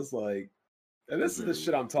 was like, and this is the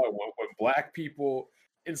shit I'm talking about. When black people,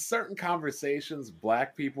 in certain conversations,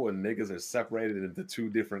 black people and niggas are separated into two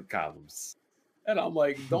different columns. And I'm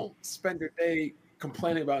like, don't spend your day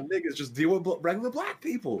complaining about niggas. Just deal with regular black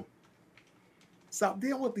people. Stop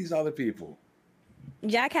dealing with these other people.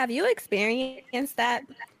 Jack, have you experienced that?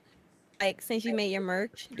 Like, since you made your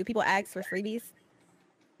merch, do people ask for freebies?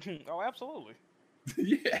 Oh, absolutely.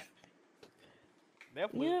 Yeah.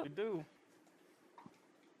 Definitely do.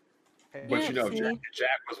 But you know, if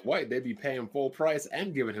Jack was white, they'd be paying full price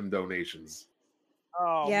and giving him donations.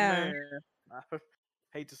 Oh, Yeah. man. I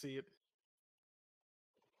hate to see it.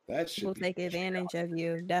 That shit People take advantage of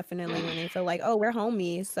you, definitely, when they feel like, oh, we're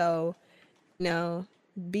homies, so,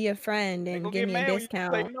 be a friend They and gonna give get me a mad when you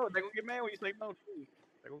discount. say no. They gonna get mad when you say no too.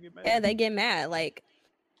 They gonna get mad. Yeah, they get mad. Like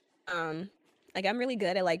I'm really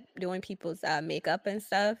good at like doing people's makeup and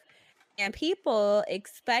stuff, and people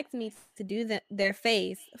expect me to do their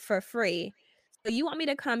face for free. So you want me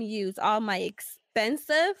to come use all my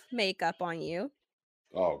expensive makeup on you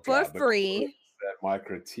Oh, for God, free? My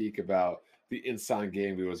critique about the Inside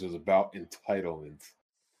Game was about entitlement.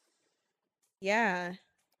 Yeah.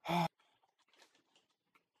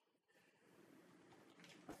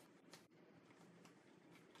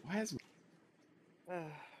 Why is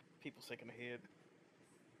people sick in the head?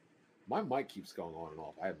 My mic keeps going on and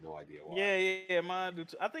off? I have no idea why. Yeah, mine do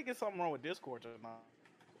too. I think it's something wrong with Discord tonight.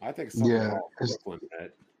 I think something Yeah, wrong with Brooklyn,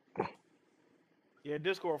 man. Yeah,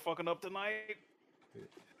 Discord fucking up tonight.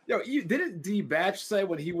 Yo, didn't D Batch say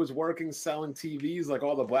when he was working selling TVs, like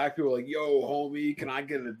all the black people were like, yo, homie, can I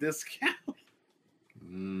get a discount?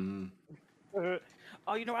 Oh,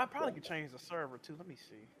 I probably could change the server too. Let me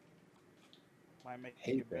see. Might make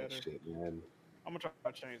Hate it better. that shit, man. I'm gonna try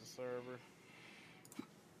to change the server.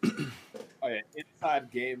 Oh yeah, Inside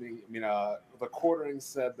Gaming. I mean, the quartering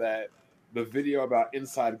said that the video about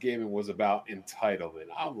Inside Gaming was about entitlement.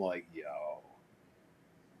 I'm like, yo.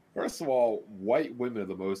 First of all, white women are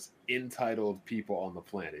the most entitled people on the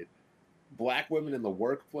planet. Black women in the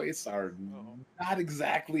workplace are not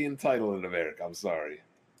exactly entitled in America. I'm sorry.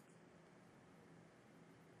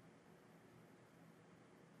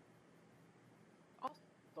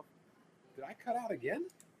 Did I cut out again?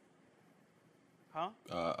 Huh?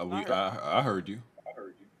 I heard you.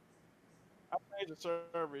 I changed the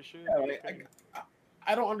server. It should Yeah, be like, okay.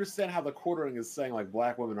 I don't understand how the quartering is saying like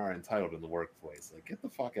black women are entitled in the workplace. Like, get the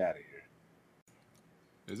fuck out of here.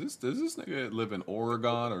 Does this nigga live in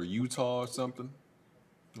Oregon or Utah or something?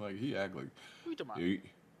 Like he act like Who you talking about? yeah,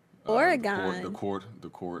 Oregon. The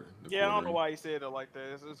court. Yeah, I don't know why he said it like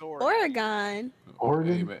that. It's Oregon. Oregon.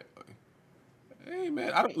 Oregon. Hey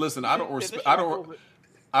man, I don't listen. I don't respect. I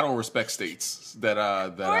don't respect states that I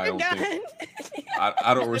don't think.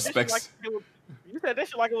 I don't respect. You said that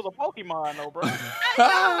shit like it was a Pokemon, though, bro.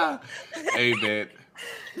 Hey man.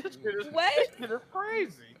 What? This shit is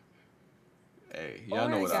crazy. Hey, y'all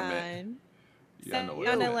know what I meant. Y'all know what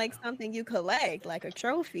I Sounded meant. like something you collect, like a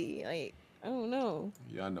trophy. Like, I don't know.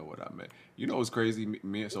 Y'all know what I meant. You know what's crazy?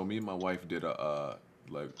 Me and my wife did a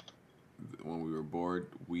like when we were bored,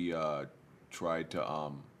 we tried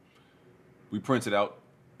to we printed out,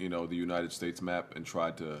 the United States map and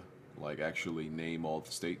tried to like actually name all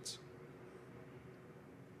the states.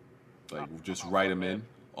 Like just write them in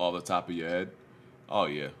all the top of your head. Oh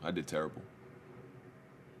yeah, I did terrible.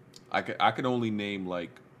 I could only name like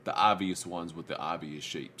the obvious ones with the obvious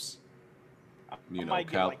shapes. I might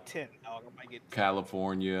get like 10. Dog. I might get 10.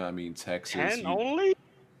 California, I mean Texas. 10 only?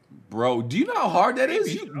 Bro, do you know how hard that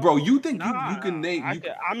is? You think you can name?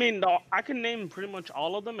 I can name pretty much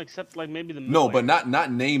all of them except like maybe the No, but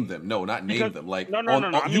not name them. No, not name them. Like no.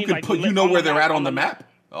 I You mean, can like, put. You know where they're at on the map? map.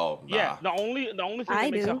 Oh, nah. Yeah, the only thing I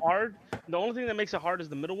that makes do. it hard. The only thing that makes it hard is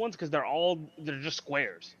the middle ones because they're just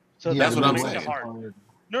squares. So That's what I'm makes it saying. hard.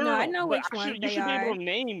 No, I know but which ones you they should be able are. to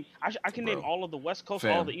name. I can name Bro. all of the West Coast,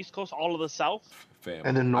 Fam. all of the East Coast, all of the South. Fam.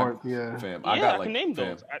 And the North, yeah. Fam, Yeah, I got like can name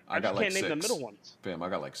fam, those. I got just like can't name the 6. middle ones. Fam, I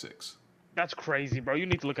got like 6. That's crazy, bro. You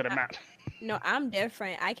need to look at a map. No, I'm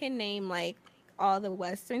different. I can name like all the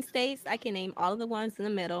western states. I can name all of the ones in the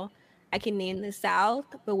middle. I can name the South.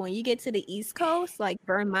 But when you get to the East Coast, like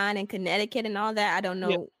Vermont and Connecticut and all that, I don't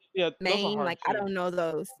know. Yeah, those are Maine, hard like I too. don't know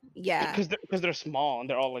those. Yeah. Because they're small and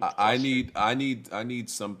they're all like. I clustered. need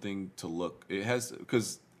something to look. It has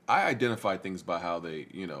because I identify things by how they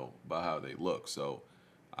look. So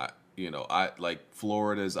I like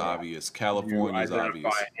Florida's obvious, California's you obvious.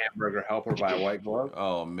 identify a hamburger helper by a white glove?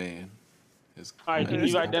 Oh man, All right, can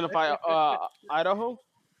you identify Idaho?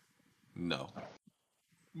 No.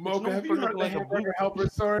 Mocha, have you heard the hamburger helper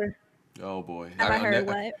story? Oh boy. Have I heard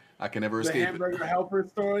what? I can never The escape hamburger helper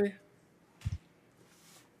story?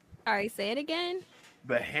 All right, say it again.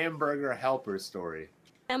 The Hamburger Helper story.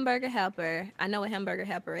 Hamburger Helper. I know what Hamburger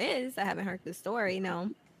Helper is. I haven't heard the story. No.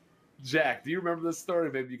 Jack, do you remember this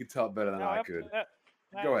story? Maybe you could tell it better than I could.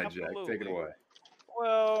 Go ahead, Jack. Take it absolutely. away.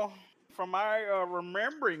 Well, from my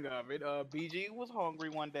remembering of it, BG was hungry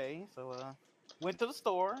one day, so went to the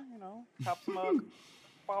store, copped some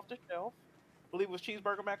off the shelf. I believe it was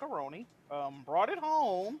cheeseburger macaroni. Brought it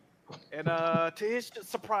home, and to his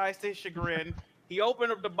surprise, to his chagrin, he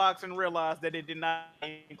opened up the box and realized that it did not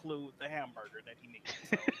include the hamburger that he needed.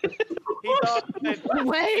 So he thought that.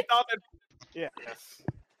 Wait. He thought that. Yes.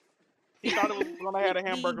 He thought it was gonna have a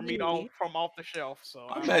hamburger meat from off the shelf. So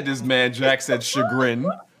I'm mad this man Jack said chagrin.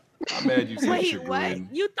 I'm mad you said Wait, chagrin. what?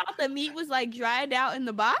 You thought the meat was like dried out in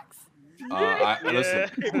the box?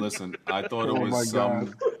 Listen. I thought it was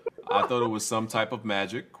I thought it was some type of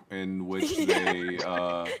magic in which they,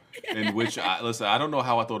 I don't know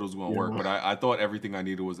how I thought it was going to work, but I thought everything I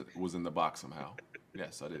needed was in the box somehow.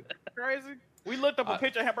 Yes, I did. Crazy. We looked up a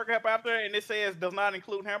picture of hamburger helper after, and it says does not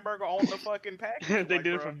include hamburger on the fucking package. They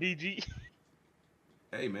did it from BG.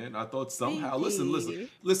 Hey man, I thought somehow. Listen,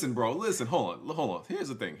 bro. Listen, hold on. Here's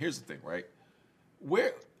the thing, right?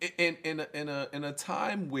 Where in a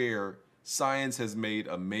time where science has made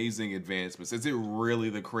amazing advancements, is it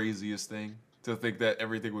really the craziest thing to think that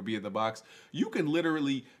everything would be in the box? You can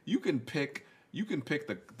pick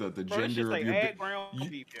the gender of your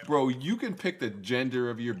bro. You can pick the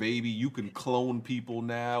gender of your baby. You can clone people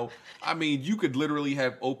now. I mean, you could literally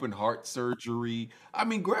have open heart surgery. I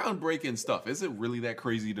mean, groundbreaking stuff. Is it really that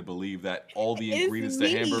crazy to believe that all the ingredients to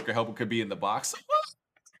hamburger helper could be in the box?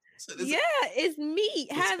 It's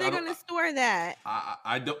meat. How are they gonna store that?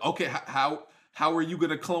 I don't. Okay, how are you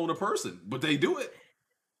gonna clone a person? But they do it.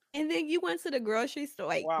 And then you went to the grocery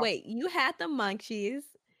store. Wait, you had the munchies.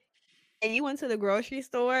 And you went to the grocery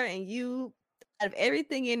store and you, out of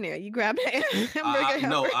everything in there, you grabbed a hamburger helper.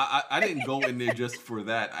 No, I didn't go in there just for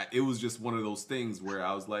that. It was just one of those things where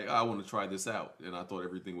I was like, I want to try this out, and I thought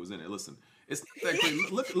everything was in it. Listen, it's not that crazy.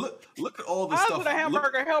 Look at all the How's stuff. How's the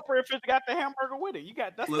hamburger helper if it's got the hamburger with it?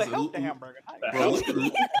 That's the help the hamburger. Bro,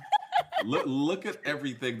 look at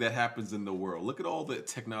everything that happens in the world. Look at all the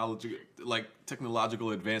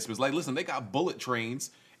technological advancements. Like, listen, they got bullet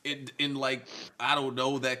trains in like, I don't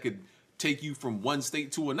know, that could take you from one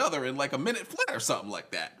state to another in like a minute flat or something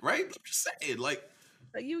like that, right? I'm just saying, like.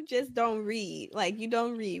 So you just don't read. Like, you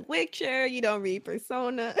don't read Witcher, you don't read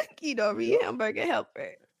Persona, you don't read Hamburger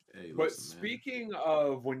Helper. Hey, but speaking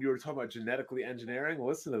of when you were talking about genetically engineering,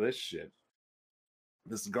 listen to this shit.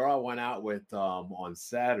 This girl I went out with on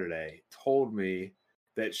Saturday told me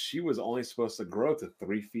that she was only supposed to grow to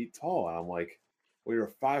 3 feet tall. And I'm like, well,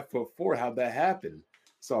 you're 5'4". How'd that happen?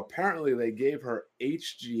 So apparently they gave her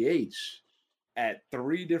HGH at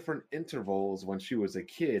 3 different intervals when she was a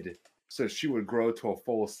kid, so she would grow to a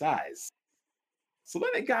full size. So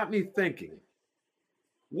then it got me thinking,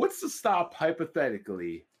 what's to stop,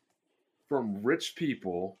 hypothetically, from rich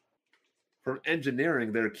people from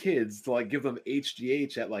engineering their kids to like give them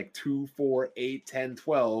HGH at like 2, 4, 8, 10,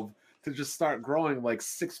 12 to just start growing like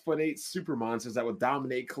 6'8" super monsters that would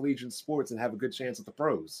dominate collegiate sports and have a good chance at the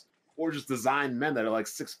pros? Or just design men that are like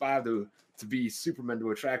 6'5" to be supermen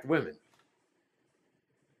to attract women.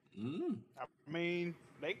 I mean,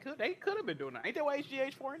 they could have been doing that. Ain't that what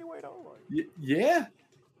HGH for anyway, though? Like, yeah,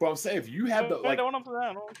 but I'm saying if you had the like,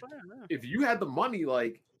 yeah. if you had the money,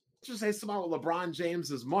 like, just say someone with LeBron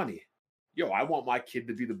James's money, yo, I want my kid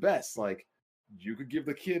to be the best. Like, you could give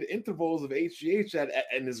the kid intervals of HGH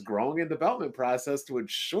and his growing and development process to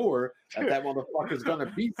ensure that motherfucker's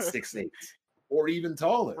gonna be 6'8". Or even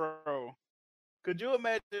taller. Bro, could you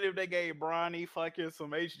imagine if they gave Bronny fucking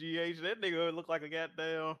some HGH? That nigga would look like a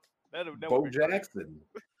goddamn Bo Jackson.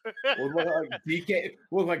 Would look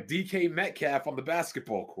like DK Metcalf on the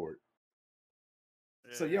basketball court.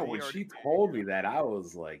 Yeah, so when she told me that, I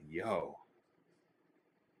was like, yo.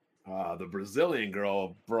 The Brazilian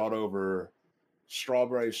girl brought over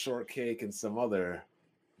strawberry shortcake and some other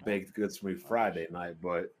baked goods for me Friday night,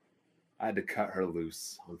 but I had to cut her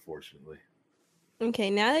loose, unfortunately. Okay,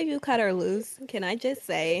 now that you cut her loose, can I just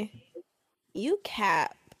say, you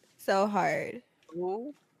cap so hard.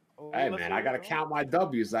 Hey, man, I got to count my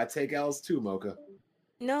W's. I take L's too, Mocha.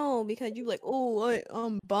 No, because you like,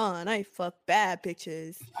 I'm Bond. I fuck bad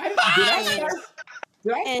bitches. Did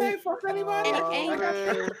I say fuck anybody? I got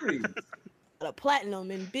the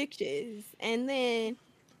platinum and bitches. And then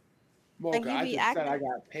Mocha, you I be just said I acting.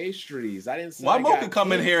 got pastries. I didn't say Why I Mocha got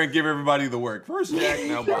come in cake. here and give everybody the work? First Jack,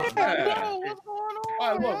 now Bob. Yeah. What's going All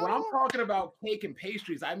on? right, look, when I'm yo? talking about cake and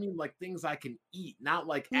pastries, I mean like things I can eat, not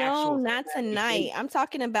like No, actual not fatty tonight. cake. I'm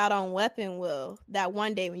talking about on Weapon Wheel. That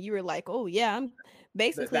one day when you were like, "Oh yeah, I'm."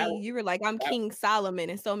 Basically, you were like, "I'm that King Solomon"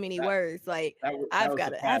 in so many words. Like, that was I've the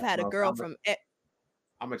had a past, girl Mocha. from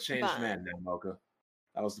I'm a changed man now, Mocha.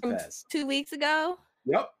 That was the from past. 2 weeks ago.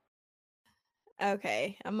 Yep.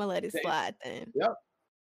 Okay, I'm gonna let it Same. slide then. Yep.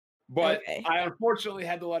 But Okay. I unfortunately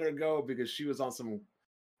had to let her go because she was on some.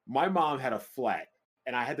 My mom had a flat,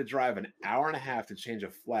 and I had to drive an hour and a half to change a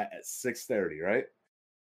flat at 6:30. Right?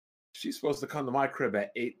 She's supposed to come to my crib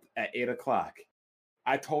at 8 o'clock.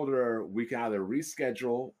 I told her we can either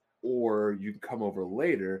reschedule or you can come over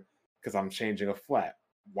later because I'm changing a flat.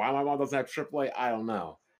 Why my mom doesn't have AAA, I don't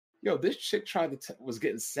know. Yo, this chick was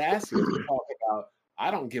getting sassy to talk about. I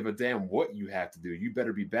don't give a damn what you have to do. You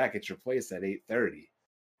better be back at your place at 8:30.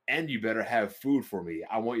 And you better have food for me.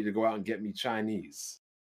 I want you to go out and get me Chinese.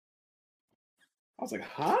 I was like,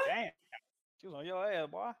 huh? Damn. She was on your ass,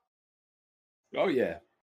 boy. Oh, yeah.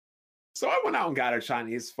 So I went out and got her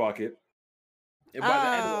Chinese. Fuck it. And by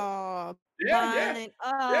the end of Fine.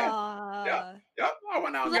 Yep. I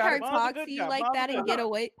went out and Let got her it. talk to you like that and get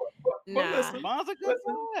away. Nah. Bon's a good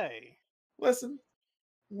boy. Listen.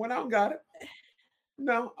 Went out and got it.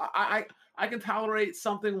 No, I can tolerate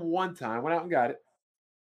something one time. Went out and got it.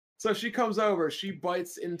 So she comes over. She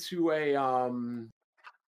bites into a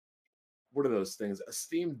what are those things? A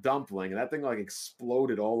steamed dumpling, and that thing like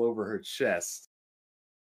exploded all over her chest.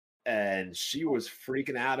 And she was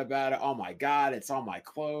freaking out about it. Oh my god, it's on my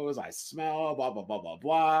clothes. I smell. Blah blah blah blah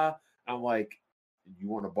blah. I'm like, you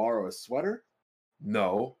want to borrow a sweater?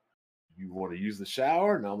 No. You want to use the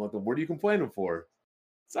shower? No. I'm like, what are you complaining for?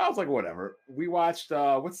 So I was like, whatever. We watched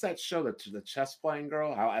what's that show, the chess playing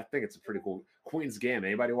girl? I think it's a pretty cool Queen's Gambit.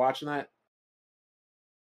 Anybody watching that?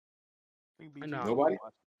 No. Nobody?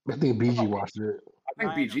 I think BG watched it.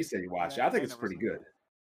 I think BG said he watched it. I think it's pretty good.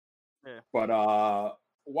 Yeah. But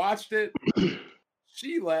watched it.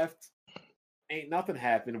 She left. Ain't nothing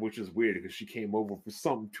happened, which is weird because she came over for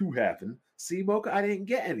something to happen. See, Mocha, I didn't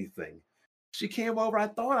get anything. She came over, I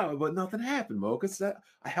thought I would, but nothing happened, Mocha. So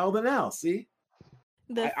I held an L, see?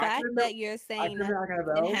 The fact that you're saying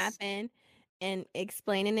that didn't happen and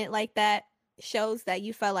explaining it like that shows that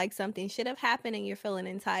you felt like something should have happened and you're feeling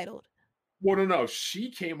entitled. Well, no.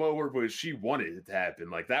 She came over because she wanted it to happen.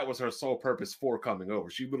 Like, that was her sole purpose for coming over.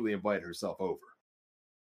 She literally invited herself over.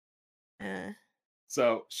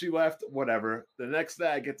 So she left, whatever. The next day,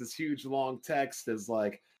 I get this huge long text that's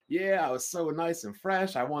like, yeah, I was so nice and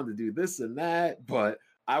fresh. I wanted to do this and that, but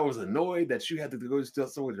I was annoyed that you had to go do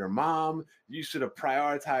something with your mom. You should have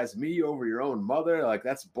prioritized me over your own mother. Like,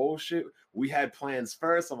 that's bullshit. We had plans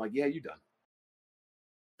first. I'm like, yeah, you done.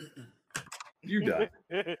 You done.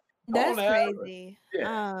 That's Don't ever- crazy.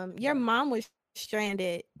 Your mom was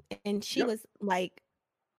stranded and she was like,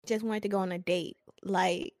 just wanted to go on a date.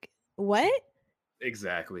 Like, what?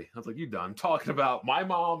 Exactly. I was like, you done talking about my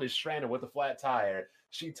mom is stranded with a flat tire.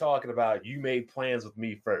 She talking about you made plans with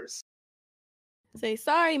me first. Say,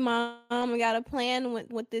 sorry, mom, I got a plan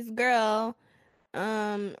with this girl.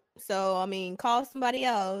 So I mean, call somebody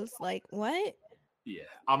else. Like, what? Yeah,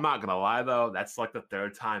 I'm not gonna lie though. That's like the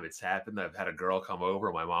third time it's happened. I've had a girl come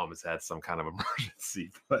over. My mom has had some kind of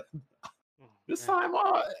emergency, but this time,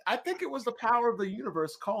 I think it was the power of the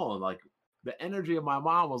universe calling. Like, the energy of my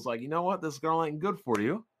mom was like, you know what, this girl ain't good for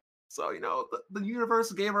you. So, you know, the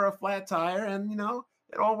universe gave her a flat tire, and you know,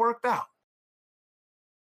 it all worked out.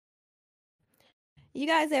 You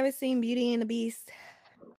guys ever seen Beauty and the Beast?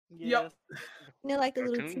 Yep. You know, like the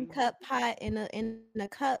little Cartoon. teacup pot in a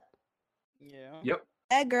cup. Yeah. Yep.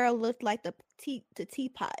 That girl looked like the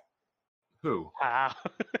teapot. Who?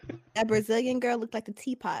 That Brazilian girl looked like the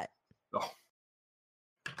teapot. Oh.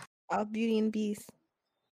 Of Beauty and the Beast.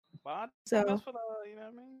 But So- that's what you know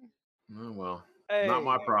what I mean? Oh, well, Hey, not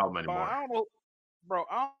my problem but anymore.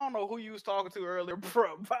 I don't know who you was talking to earlier,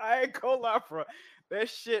 bro. But I ain't gonna lie, bro. That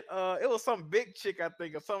shit, it was some big chick, I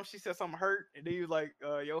think, or something. She said something hurt, and then you was like,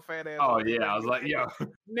 yo, fat ass. Oh yeah, I was like, yo,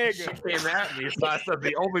 nigga. She came at me, so I said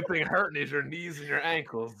the only thing hurting is your knees and your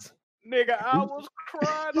ankles. Nigga, I was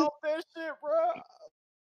crying off that shit,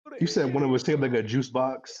 bro. You said one of was shaped like a juice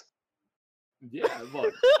box. Yeah,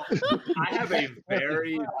 look, I have a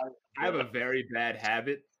very bad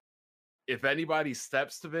habit. If anybody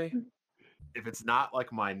steps to me, if it's not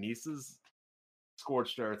like my nieces,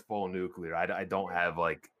 scorched earth, full nuclear. I don't have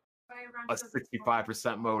like a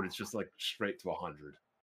 65% mode. It's just like straight to 100.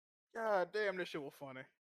 God damn, this shit was funny.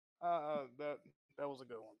 That was a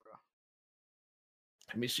good one, bro.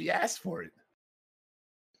 I mean, she asked for it.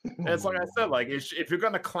 And it's like I said, like if you're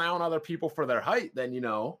gonna clown other people for their height, then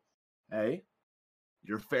hey,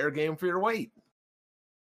 you're fair game for your weight.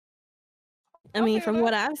 I mean, from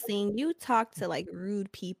what I've seen, you talk to like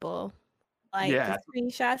rude people, like Yeah. the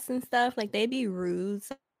screenshots and stuff. Like they be rude.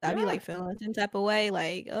 So I'd be Yeah. like feeling some type of way,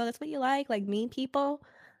 like, oh, that's what you like mean people,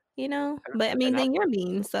 But I And mean, that's then you're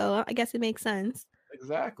mean, so I guess it makes sense.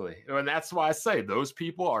 Exactly. And that's why I say those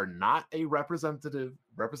people are not a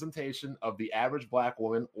representation of the average black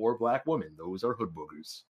woman or black woman. Those are hood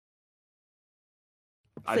boogers.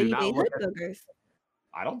 So you date hood boogers.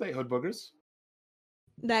 I don't date hood boogers.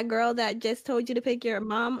 That girl that just told you to pick her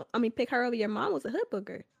over your mom was a hood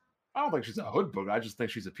booger. I don't think she's a hood booger. I just think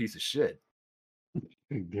she's a piece of shit.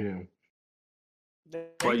 Damn.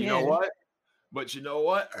 But you know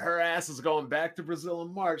what? Her ass is going back to Brazil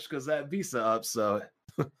in March because that visa up. So,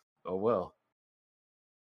 oh well.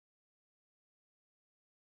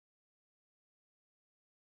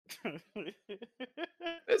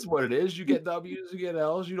 It's what it is. You get W's, you get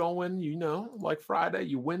L's. You don't win, like Friday,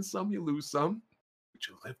 you win some, you lose some, but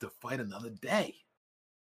you live to fight another day.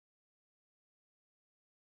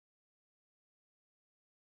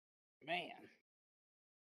 Man.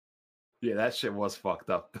 Yeah, that shit was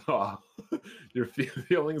fucked up. Your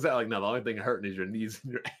feelings out like, no, the only thing hurting is your knees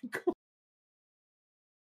and your ankle.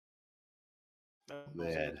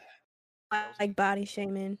 Man. Like body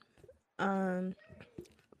shaming. But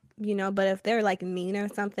if they're like mean or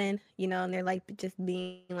something, and they're like just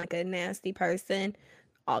being like a nasty person,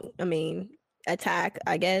 attack,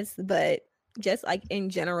 I guess. But just like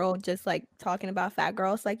in general, just like talking about fat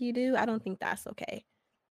girls like you do, I don't think that's okay.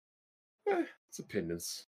 It's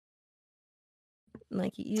opinions.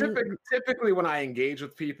 Like you typically when I engage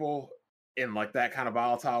with people in like that kind of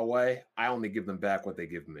volatile way, I only give them back what they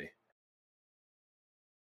give me.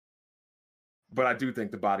 But I do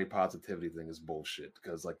think the body positivity thing is bullshit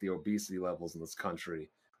because like the obesity levels in this country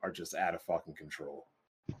are just out of fucking control.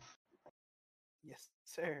 Yes,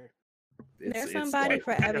 sir. There's somebody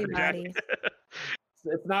for everybody.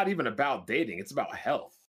 It's not even about dating, it's about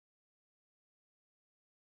health.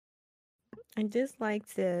 I just like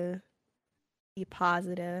to be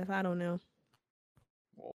positive. I don't know.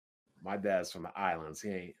 Well, my dad's from the islands.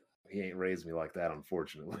 He ain't raised me like that,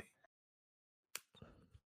 unfortunately.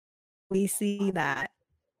 We see that.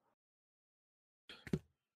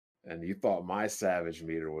 And you thought my savage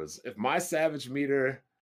meter was if my dad's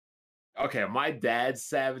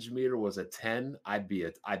savage meter was a 10, I'd be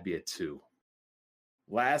a 2.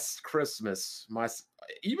 Last Christmas,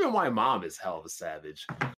 even my mom is hell of a savage.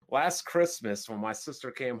 Last Christmas, when my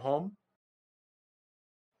sister came home,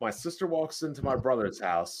 my sister walks into my brother's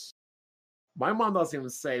house. My mom doesn't even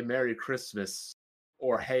say Merry Christmas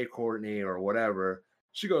or Hey Courtney or whatever.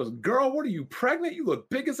 She goes, "Girl, what are you, pregnant? You look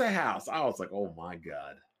big as a house." I was like, oh my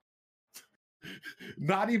God.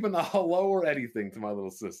 Not even a hello or anything to my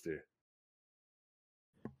little sister.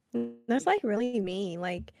 That's like really mean.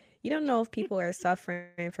 Like, you don't know if people are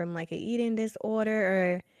suffering from like an eating disorder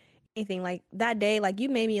or anything. Like that day, like you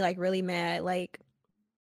made me like really mad. Like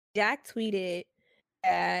Jack tweeted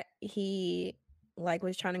that he like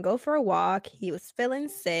was trying to go for a walk. He was feeling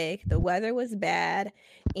sick. The weather was bad,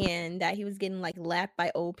 and that he was getting like lapped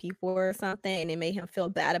by old people or something, and it made him feel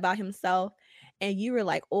bad about himself. And you were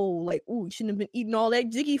like, "Oh, you shouldn't have been eating all that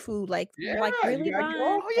jiggy food." Like, like really, Ron?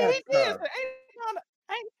 Oh yeah, he did.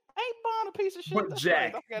 Ain't Bond a piece of shit? But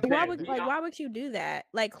Jack, why would you do that?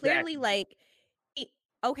 Like clearly,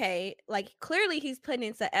 clearly he's putting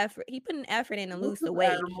into effort. He put an effort in to lose the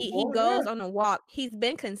weight. He goes on a walk. He's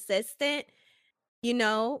been consistent.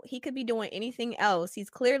 He could be doing anything else. He's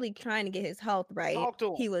clearly trying to get his health right.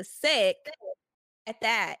 He was sick at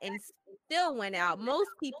that and still went out.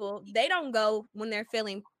 Most people, they don't go when they're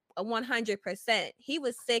feeling 100%. He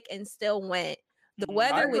was sick and still went. The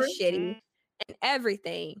weather was shitty and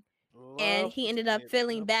everything. And he ended up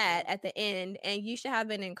feeling bad at the end. And you should have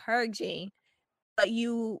been encouraging, but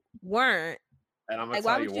you weren't. And I'm gonna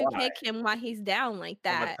why tell would you you why. pick him while he's down like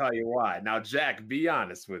that? I'm gonna tell you why. Now, Jack, be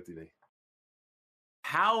honest with me.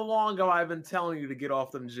 How long have I been telling you to get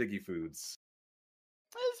off them jiggy foods?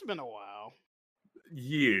 It's been a while.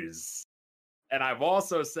 Years. And I've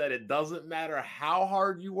also said it doesn't matter how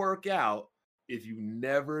hard you work out if you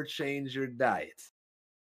never change your diet.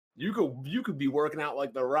 You could be working out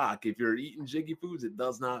like The Rock. If you're eating jiggy foods, it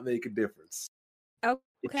does not make a difference.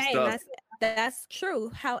 Okay, that's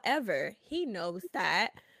true. However, he knows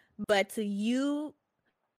that. But to you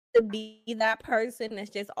to be that person that's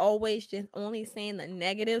just always just only saying the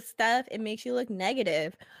negative stuff, it makes you look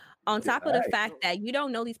negative. On top of the fact that you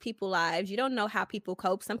don't know these people's lives, you don't know how people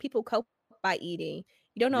cope. Some people cope by eating.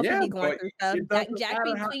 You don't know if he Yeah, be going but through stuff. it Jack, doesn't Jack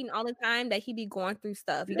be matter how. tweeting all the time that he be going through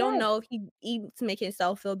stuff. You don't Yeah. know if he eats to make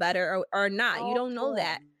himself feel better or not. You Oh, don't know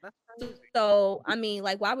that. So I mean,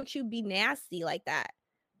 like, why would you be nasty like that?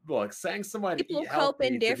 Look, saying somebody People eat cope in healthy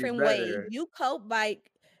to be different ways. better You cope by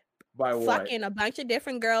by what? fucking a bunch of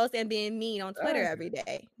different girls and being mean on Twitter Yeah. every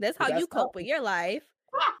day. That's But how you that's not. cope with your life.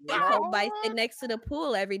 You cope by sitting next to the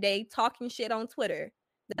pool every day talking shit on Twitter.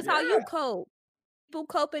 That's how you Yeah. cope. People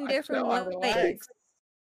cope in I different chill, I ways. relax.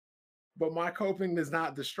 But my coping is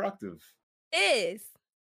not destructive. It is.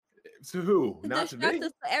 To who? It's Not to me.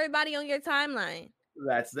 destructive to everybody on your timeline.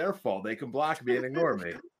 That's their fault. They can block me and ignore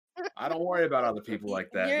me. I don't worry about other people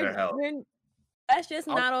like that. Their health. That's just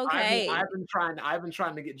not okay. I've been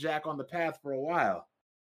trying to get Jack on the path for a while.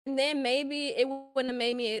 And then maybe it wouldn't have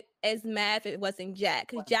made me as mad if it wasn't Jack,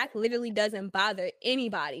 because Jack literally doesn't bother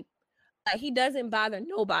anybody. Like, he doesn't bother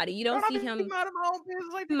nobody. You don't see him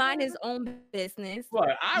mind his own business. Look,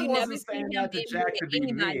 I You never wasn't see saying him that to being Jack rude to to be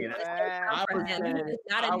anybody. mean. It's no fun for him. He's just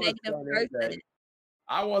not a negative person.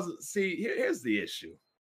 I wasn't. See, here's the issue.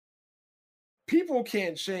 People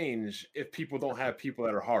can't change if people don't have people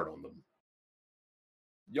that are hard on them.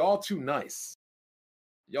 Y'all too nice.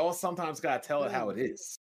 Y'all sometimes gotta tell it how it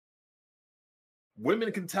is.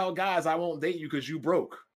 Women can tell guys, I won't date you because you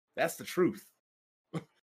broke. That's the truth.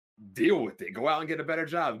 Deal with it. Go out and get a better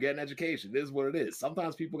job. Get an education. It is what it is.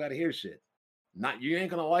 Sometimes people got to hear shit. You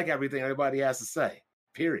ain't gonna like everything everybody has to say.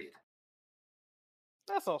 Period.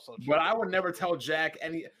 That's also true. But I would never tell Jack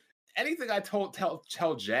anything I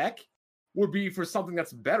tell Jack would be for something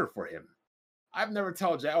that's better for him. I've never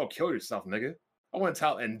tell Jack, "Oh, kill yourself, nigga." I wouldn't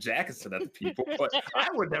tell, and Jack has said that to people, but I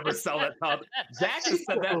would never sell that. Jack has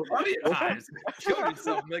said that plenty of times. Kill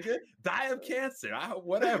yourself, nigga. Die of cancer.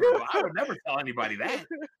 Whatever. I would never tell anybody that.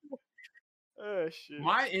 Oh, shit.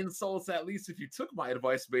 My insults, at least if you took my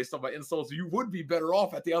advice based on my insults, you would be better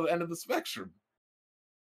off at the other end of the spectrum.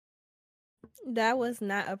 That was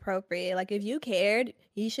not appropriate. Like, if you cared,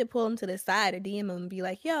 you should pull him to the side or DM him and be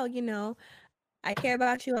like, yo, I care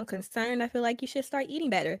about you. I'm concerned. I feel like you should start eating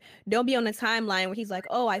better. Don't be on the timeline where he's like,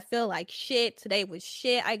 oh, I feel like shit. Today was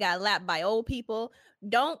shit. I got lapped by old people.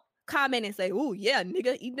 Don't comment and say, oh, yeah,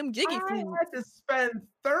 nigga, eat them jiggy food. I had to spend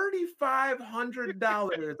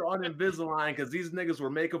 $3,500 on Invisalign because these niggas were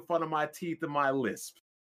making fun of my teeth and my lisp.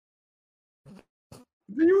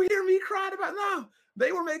 Do you hear me crying about? No,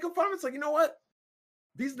 they were making fun of it. It's like, you know what?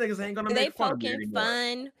 These niggas ain't gonna make fun of me anymore.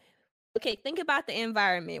 Fun. Okay, think about the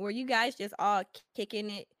environment where you guys just all kicking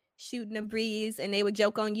it, shooting the breeze, and they would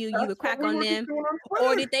joke on you, you would crack on them.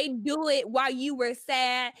 Or did they do it while you were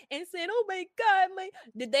sad and saying, "Oh my God,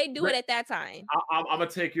 did they do it at that time?" I'm gonna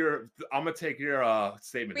take your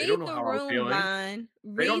statement. They don't know how I'm feeling.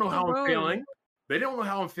 They don't know how I'm feeling. They don't know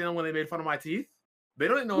how I'm feeling when they made fun of my teeth. They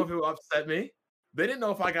don't know if it upset me. They didn't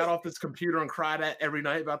know if I got off this computer and cried at every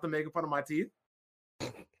night about them making fun of my teeth.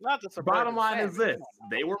 Bottom line is this: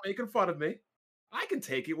 they were making fun of me. I can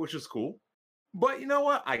take it, which is cool. But you know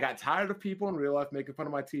what? I got tired of people in real life making fun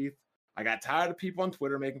of my teeth. I got tired of people on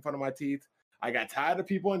Twitter making fun of my teeth. I got tired of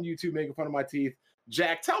people on YouTube making fun of my teeth.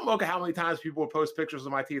 Jack, tell Mocha how many times people would post pictures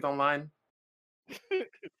of my teeth online. All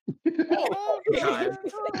the time.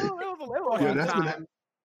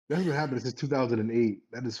 That's been happening since 2008.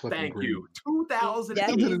 That is fucking Thank crazy. you. 2008.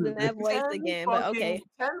 Yeah, he's in that voice again, but okay.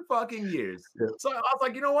 10 fucking years. Yeah. So I was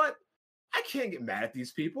like, you know what? I can't get mad at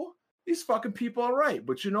these people. These fucking people are right.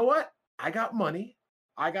 But you know what? I got money.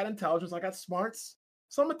 I got intelligence. I got smarts.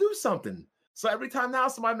 So I'm going to do something. So every time now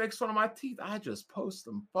somebody makes fun of my teeth, I just post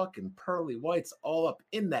them fucking pearly whites all up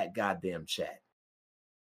in that goddamn chat.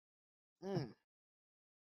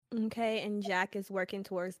 Okay, and Jack is working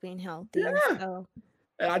towards being healthy. Yeah. So.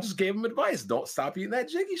 And I just gave him advice. Don't stop eating that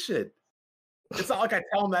jiggy shit. It's not like I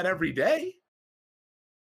tell him that every day.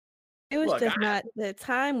 It was just not, the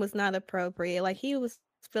time was not appropriate. Like, he was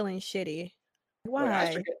feeling shitty.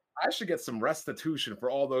 Why? Look, I should get some restitution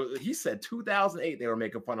for all those. He said 2008 they were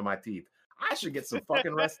making fun of my teeth. I should get some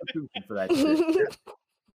fucking restitution for that shit.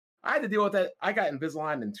 I had to deal with that. I got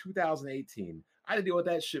Invisalign in 2018. I had to deal with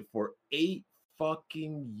that shit for 8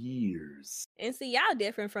 fucking years. And see, y'all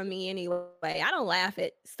different from me anyway. I don't laugh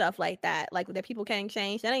at stuff like that. Like, that people can't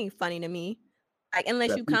change. That ain't funny to me. Like, unless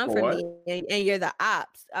that you come from what? me and you're the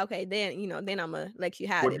ops. Okay, then, then I'm going to let you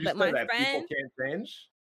have it. But my friend, people can't change?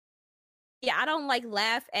 Yeah, I don't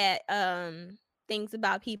laugh at things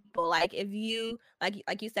about people. Like, if you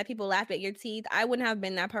like you said, people laugh at your teeth. I wouldn't have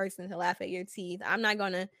been that person to laugh at your teeth. I'm not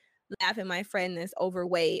gonna laugh at my friend that's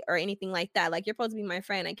overweight or anything like that. Like, you're supposed to be my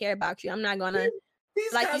friend. I care about you. I'm not gonna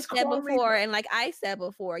like you said before, and like I said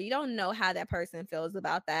before, you don't know how that person feels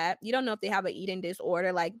about that. You don't know if they have an eating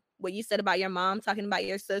disorder. Like, what you said about your mom talking about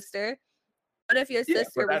your sister. What if your Yeah, but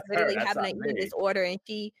sister was that's her. literally That's having not an eating me. disorder and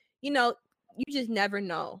she, you just never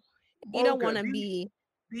know. You don't Mocha, want to be.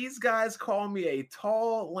 These guys call me a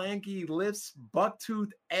tall, lanky, lips,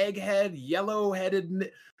 buck-toothed, egghead, yellow-headed.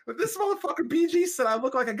 But this motherfucker BG said I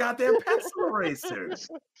look like a goddamn pencil eraser.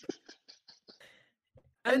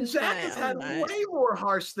 And Jack has had way more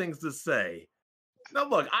harsh things to say. Now,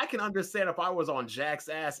 look, I can understand if I was on Jack's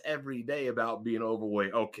ass every day about being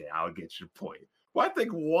overweight. Okay, I'll get your point. Well, I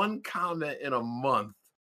think one comment in a month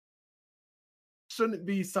shouldn't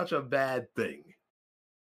be such a bad thing.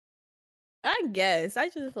 I guess. I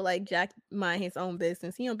just feel like Jack mind his own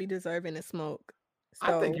business. He don't be deserving to smoke.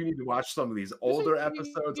 I think you need to watch some of these older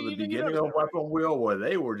episodes of the beginning of Weapon Wheel where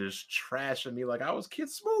they were just trashing me like I was Kid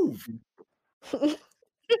Smooth.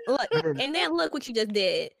 Look, and then look what you just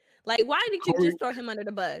did. Like, why did you just throw him under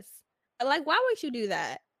the bus? Like, why would you do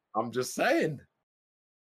that? I'm just saying.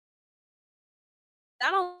 I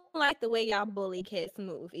don't like the way y'all bully Kid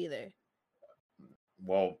Smooth either.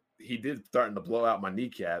 Well, he did threaten to blow out my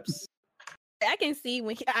kneecaps. I can see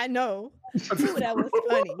when I know. Ooh, that was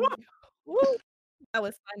funny. Woo, that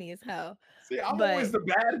was funny as hell. See, I'm always the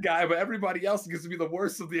bad guy, but everybody else gets to be the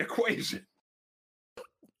worst of the equation.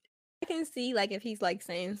 I can see like if he's like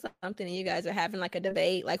saying something and you guys are having like a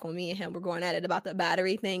debate, like when me and him were going at it about the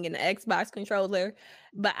battery thing and the Xbox controller.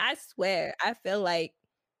 But I swear, I feel like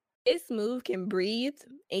Kid Smooth can breathe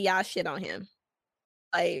and y'all shit on him.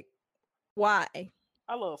 Like, why?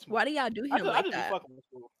 I love Smooth. Why do y'all do him like that?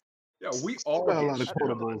 Yeah, we all got a get lot of shit on.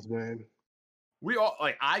 quotables, man. We all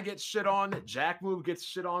like I get shit on. Jack Move gets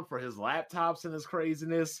shit on for his laptops and his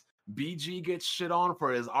craziness. BG gets shit on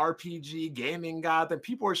for his RPG gaming god. Then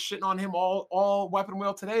people are shitting on him all Weapon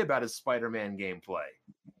Wheel today about his Spider-Man gameplay.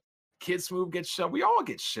 Kid Smooth gets shit. We all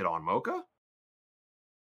get shit on, Mocha.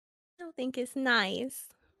 I don't think it's nice.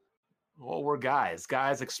 Well, we're guys.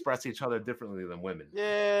 Guys express each other differently than women.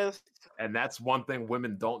 Yes. And that's one thing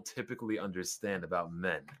women don't typically understand about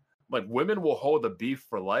men. Like, women will hold a beef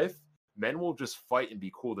for life. Men will just fight and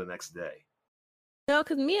be cool the next day. No,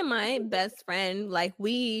 because me and my best friend, like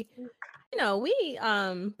we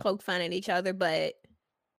poke fun at each other, but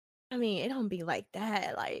I mean, it don't be like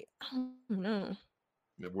that. Like, I don't know.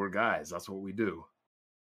 We're guys. That's what we do.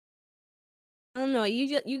 I don't know.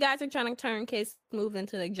 You guys are trying to turn Kid Smooth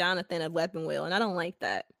into the Jonathan of Weapon Wheel, and I don't like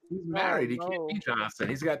that. He's married. He can't be Jonathan.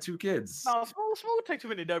 He's got 2 kids. No, Smooth takes too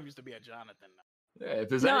many W's to be a Jonathan. Yeah, if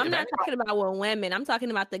there's I'm not talking about women. I'm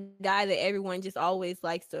talking about the guy that everyone just always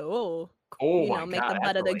likes to, make the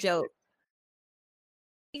butt of the joke.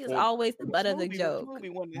 He's always the butt of the joke.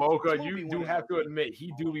 Mocha, you do have to admit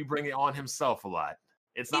he do be bringing it on himself a lot.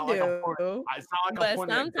 It's not like I'm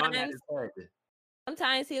pointing a gun at his head.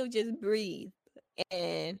 Sometimes he'll just breathe,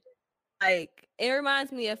 and like it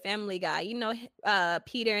reminds me of Family Guy. You know,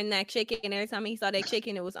 Peter and that chicken. Every time he saw that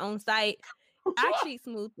chicken, it was on site. Actually,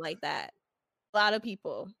 Smooth like that. A lot of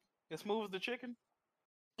people. As smooth as the chicken?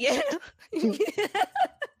 Yeah.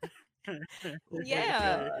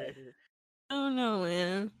 Yeah. I don't know,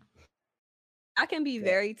 man. I can be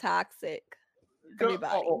very toxic.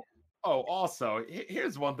 Everybody. Also,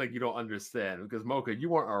 here's one thing you don't understand because Mocha, you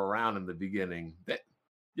weren't around in the beginning.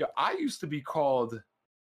 I used to be called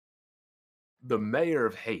the mayor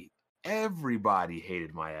of hate. Everybody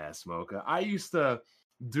hated my ass, Mocha. I used to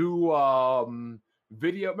do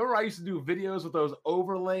video. Remember, I used to do videos with those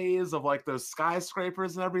overlays of like those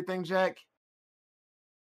skyscrapers and everything, Jack?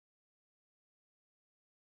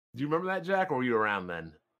 Do you remember that, Jack, or were you around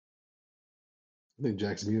then? I think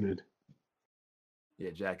Jack's muted.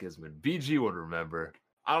 Yeah, Jack is muted. BG would remember.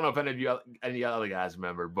 I don't know if any other guys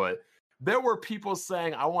remember, but there were people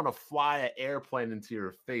saying, I want to fly an airplane into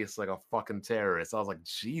your face like a fucking terrorist. I was like,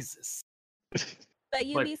 Jesus. But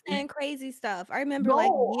you be saying crazy stuff. I remember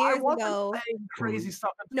years ago. Crazy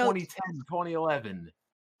stuff in 2010, 2011.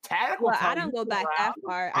 Well, I don't go back that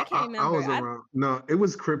far. I can't remember. I was around. No, it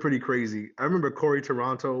was pretty crazy. I remember Corey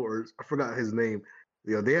Toronto, or I forgot his name.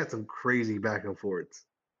 They had some crazy back and forths.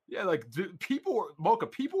 Yeah, like people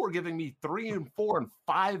were giving me 3 and 4 and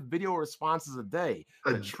 5 video responses a day.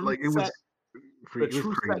 The truth set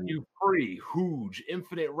you free. Hooge,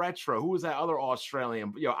 Infinite Retro. Who was that other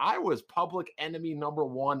Australian? I was public enemy number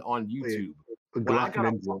 1 on YouTube. Glock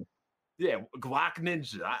Ninja. Yeah, Glock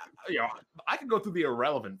Ninja. I could go through the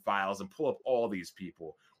irrelevant files and pull up all these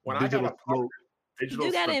people. When Digital I got a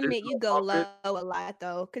you gotta admit you go low a lot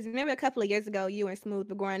though, because remember a couple of years ago you and Smooth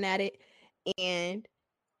were going at it, and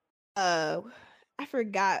I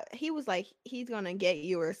forgot, he was like he's gonna get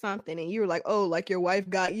you or something, and you were like, oh, like your wife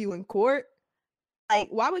got you in court. Like,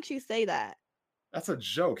 why would you say that? That's a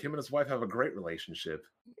joke. Him and his wife have a great relationship.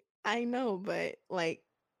 I know, but like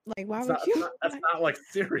why It's would not, you? that's not like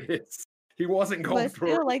serious. He wasn't going But through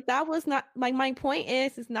still, it. like that was not like my point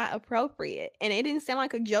is it's not appropriate. And it didn't sound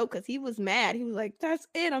like a joke because he was mad. He was like, "That's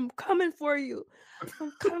it, I'm coming for you.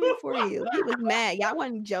 I'm coming for you." He was mad. Y'all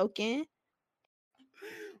wasn't joking.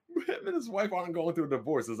 Him and his wife aren't going through a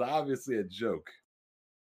divorce. It's obviously a joke.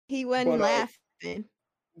 He wasn't But laughing.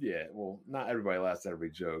 yeah, well, not everybody laughs at every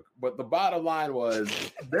joke. But the bottom line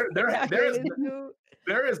was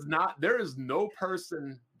there is no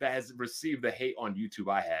person that has received the hate on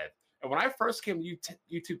YouTube I had. And when I first came to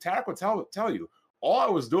YouTube, Tarek would tell you, all I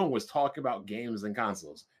was doing was talking about games and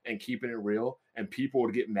consoles and keeping it real. And people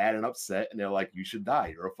would get mad and upset, and they're like, "You should die.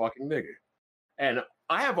 You're a fucking nigger." And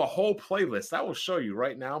I have a whole playlist I will show you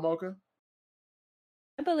right now, Mocha.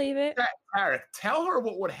 I believe it. Tarek, tell her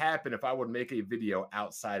what would happen if I would make a video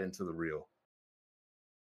outside into the real.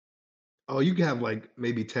 Oh, you can have like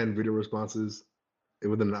maybe 10 video responses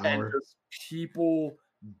within an And hour. just people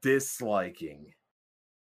disliking.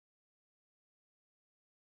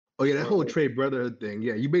 Oh yeah, that whole trade brotherhood thing.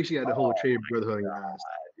 Yeah, you basically had the whole trade brotherhood on your ass.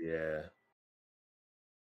 Yeah.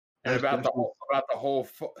 And about the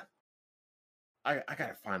whole I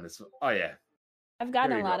gotta find this. Oh yeah. I've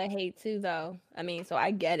gotten Here a you lot go. of hate too, though. I mean, so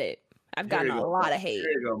I get it. I've Here gotten you a go. lot of hate.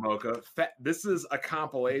 Here you go, Mocha. This is a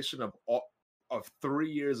compilation of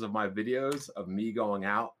 3 years of my videos of me going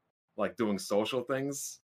out, like doing social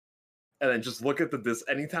things. And then just look at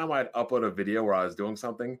anytime I'd upload a video where I was doing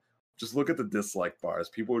something, just look at the dislike bars.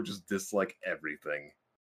 People would just dislike everything.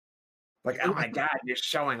 Like, oh my God, you're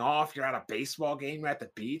showing off. You're at a baseball game. You're at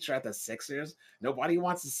the beach. You're at the Sixers. Nobody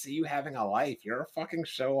wants to see you having a life. You're a fucking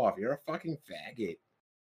show off. You're a fucking faggot.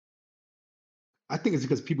 I think it's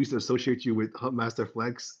because people used to associate you with Huntmaster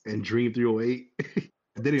Flex and Dream 308.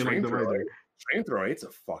 They didn't like them either. Dream 308's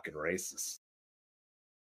a fucking racist.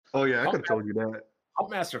 Oh yeah, I could have told you that.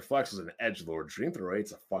 Huntmaster Flex was an edgelord. Dream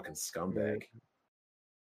 308's a fucking scumbag.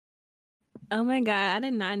 Oh my God, I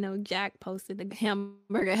did not know Jack posted the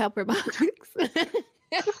hamburger helper box.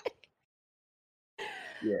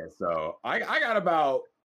 Yeah, so I got about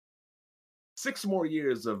 6 more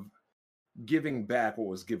years of giving back what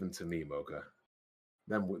was given to me, Mocha.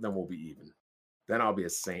 Then we'll be even. Then I'll be a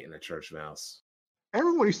saint and a church mouse.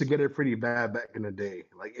 Everyone used to get it pretty bad back in the day.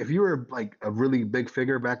 Like if you were like a really big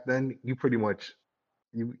figure back then, you pretty much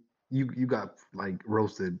you got like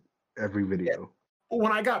roasted every video.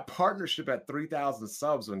 When I got partnership at 3,000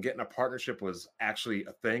 subs, when getting a partnership was actually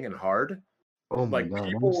a thing and hard, Oh my like God,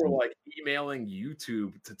 people honestly. were like emailing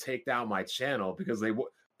YouTube to take down my channel because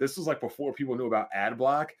this was like before people knew about ad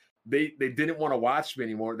block. They didn't want to watch me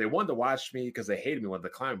anymore. They wanted to watch me because they hated me when the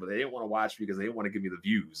climb, but they didn't want to watch me because they didn't want to give me the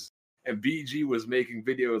views. And BG was making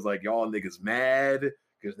videos like, y'all niggas mad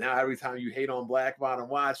because now every time you hate on Blackbot and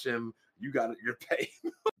watch him, you're paying.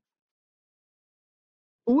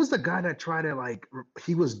 Who was the guy that tried to like?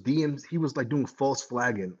 He was like doing false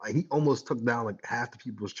flagging. Like he almost took down like half the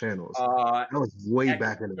people's channels. That was way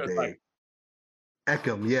back in the day. Like,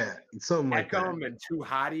 Eckham, yeah, something like that. Eckham and Too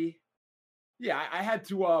Hottie. Yeah, I had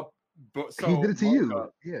to. So He did it to you. Mocha,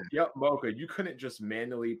 Yeah. Yep, Mocha. You couldn't just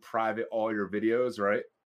manually private all your videos, right?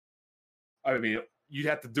 I mean, you'd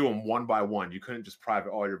have to do them one by one. You couldn't just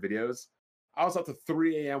private all your videos. I was up to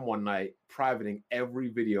 3 a.m. one night, privating every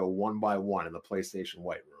video one by one in the PlayStation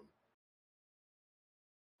White Room.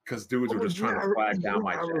 Because dudes were just trying to flag down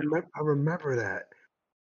my channel. I remember that.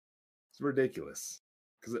 It's ridiculous.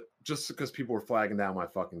 Just because people were flagging down my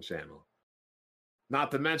fucking channel.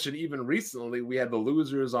 Not to mention, even recently, we had the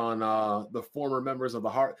losers on the former members of the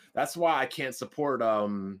Heart. That's why I can't support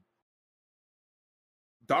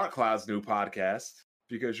Dark Cloud's new podcast,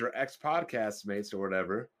 because your ex-podcast mates or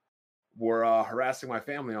whatever were harassing my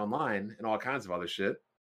family online and all kinds of other shit.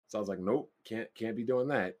 So I was like, nope, can't be doing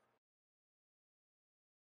that.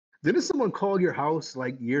 Didn't someone call your house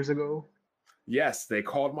like years ago? Yes, they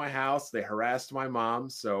called my house. They harassed my mom.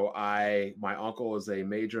 So my uncle is a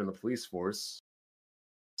major in the police force.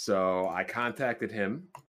 So I contacted him,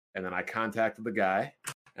 and then I contacted the guy,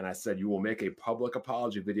 and I said, you will make a public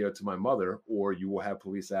apology video to my mother, or you will have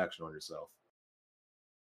police action on yourself.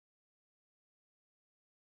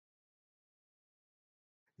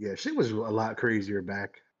 Yeah, shit was a lot crazier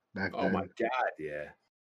back then. Oh my God, yeah.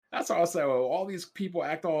 That's what I was saying. Well, all these people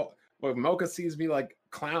act all. Well, Mocha sees me like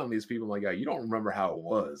clowning these people. I'm like, yeah, you don't remember how it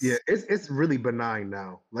was. Yeah, it's really benign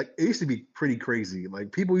now. Like it used to be pretty crazy.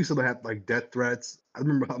 Like people used to have like death threats. I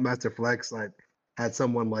remember how Master Flex like had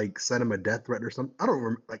someone like send him a death threat or something. I don't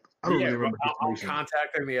remember. Like I don't really remember the I'm situation.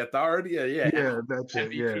 contacting the authority. Yeah. That's it.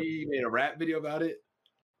 MVP Yeah. made a rap video about it.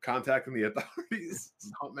 Contacting the authorities.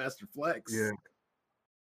 Huntmaster Flex. Yeah.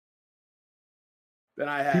 Then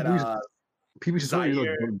I had people used to tell you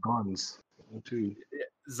Zaire. like guns too.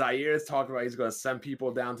 Zaire is talking about he's going to send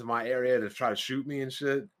people down to my area to try to shoot me and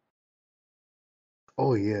shit.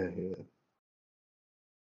 Oh yeah.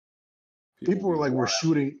 People were like,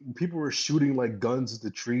 people were shooting like guns at the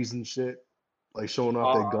trees and shit, like showing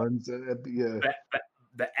off their guns. Yeah.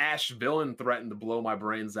 The Ash villain threatened to blow my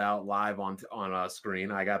brains out live on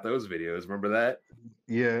screen. I got those videos. Remember that?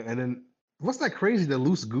 Yeah, and then what's that crazy? The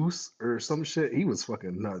Loose Goose or some shit? He was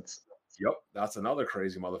fucking nuts. Yep, that's another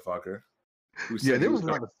crazy motherfucker. Who Yeah, said there he was a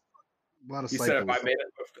lot of. He said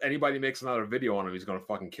if anybody makes another video on him, he's gonna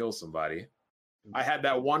fucking kill somebody. I had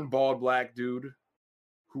that one bald black dude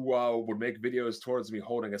who would make videos towards me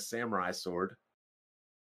holding a samurai sword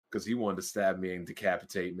because he wanted to stab me and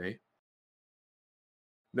decapitate me.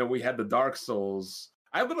 Then we had the Dark Souls.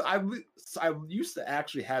 I used to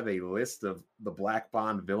actually have a list of the Black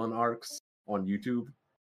Bond villain arcs on YouTube.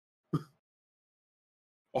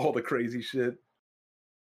 All the crazy shit.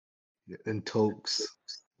 Yeah, and Tokes.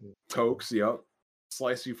 Tokes, yep.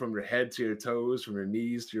 Slice you from your head to your toes, from your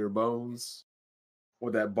knees to your bones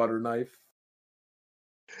with that butter knife.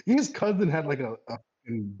 His cousin had like a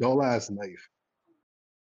dull ass knife.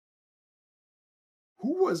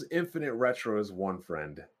 Who was Infinite Retro's one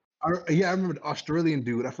friend? Yeah, I remember the Australian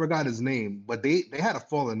dude. I forgot his name, but they had a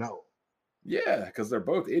falling out. Yeah, because they're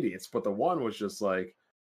both idiots. But the one was just like,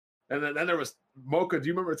 and then there was Mocha. Do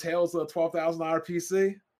you remember Tales of the $12,000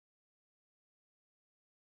 PC?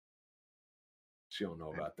 She don't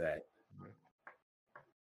know about that.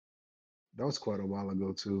 That was quite a while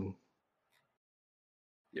ago too.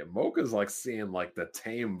 Yeah, Mocha's like seeing like the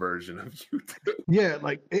tame version of YouTube. Yeah,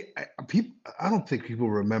 like people. I don't think people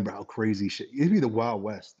remember how crazy shit. It'd be the Wild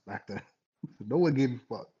West back then. No one gave a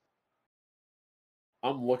fuck.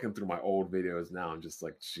 I'm looking through my old videos now. I'm just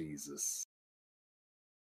like, Jesus.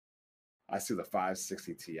 I see the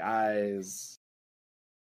 560 Ti's.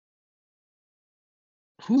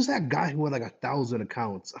 Who's that guy who had like 1,000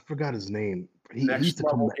 accounts? I forgot his name. He used to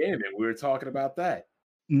come back. Gaming. We were talking about that.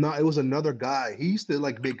 No, it was another guy. He used to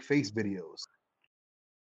like make face videos.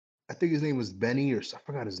 I think his name was Benny or I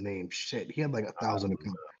forgot his name. Shit, he had like 1,000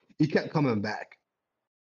 accounts. He kept coming back.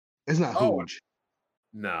 It's not huge.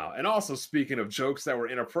 No, and also speaking of jokes that were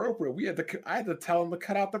inappropriate, I had to tell him to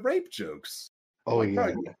cut out the rape jokes. Oh like,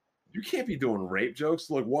 yeah. Bro, you can't be doing rape jokes.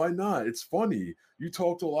 Like, why not? It's funny. You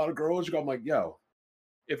talk to a lot of girls. I'm like, yo,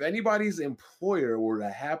 if anybody's employer were to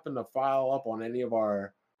happen to file up on any of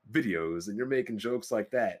our videos and you're making jokes like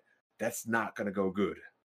that, that's not gonna go good.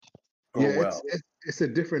 It's a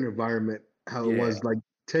different environment. How it was like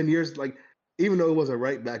 10 years, like even though it wasn't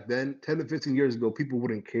right back then, 10 to 15 years ago, people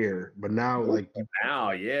wouldn't care. But now,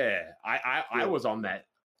 I was on that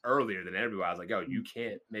earlier than everybody. I was like, yo, you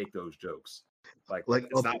can't make those jokes. Like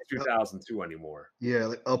it's not 2002 anymore. Yeah,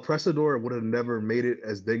 like El Presador would have never made it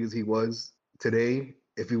as big as he was today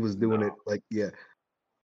if he was doing it like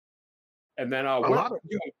And then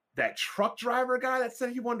that truck driver guy that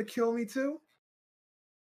said he wanted to kill me too.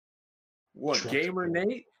 What, Gamer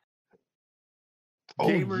Nate? Oh,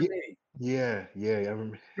 Gamer yeah. Nate. Yeah, I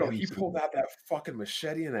remember. Yo, he pulled out that fucking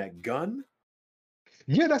machete and that gun.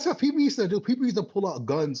 Yeah, that's what people used to do. People used to pull out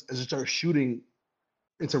guns and just start shooting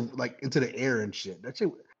into the air and shit. That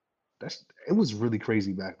shit, it was really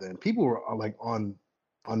crazy back then. People were like on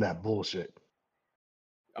that bullshit.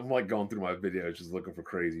 I'm like going through my videos just looking for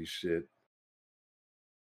crazy shit.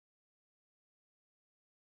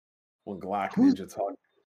 When Glock Ninja talk.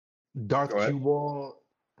 Darth Cue Ball.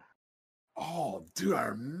 Oh, dude, I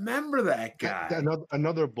remember that guy.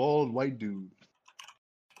 Another bald white dude.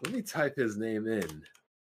 Let me type his name in.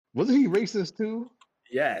 Wasn't he racist too?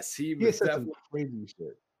 Yes, he was definitely crazy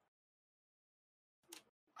shit.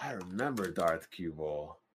 I remember Darth Cue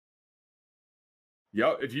Ball.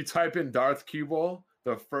 Yo, if you type in Darth Cue Ball,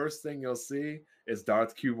 the first thing you'll see is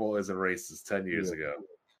Darth Cue Ball is a racist 10 years ago.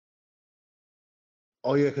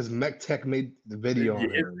 Oh yeah, because MechTech made the video.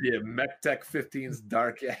 Yeah, MechTech 15's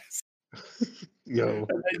dark ass. Yo. And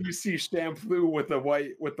then you see Shampoo with the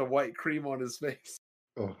white cream on his face.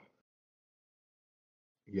 Oh.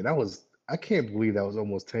 Yeah, I can't believe that was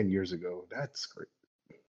almost 10 years ago. That's great.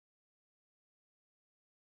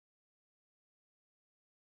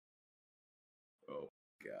 Oh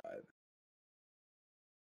God.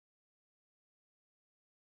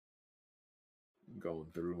 I'm going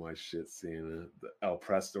through my shit, seeing the El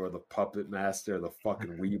Presto, the Puppet Master, the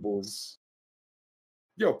fucking Weebles.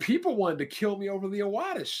 Yo, people wanted to kill me over the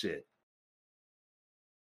Iwata shit.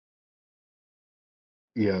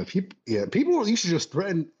 Yeah, people used to just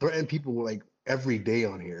threaten people like every day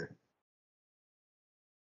on here.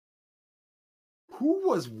 Who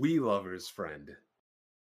was We Lover's friend?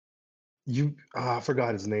 I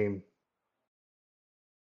forgot his name.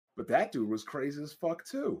 But that dude was crazy as fuck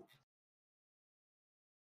too.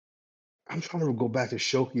 I'm trying to go back to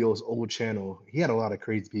Shokio's old channel. He had a lot of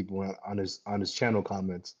crazy people on his channel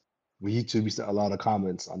comments. With YouTube, used to a lot of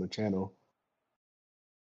comments on the channel.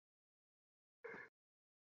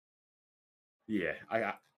 Yeah,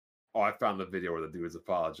 I found the video where the dude's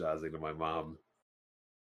apologizing to my mom.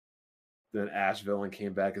 Then Ash Villain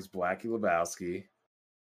came back as Blackie Lebowski.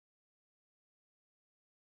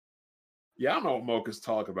 Yeah, I don't know what Mocha's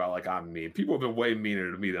talking about. Like I'm mean. People have been way meaner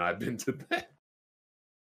to me than I've been to them.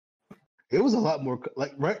 It was a lot more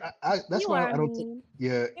like right. That's You why are I don't. mean.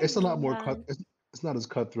 Yeah, You're it's a lot mean, more man. It's not as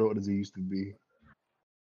cutthroat as it used to be.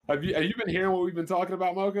 Have you been hearing what we've been talking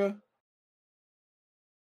about, Mocha?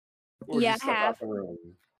 Or Yeah, just I step out have. the room?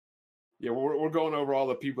 Yeah, we're going over all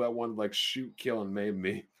the people that wanted to like shoot, kill, and maim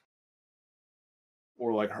me,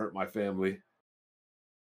 or like hurt my family.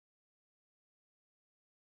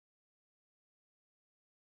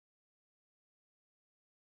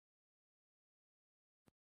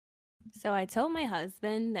 So I told my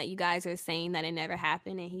husband that you guys are saying that it never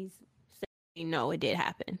happened, and he's saying no, it did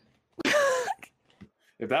happen.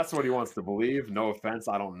 If that's what he wants to believe, no offense,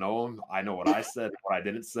 I don't know him. I know what I said, what I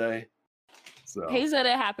didn't say. So He said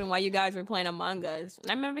it happened while you guys were playing Among Us.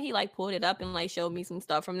 And I remember he like pulled it up and like showed me some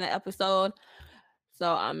stuff from that episode.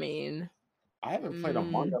 So I mean, I haven't played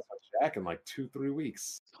Among Us with Jack in like 2-3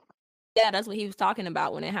 weeks. yeah, that's what he was talking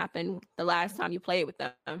about when it happened the last time you played with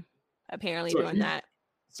them. Apparently So doing he- that.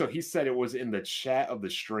 So he said it was in the chat of the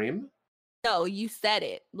stream. No, you said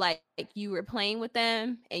it. Like you were playing with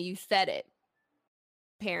them and you said it.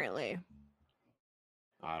 Apparently.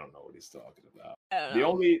 I don't know what he's talking about. I don't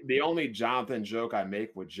The know. only Jonathan joke I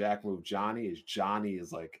make with Jack Move Johnny is Johnny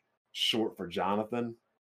is like short for Jonathan.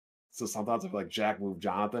 So sometimes I feel like Jack Move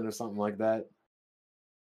Jonathan or something like that.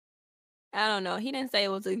 I don't know. He didn't say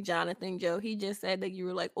it was a Jonathan joke. He just said that you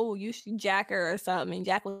were like, oh, you should jack her or something. And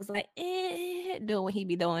Jack was like, doing what he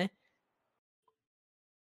be doing.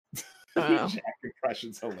 I don't know. Jack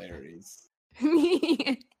impression's hilarious.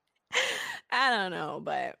 I don't know,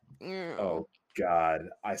 but Oh God,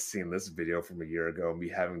 I seen this video from a year ago. Me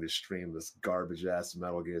having to stream this garbage ass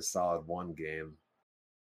Metal Gear Solid 1 game.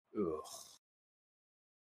 Ugh,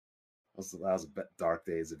 that was dark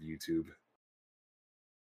days of YouTube.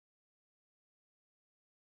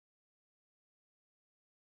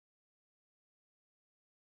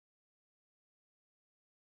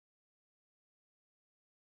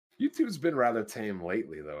 YouTube's been rather tame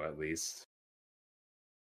lately, though. At least.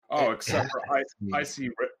 Oh, except for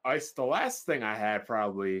Ice. The last thing I had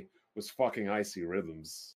probably was fucking Icy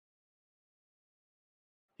Rhythms.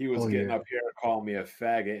 He was getting up here and calling me a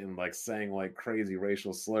faggot and like saying like crazy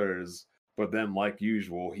racial slurs, but then like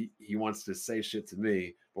usual, he wants to say shit to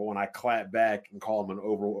me, but when I clap back and call him an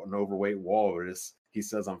overweight walrus, he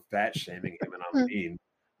says I'm fat shaming him and I'm mean.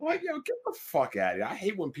 I'm like, yo, get the fuck out of here. I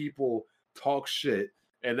hate when people talk shit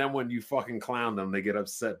and then when you fucking clown them, they get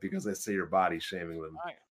upset because they say you're body shaming them.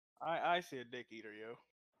 I see a dick eater, yo.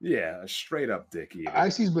 Yeah, a straight up dick eater.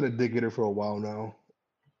 Icy's been a dick eater for a while now.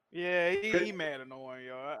 Yeah, he mad annoying,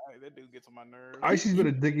 yo. That dude gets on my nerves. Icy's been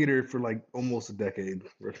a dick eater for like almost a decade.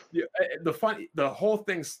 Yeah, the whole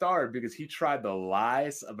thing started because he tried the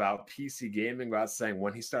lies about PC gaming, about saying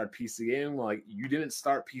when he started PC gaming, like you didn't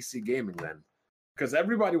start PC gaming then, because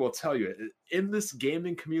everybody will tell you in this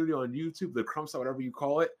gaming community on YouTube, the Crumpside, whatever you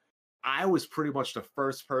call it, I was pretty much the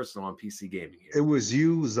first person on PC gaming here. It was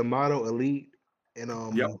you, Zamato Elite, and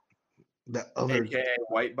that other AKA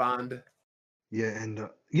White Bond. Yeah, and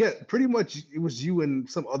pretty much it was you and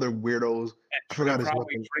some other weirdos. I forgot his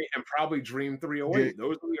name. And probably Dream 308.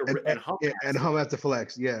 Those were and Hum After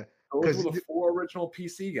Flex. Yeah, those were the 4 original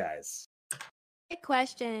PC guys. Quick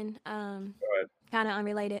question, kind of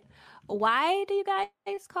unrelated. Why do you guys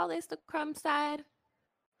call this the Crumb Side?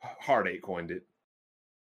 Hard 8 coined it.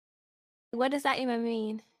 What does that even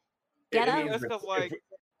mean?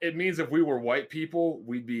 It means if we were white people,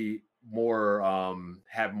 we'd be more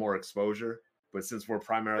have more exposure. But since we're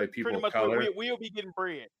primarily people of color, we'll be getting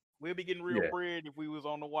bread. We'll be getting real bread if we was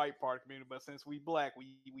on the white part of the community. But since we black,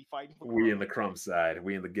 we fighting for we in the crumb side.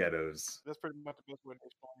 We in the ghettos. That's pretty much the best way to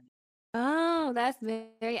explain it. Oh, that's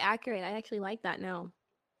very accurate. I actually like that now.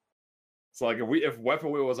 So like if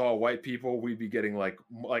Weapon Wheel was all white people, we'd be getting like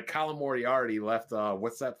Colin Moriarty left.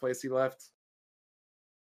 What's that place he left?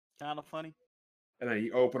 Kind of funny. And then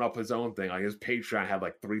he opened up his own thing. Like his Patreon had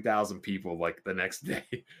like 3,000 people like the next day.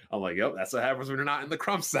 I'm like, yep, that's what happens when you're not in the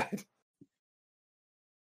crumb side.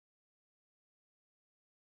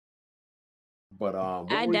 But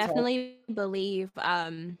I definitely believe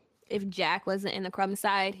if Jack wasn't in the Crumb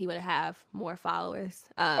side, he would have more followers.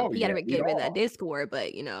 Oh, He yeah, got to we'd get rid of that all. Discord,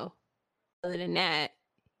 but other than that,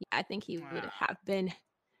 yeah, I think he would have been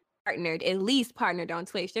partnered, at least partnered on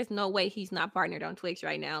Twitch. There's no way he's not partnered on Twitch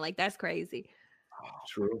right now. Like, that's crazy.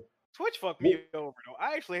 True. Twitch fucked me over though.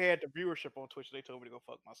 I actually had the viewership on Twitch. They told me to go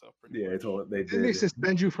fuck myself. Yeah, they Didn't they did.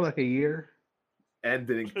 suspend you for like a year? And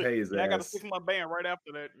didn't pay his Yeah, I got a ass. 6-month ban right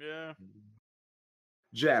after that. Yeah.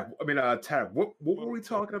 Jack, I mean, Tab, what were we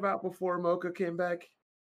talking about before Mocha came back?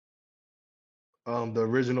 The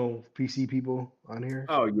original PC people on here.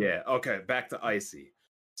 Oh yeah, okay. Back to Icy.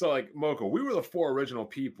 So like Mocha, we were the 4 original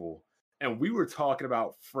people, and we were talking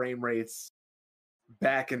about frame rates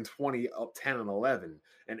back in 2010 and 11,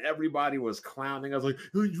 and everybody was clowning us like,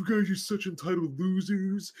 "Oh, you guys are such entitled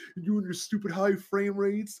losers, and you and your stupid high frame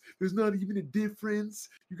rates. There's not even a difference.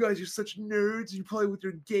 You guys are such nerds. You play with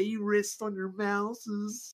your gay wrists on your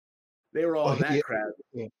mouses." They were all on that crap.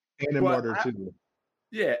 Yeah. And a But martyr too.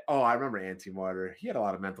 Yeah. Oh, I remember Anti-Martyr. He had a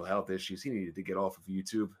lot of mental health issues. He needed to get off of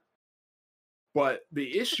YouTube. But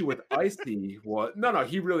the issue with Icy was no,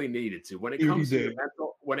 he really needed to. When it comes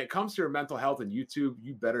to your mental health and YouTube,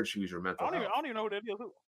 you better choose your mental I health. don't even know who that is.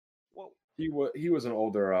 Who? Whoa. He was an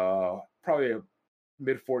older, probably a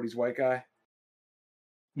mid-40s white guy.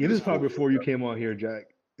 Yeah, this is probably before you came on here, Jack.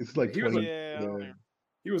 It's like He was 20.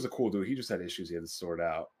 he was a cool dude. He just had issues he had to sort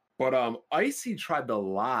out. But Icy tried to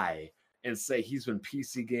lie and say he's been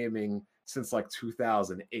PC gaming since like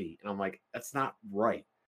 2008, and I'm like, that's not right.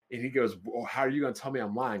 And he goes, well, how are you going to tell me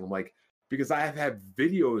I'm lying? I'm like, because I have had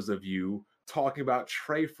videos of you talking about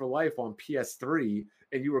Trey for Life on PS3,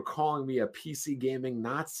 and you were calling me a PC gaming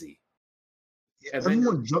Nazi. Yeah,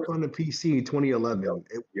 everyone jumped on the PC in 2011.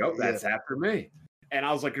 Yep, that's after me. And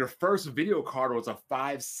I was like, your first video card was a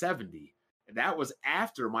 570. And that was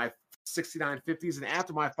after my 6950s and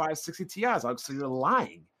after my 560 Ti's. I was like, so you're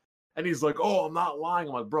lying. And he's like, oh, I'm not lying.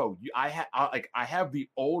 I'm like, bro, I have the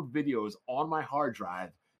old videos on my hard drive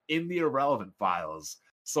in the irrelevant files.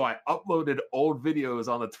 So I uploaded old videos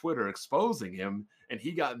on the Twitter exposing him, and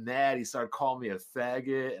he got mad. He started calling me a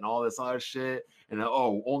faggot and all this other shit. And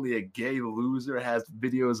only a gay loser has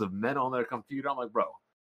videos of men on their computer. I'm like, bro,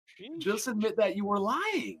 just admit that you were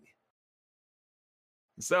lying.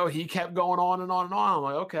 So he kept going on and on and on. I'm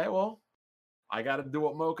like, okay, well, I got to do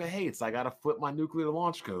what Mocha hates. I got to flip my nuclear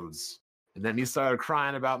launch codes. And then he started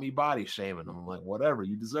crying about me body shaming. I'm like, whatever,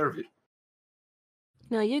 you deserve it.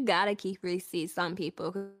 No, you gotta keep receipts on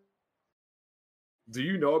people. Do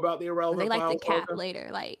you know about the irrelevant They like files, to cap Mocha? later.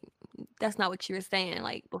 Like, that's not what you were saying,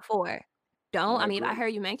 like, before. Don't. I mean, I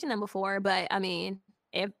heard you mention them before, but I mean,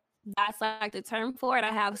 if that's like the term for it, I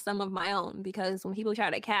have some of my own, because when people try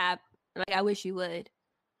to cap, like, I wish you would.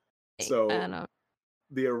 So I don't know.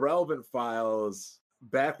 the irrelevant files,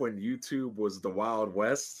 back when YouTube was the Wild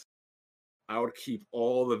West, I would keep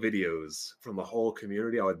all the videos from the whole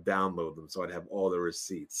community. I would download them so I'd have all the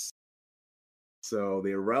receipts. So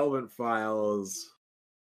the irrelevant files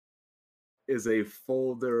is a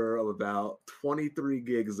folder of about 23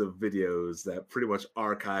 gigs of videos that pretty much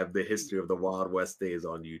archive the history of the Wild West days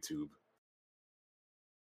on YouTube.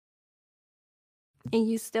 And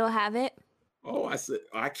you still have it? Oh, I said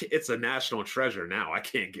it's a national treasure now. I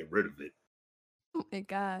can't get rid of it. Oh my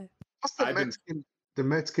God. What's the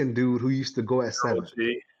Mexican dude who used to go at 7?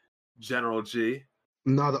 General G.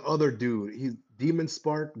 No, the other dude. He's Demon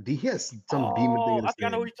Spark. He has some demon thing in I his think I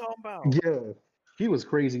know name. who you're talking about. Yeah, he was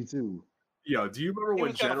crazy too. Yo, do you remember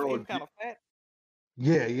when General G? Kind of fat.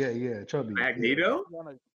 Yeah, chubby. Magneto?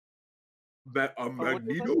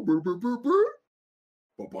 Magneto? Brr, brr, brr, brr.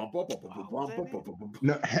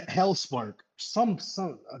 No, Hell Spark. Some.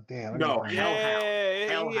 Damn. No,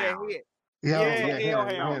 Hellhound. Yeah,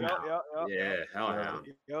 Hellhound.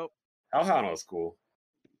 Yep. Hellhound was cool.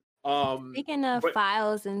 Speaking of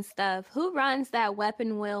files and stuff, who runs that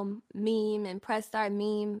Weapon Wheel meme and Press Start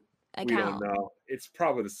meme account? We don't know. It's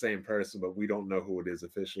probably the same person, but we don't know who it is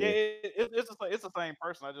officially. Yeah, it's the same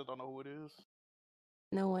person. I just don't know who it is.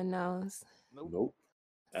 No one knows. Nope.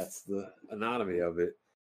 That's the anatomy of it.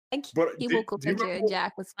 But he will cool picture of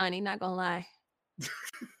Jack was funny, not gonna lie.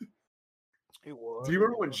 He was. Do you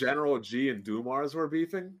remember when General G and Dumars were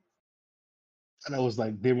beefing? And I was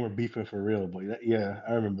like, they weren't beefing for real, but yeah,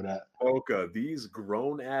 I remember that. Oka, these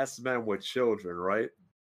grown ass men with children, right,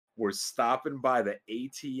 were stopping by the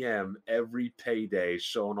ATM every payday,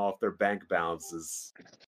 showing off their bank balances.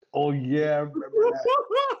 Oh yeah, I remember that.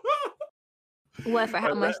 What, for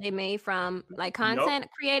how much they made from like content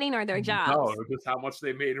creating or their jobs? No, just how much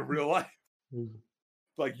they made in real life.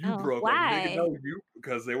 Like you broke. Why? Like, nigga, no, you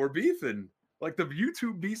because they were beefing. Like the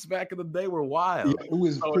YouTube beefs back in the day were wild. Yeah, it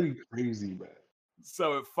was pretty crazy, man.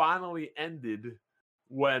 So it finally ended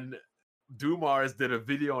when Dumars did a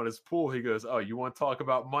video on his pool. He goes, "Oh, you want to talk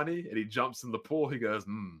about money?" And he jumps in the pool. He goes,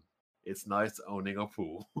 "It's nice owning a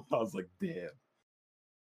pool." I was like, "Damn."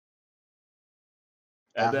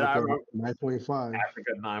 And then I Africa wrote 9.5.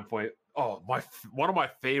 Africa 9. Oh, one of my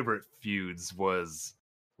favorite feuds was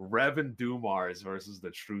Rev and Dumars versus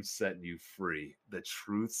The Truth Setting You Free. The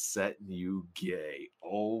Truth Setting You Gay.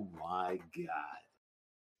 Oh my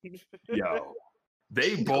god. Yo.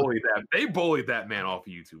 They bullied that man off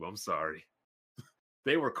YouTube. I'm sorry.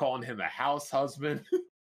 They were calling him a house husband.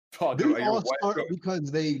 Did it all start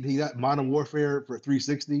because they got Modern Warfare for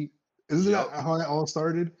 360? Isn't that how that all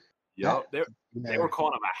started? Yep. They were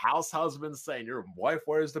calling him a house husband, saying your wife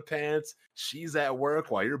wears the pants, she's at work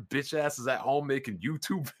while your bitch ass is at home making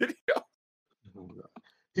YouTube videos.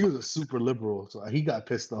 He was a super liberal, so he got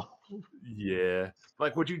pissed off. Yeah.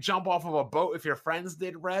 Like, would you jump off of a boat if your friends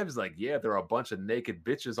did, Revs? Like, yeah, there are a bunch of naked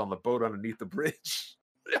bitches on the boat underneath the bridge.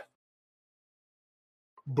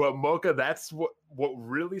 But Mocha, that's what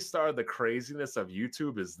really started the craziness of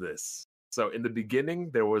YouTube is this. So in the beginning,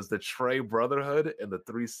 there was the Trey Brotherhood and the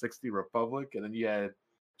 360 Republic, and then you had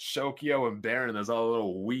Shokio and Baron. There's all the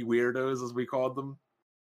little wee weirdos, as we called them.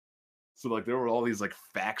 So like there were all these like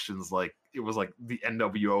factions, like it was like the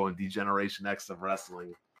NWO and Degeneration X of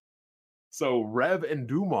wrestling. So Rev and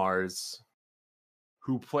Dumars,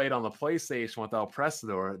 who played on the PlayStation with El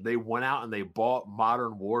Prestador, they went out and they bought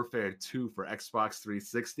Modern Warfare 2 for Xbox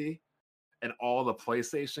 360, and all the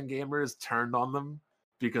PlayStation gamers turned on them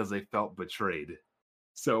because they felt betrayed.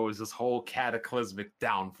 So it was this whole cataclysmic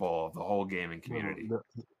downfall of the whole gaming community.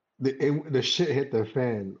 The shit hit the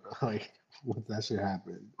fan. Like, what that shit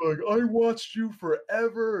happened? Like, I watched you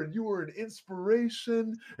forever and you were an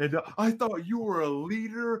inspiration and I thought you were a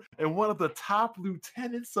leader and one of the top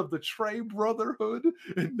lieutenants of the Trey Brotherhood,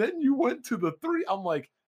 and then you went to the 3. I'm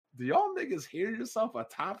like, do y'all niggas hear yourself a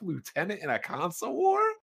top lieutenant in a console war?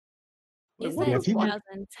 You Like, said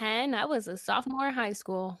 2010. I was a sophomore in high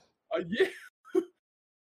school. Yeah.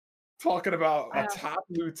 Talking about a top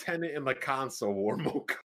lieutenant in the console war,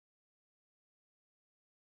 Mocha.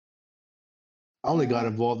 I only got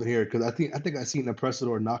involved in here because I think I seen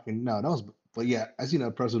Oppressador knocking. No, that was, but yeah, I seen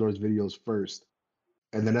Oppressador's videos first,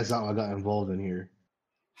 and then that's how I got involved in here.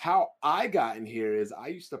 How I got in here is I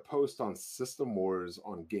used to post on System Wars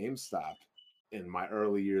on GameStop in my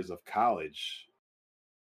early years of college.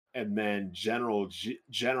 And then General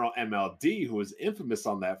MLD, who was infamous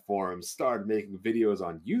on that forum, started making videos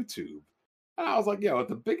on YouTube. And I was like, yo, if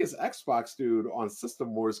the biggest Xbox dude on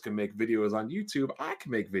System Wars can make videos on YouTube, I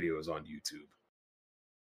can make videos on YouTube.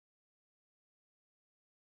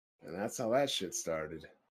 And that's how that shit started.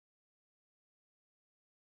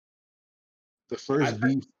 The first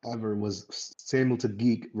beef ever was Samuel to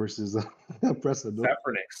Geek versus Oppressador.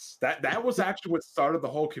 Zephyrnix. That was actually what started the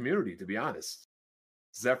whole community, to be honest.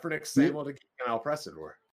 Zephyrnix, Samuel to Geek, and El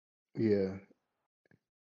Pressador. Yeah.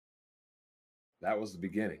 That was the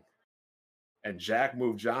beginning. And Jack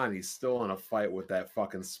Move John, he's still in a fight with that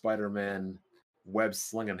fucking Spider-Man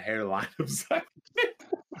web-slinging hairline of Zephyrnix.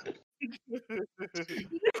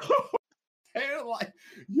 Hairline.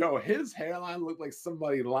 Yo, his hairline looked like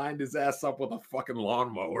somebody lined his ass up with a fucking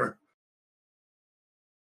lawnmower.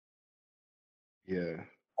 Yeah.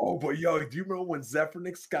 Oh, but yo, do you remember when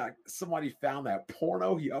Zephyrnix somebody found that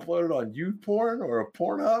porno he uploaded on YouPorn or a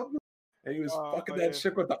Pornhub? And he was fucking that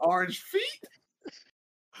chick with the orange feet?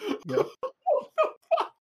 Yep.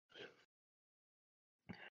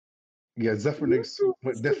 Yeah, Zephyrnix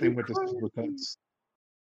definitely went to Supercuts.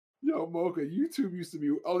 Yo, Mocha, YouTube used to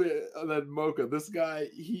be. Oh, yeah, and then Mocha, this guy,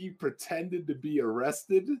 he pretended to be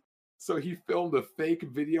arrested. So he filmed a fake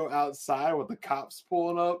video outside with the cops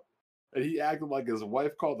pulling up. And he acted like his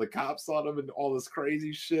wife called the cops on him and all this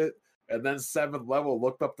crazy shit. And then 7th Level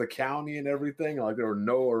looked up the county and everything. Like there were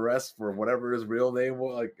no arrests for whatever his real name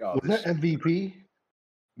was. Like, oh, was that MVP?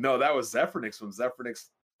 No, that was Zephyrnix when Zephyrnix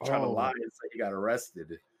tried to lie and say he got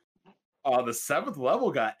arrested. The 7th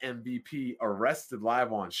Level got MVP arrested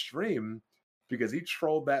live on stream because he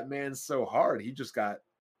trolled that man so hard. He just got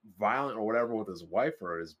violent or whatever with his wife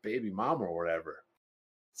or his baby mama or whatever.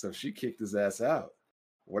 So she kicked his ass out.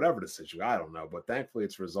 Whatever the situation, I don't know. But thankfully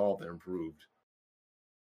it's resolved and improved.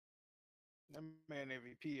 That man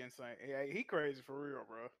MVP insane. Yeah, he crazy for real,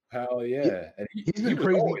 bro. Hell yeah. And He's been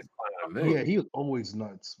crazy. Yeah, he was always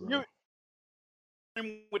nuts, bro.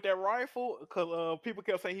 With that rifle, because people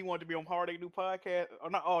kept saying he wanted to be on Hard New podcast or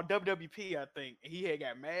not, WWP, I think. He had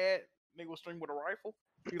got mad. Nigga was streaming with a rifle.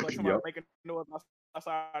 He was like somebody making noise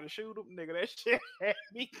outside to shoot him. Nigga, that shit had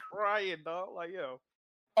me crying, dog. Like, yo.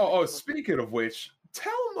 Oh, speaking of which,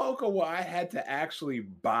 Tell Mocha what I had to actually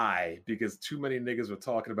buy because too many niggas were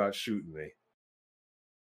talking about shooting me.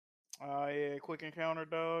 Oh yeah, quick encounter,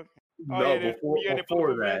 dog. No,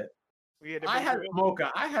 before that. I had vest.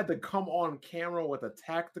 Mocha. I had to come on camera with a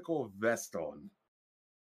tactical vest on.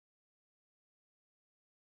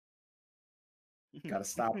 Got to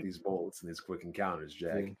stop these bullets and these quick encounters,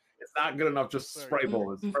 Jack. It's not good enough just to spray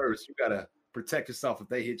bullets first. You got to protect yourself if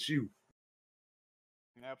they hit you.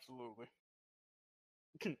 Absolutely.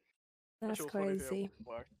 That's crazy.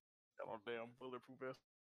 Got on damn bulletproof vest.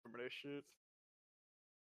 Remember that shit?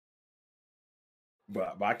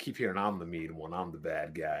 But I keep hearing I'm the mean one. I'm the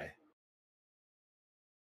bad guy.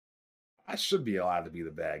 I should be allowed to be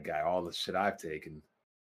the bad guy. All the shit I've taken.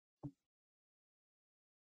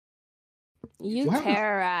 You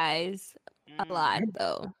terrorize a lot,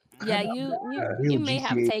 though. Yeah, you may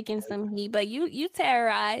have taken some heat, but you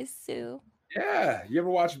terrorize too. Yeah, you ever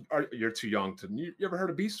watch? You're too young to. You ever heard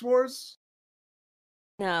of Beast Wars?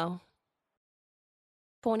 No.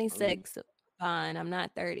 26. Fine, I'm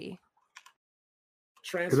not 30.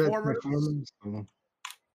 Transformers.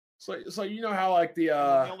 So you know how like the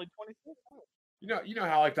only 26? you know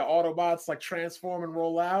how like the Autobots like transform and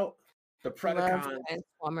roll out? The Predacons.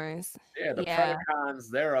 Transformers. Yeah, the Predacons,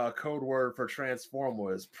 their code word for transform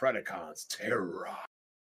was Predacons terrorize.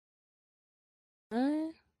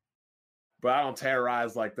 But I don't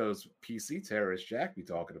terrorize like those PC terrorists Jack be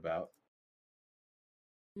talking about.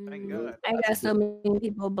 Thank God. I got so many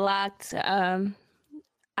people blocked.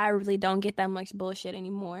 I really don't get that much bullshit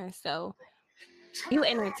anymore. So you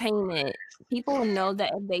entertain it. People know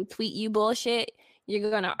that if they tweet you bullshit,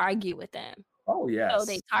 you're gonna argue with them. Oh yes. So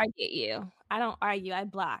they target you. I don't argue. I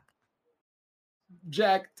block.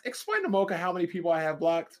 Jack, explain to Mocha how many people I have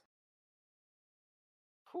blocked.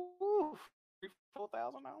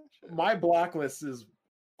 4,000 now. My block list is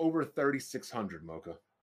over 3,600, Mocha.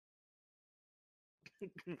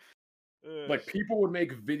 Like people would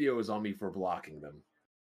make videos on me for blocking them.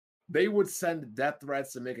 They would send death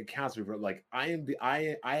threats and make accounts for like I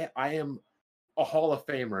am a Hall of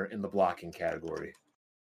Famer in the blocking category.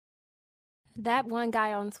 That one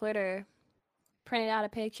guy on Twitter printed out a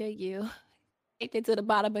picture of you, taped it to the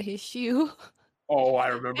bottom of his shoe. Oh, I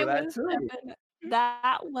remember that too.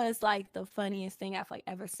 That was like the funniest thing I've like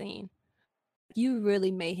ever seen. You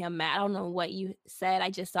really made him mad. I don't know what you said. I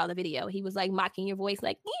just saw the video. He was like mocking your voice,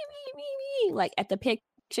 like me, like at the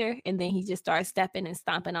picture, and then he just started stepping and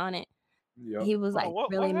stomping on it. Yep. He was like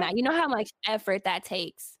really mad. You know how much effort that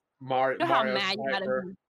takes. You know how mad you gotta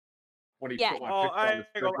be. When he put my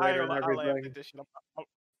picture on the refrigerator and everything. I laughed at this shit.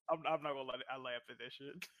 I'm not gonna let it. I laughed at that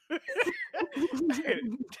shit.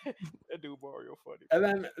 That dude Mario funny.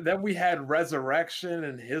 And then we had Resurrection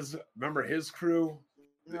and his crew.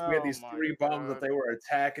 We had these three bums that they were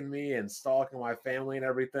attacking me and stalking my family and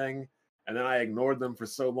everything. And then I ignored them for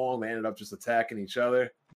so long they ended up just attacking each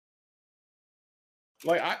other.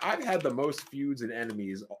 Like I've had the most feuds and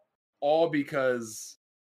enemies, all because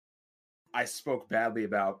I spoke badly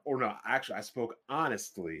about, or no, actually I spoke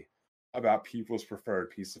honestly about people's preferred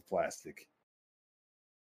piece of plastic.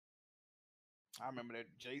 I remember that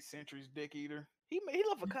Jay Century's dick eater. He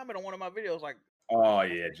left a comment on one of my videos like, oh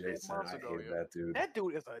yeah, Jason, I hate that dude. That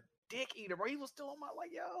dude is a dick eater, bro. He was still on my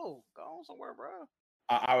like, yo, go on somewhere, bro.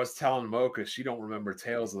 I was telling Mocha she don't remember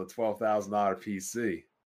Tales of the $12,000 PC.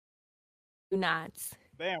 Do not.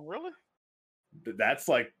 Damn, really? That's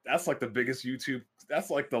like the biggest YouTube. That's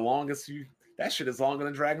like the longest that shit is longer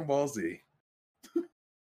than Dragon Ball Z.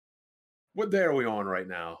 What day are we on right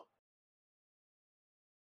now?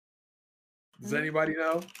 Does anybody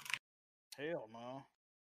know? Hell no.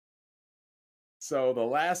 So the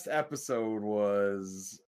last episode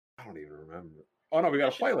was, I don't even remember. Oh no, we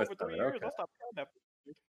got a playlist of it. Okay.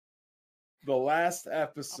 The last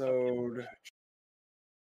episode.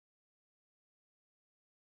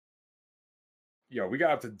 Yo, we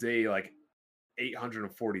got up to day like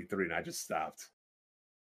 843 and I just stopped.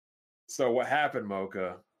 So what happened,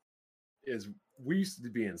 Mocha, is we used to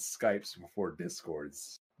be in Skypes before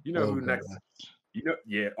Discords. You know who next? You know,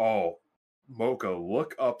 yeah. Oh, Mocha,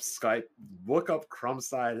 look up Skype. Look up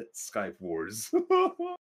Crumbside Skype Wars.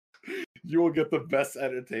 You will get the best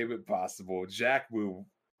entertainment possible. Jack Wu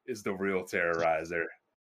is the real terrorizer.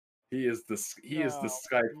 He is the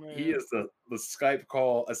Skype. Man. He is the Skype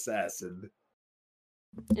call assassin.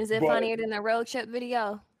 Is it funnier than the road trip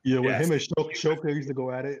video? Yeah, when him and Shoka used to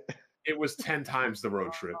go at it. It was 10 times the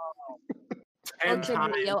road trip. 10 road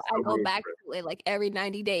trip video, I go back to it like every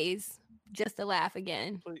 90 days just to laugh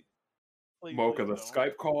again. Mocha, the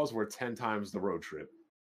Skype calls were 10 times the road trip.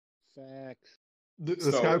 Facts. The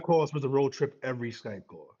So- Skype calls was a road trip every Skype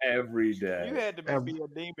call. every day. You had to Every- be a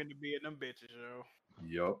demon to be in them bitches, yo.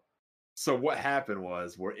 Yup. So what happened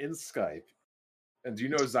was we're in Skype, and do you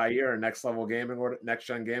know Zaire, Next Level Gaming or Next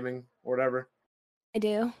Gen Gaming or whatever? I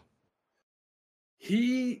do.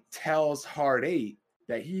 He tells Hard 8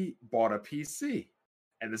 that he bought a PC.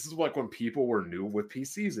 And this is like when people were new with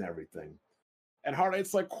PCs and everything. And Hard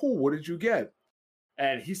 8's like, cool, what did you get?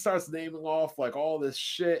 And he starts naming off like all this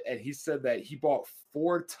shit. And he said that he bought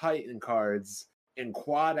 4 Titan cards in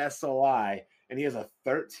quad SOI, and he has a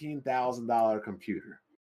 $13,000 computer.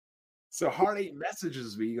 So Hard 8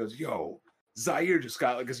 messages me. He goes, yo, Zaire just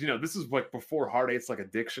got, like, because, you know, this is like before Hard 8's like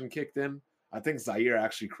addiction kicked in. I think Zaire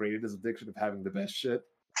actually created his addiction of having the best shit.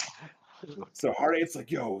 So Hard 8's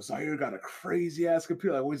like, yo, Zaire got a crazy ass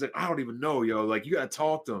computer. Like, he's like, I don't even know, yo. Like, you gotta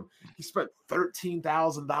talk to him. He spent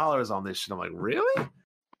 $13,000 on this shit. I'm like, really?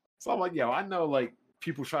 So I'm like, yo, I know like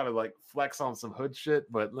people try to like flex on some hood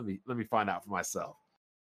shit, but let me find out for myself.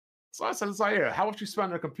 So I said, Zaire, how much you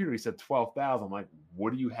spend on a computer? He said $12,000. I'm like,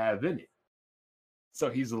 what do you have in it? So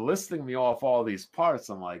he's listing me off all these parts.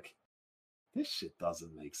 I'm like, this shit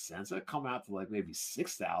doesn't make sense. It come out to like maybe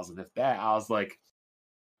 6,000, if that. I was like,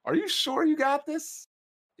 are you sure you got this?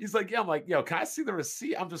 He's like, yeah. I'm like, yo, can I see the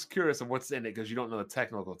receipt? I'm just curious of what's in it because you don't know the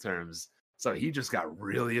technical terms. So he just got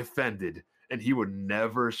really offended, and he would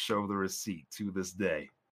never show the receipt to this day.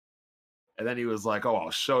 And then he was like, oh, I'll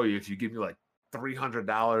show you if you give me like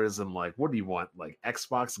 $300 and like, what do you want? Like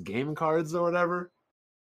Xbox game cards or whatever?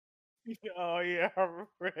 Oh yeah, I remember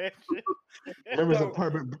that shit.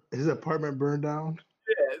 Remember his apartment burned down?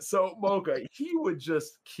 Yeah, so Mocha, he would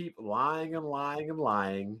just keep lying and lying and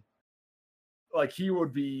lying. Like he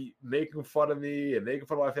would be making fun of me and making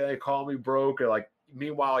fun of my family, calling me broke, or like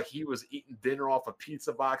meanwhile he was eating dinner off a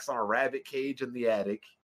pizza box on a rabbit cage in the attic.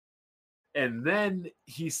 And then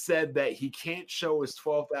he said that he can't show his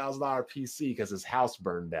 $12,000 PC because his house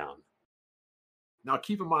burned down. Now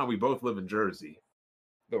keep in mind we both live in Jersey.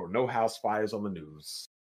 There were no house fires on the news.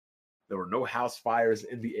 There were no house fires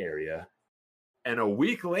in the area. And a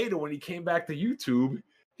week later, when he came back to YouTube,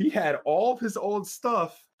 he had all of his old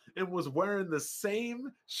stuff and was wearing the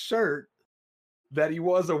same shirt that he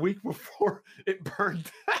was a week before it burned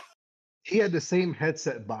down. He had the same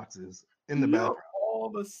headset boxes in the bathroom. All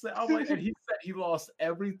the same. I'm like, and he said he lost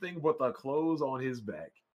everything but the clothes on his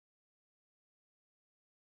back.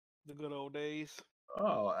 The good old days.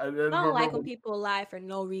 Oh, and I then don't like remember- when people lie for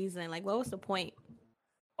no reason. Like, what was the point?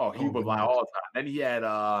 Oh, he would lie all the time. Then he had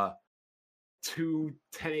 2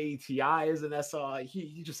 1080 Ti's and SLI.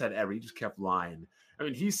 He just had he just kept lying. I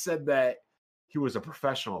mean, he said that he was a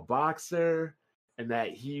professional boxer and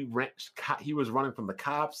that he was running from the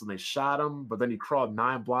cops and they shot him, but then he crawled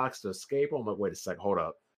 9 blocks to escape. I'm like, wait a sec, hold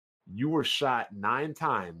up. You were shot 9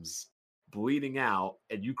 times, bleeding out,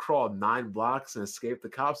 and you crawled 9 blocks and escaped the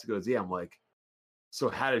cops? He goes, yeah. I'm like, so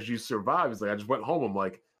how did you survive? He's like, I just went home. I'm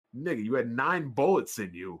like, nigga, you had 9 bullets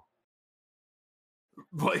in you.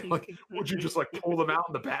 Like, would you just like pull them out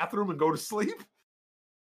in the bathroom and go to sleep?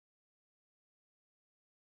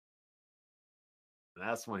 And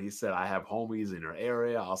that's when he said, I have homies in your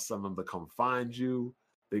area. I'll send them to come find you.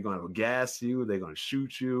 They're going to gas you. They're going to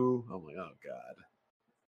shoot you. I'm like, oh, God.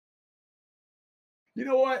 You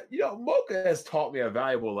know what? You know, Mocha has taught me a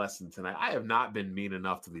valuable lesson tonight. I have not been mean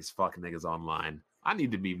enough to these fucking niggas online. I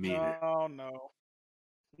need to be meaner. Oh no.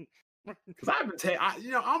 Because I've been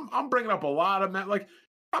I'm bringing up a lot of men. Like,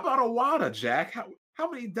 how about Awada, Jack? How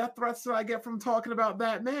many death threats did I get from talking about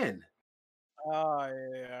that man? Oh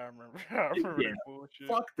yeah, I remember Yeah, that bullshit.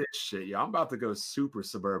 fuck this shit, yeah. I'm about to go super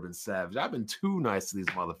suburban savage. I've been too nice to these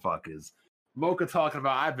motherfuckers. Mocha talking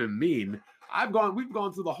about I've been mean. We've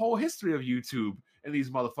gone through the whole history of YouTube, and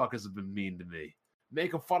these motherfuckers have been mean to me.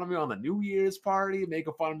 Making fun of me on the New Year's party,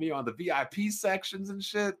 making fun of me on the VIP sections and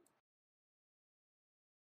shit.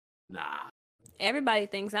 Nah. Everybody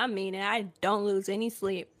thinks I'm mean, and I don't lose any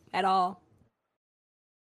sleep at all.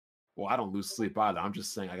 Well, I don't lose sleep either. I'm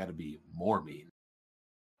just saying I got to be more mean.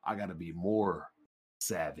 I got to be more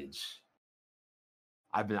savage.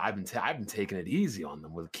 I've been taking it easy on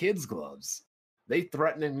them with kids' gloves. They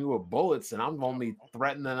threatening me with bullets, and I'm only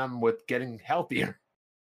threatening them with getting healthier.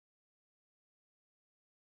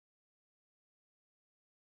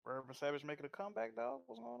 Forever Savage making a comeback, dog?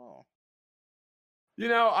 What's going on? You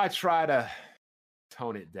know, I try to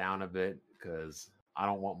tone it down a bit because I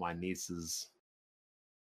don't want my nieces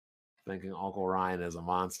thinking Uncle Ryan is a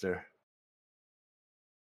monster.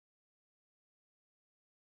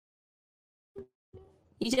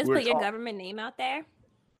 You just We're put your talk- government name out there?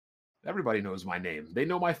 Everybody knows my name. They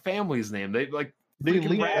know my family's name. They like They freaking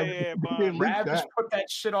leaked Rab, everything. They leaked Rab just that. put that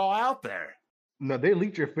shit all out there. No, they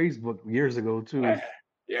leaked your Facebook years ago too.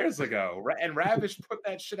 Years ago. And Ravish put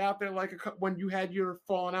that shit out there like when you had your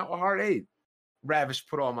falling out with Heart 8. Ravish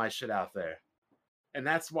put all my shit out there. And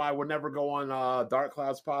that's why we'll never go on Dark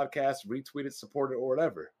Clouds podcast, retweet it, support it, or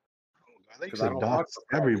whatever. Because I don't dox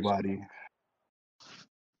everybody.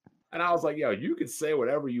 And I was like, yo, you can say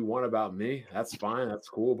whatever you want about me. That's fine. That's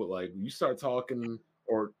cool. But like, you start talking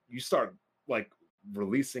or you start like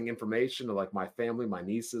releasing information to like my family, my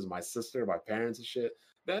nieces, my sister, my parents and shit,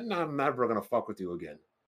 then I'm never going to fuck with you again.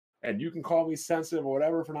 And you can call me sensitive or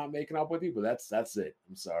whatever for not making up with you, but that's it.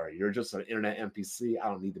 I'm sorry. You're just an internet NPC. I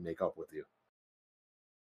don't need to make up with you.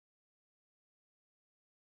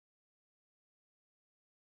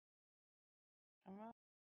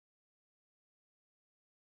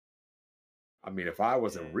 I mean, if I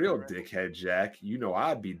was a real dickhead, Jack, you know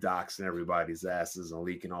I'd be doxing everybody's asses and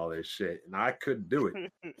leaking all their shit, and I couldn't do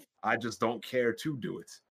it. I just don't care to do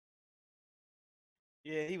it.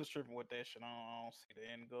 Yeah, he was tripping with that shit. I don't see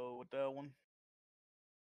the end goal with that one.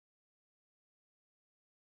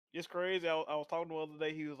 It's crazy. I was talking to him the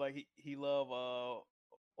other day. He was like, he love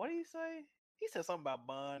what did he say? He said something about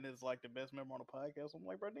Bun is like the best member on the podcast. I'm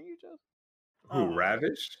like, bro, didn't you just Who,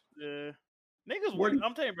 Ravish? Yeah. Niggas weird.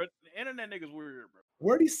 I'm telling you, bro, the internet niggas weird, bro.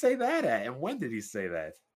 Where'd he say that at? And when did he say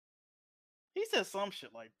that? He said some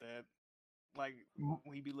shit like that. Like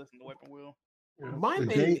when he be listening to Weapon Wheel. My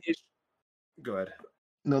main issue. Go ahead.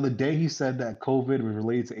 No, the day he said that COVID was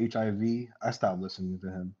related to HIV, I stopped listening to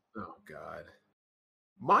him. Oh God.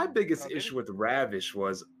 My biggest issue with Ravish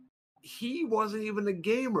was he wasn't even a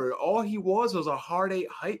gamer. All he was a Heart 8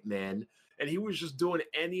 hype man, and he was just doing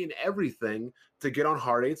any and everything to get on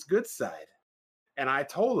Heart 8's good side. And I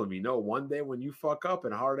told him, one day when you fuck up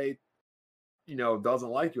and Heart 8, doesn't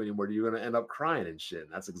like you anymore, you're going to end up crying and shit.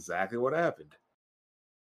 And that's exactly what happened.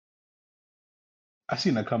 I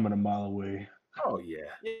seen that coming a mile away. Oh,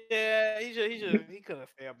 yeah. Yeah, he could have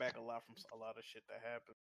failed back a lot from a lot of shit that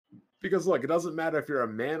happened. Because look, it doesn't matter if you're a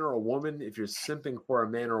man or a woman, if you're simping for a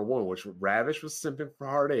man or a woman, which Ravish was simping for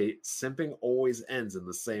Heart 8, simping always ends in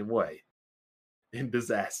the same way. In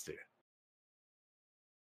disaster.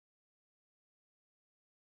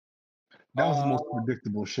 That was the most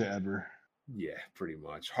predictable shit ever. Yeah, pretty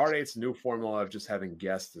much. Heart 8's new formula of just having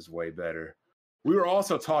guests is way better. We were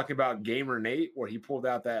also talking about Gamer Nate, where he pulled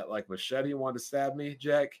out that like machete and wanted to stab me,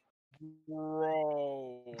 Jack.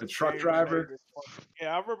 Bro. The truck driver.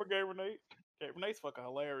 Yeah, I remember Gamer Nate. Gamer Nate's fucking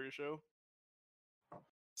hilarious, show.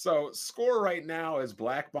 So score right now is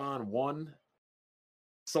Black Bond 1.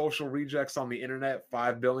 Social rejects on the internet,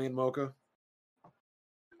 5 billion, Mocha.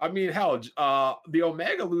 I mean, hell, the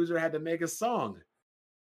Omega loser had to make a song.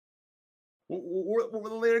 What were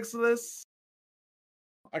the lyrics of this?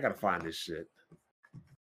 I gotta find this shit.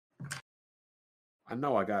 I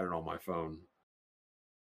know I got it on my phone.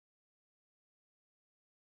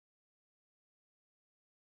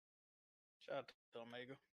 Shout out to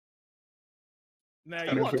Omega.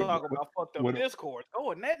 Now, you want to talk about fucked up Discord. Oh,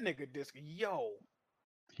 and that nigga Discord. Yo.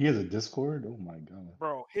 He has a Discord? Oh my god.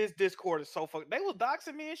 Bro, his Discord is so fucked. They was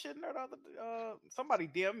doxing me and shit in there. Somebody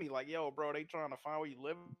DM me like, yo, bro, they trying to find where you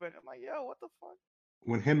live. I'm like, yo, what the fuck?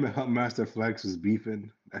 When him and Huntmaster Flex was beefing,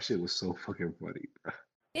 that shit was so fucking funny, bro.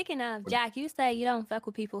 Speaking of, Jack, you say you don't fuck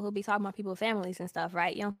with people who be talking about people's families and stuff,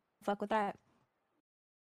 right? You don't fuck with that?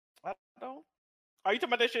 I don't. Are you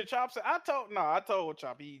talking about that shit Chop said? I told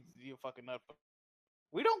Chop he a fucking nut.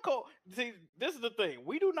 We don't see, this is the thing.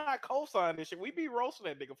 We do not co-sign this shit. We be roasting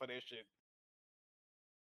that nigga for that shit.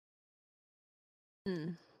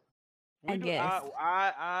 I guess.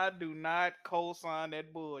 I do not co-sign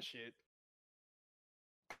that bullshit.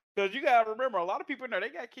 Because you gotta remember, a lot of people in there, they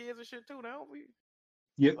got kids and shit too now.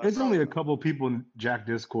 Yeah, there's only a couple people in Jack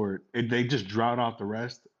Discord. They just drown out the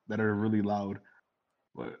rest that are really loud.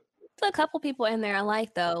 But there's a couple people in there I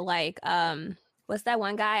like though. Like, what's that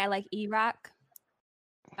one guy I like? E-Rock.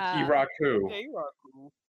 E-Rock who? Yeah, E-Rock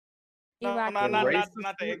cool. E-Rock.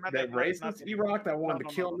 That racist E-Rock that wanted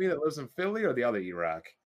to kill me that lives in Philly, or the other E-Rock?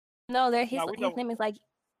 No, his name is like,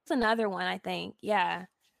 it's another one, I think. Yeah.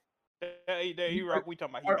 E-Rock, we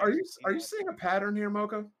talking about. Are you seeing a pattern here,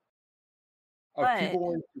 Mocha? Of people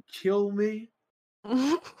wanting to kill me?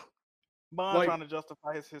 Bond trying to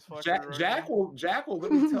justify his fucking Jack will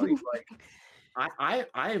let me tell you, like,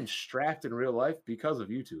 I am strapped in real life because of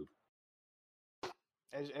YouTube.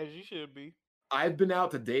 As you should be. I've been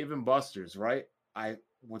out to Dave and Buster's, right?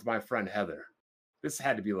 With my friend Heather. This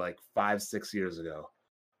had to be like 5-6 years ago.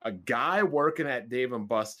 A guy working at Dave and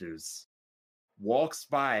Buster's walks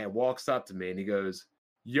by and walks up to me and he goes,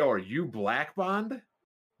 "Yo, are you Black Bond?"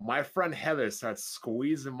 My friend Heather starts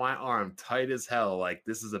squeezing my arm tight as hell, like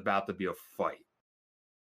this is about to be a fight.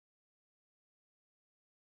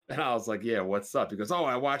 And I was like, yeah, what's up? He goes, oh,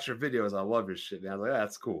 I watch your videos. I love your shit. And I was like,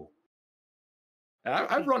 that's cool. And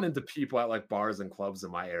I've run into people at like bars and clubs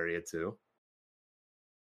in my area too.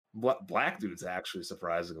 Black dudes, actually,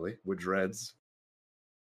 surprisingly, with dreads.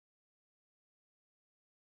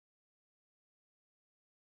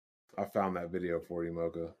 I found that video for you,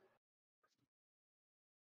 Mocha.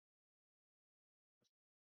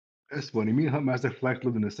 That's funny. Me and Huntmaster Flex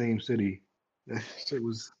lived in the same city. That shit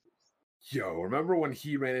was. Yo, remember when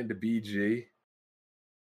he ran into BG?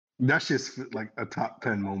 That's just like a top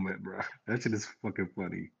 10 moment, bro. That shit is fucking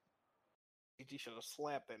funny. BG should have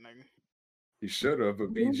slapped that nigga. He should have,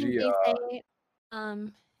 but Didn't BG. he say,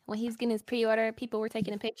 when he was getting his pre-order, people were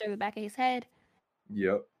taking a picture of the back of his head?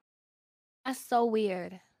 Yep. That's so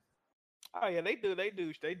weird. Oh yeah, they do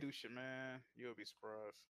shit, man. You'll be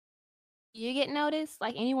surprised. You get noticed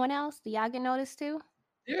like anyone else? Do y'all get noticed too?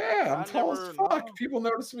 Yeah, I'm I tall as never fuck. know. People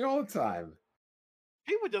notice me all the time.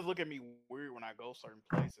 People just look at me weird when I go certain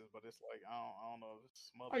places, but it's like I don't know.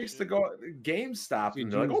 It's some I other used to shit. go at GameStop See,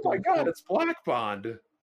 and they're like, Jews "Oh my don't god, fuck. it's Black Bond."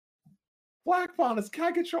 Black Bond, can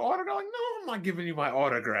I get your autograph? Like, no, I'm not giving you my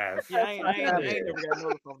autograph. Yeah, I ain't never got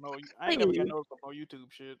noticed on no. I ain't never got Please. noticed on no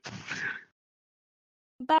YouTube shit.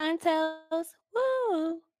 Bontells,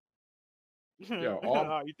 woo! Yo,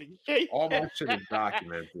 Oh, you think he all my shit is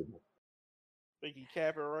documented. think he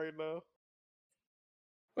capping right now?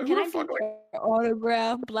 Like, Can who I the get fuck? your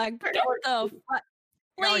autograph? Black, I get got the fuck.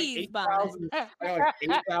 I got like Please, 8,000. Bond. I got like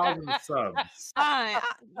 8,000 subs. Fine.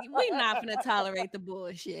 We not gonna tolerate the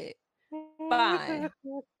bullshit. Fine.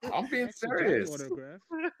 I'm being Jack's serious. autograph.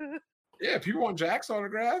 Yeah, people want Jack's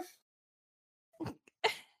autograph.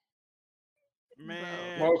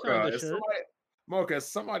 Man, Mocha, if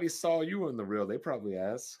somebody saw you in the real, they probably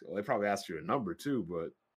ask. Well, they probably asked you a number too, but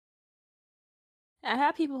I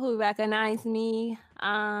have people who recognize me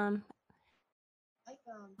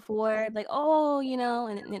for like, oh, you know,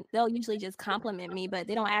 and they'll usually just compliment me, but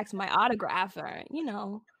they don't ask my autograph or, you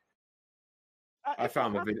know. I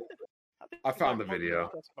found the video. I found the video.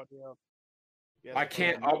 I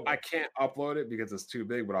can't upload it because it's too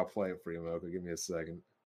big, but I'll play it for you, Mocha. Give me a second.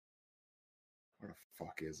 Where the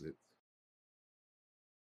fuck is it?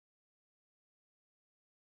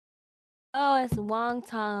 Oh, it's Wong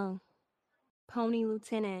Tong, Pony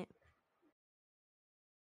Lieutenant.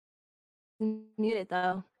 Muted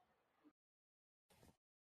though.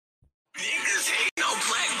 Niggas hate no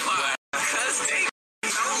Black Bond, cause they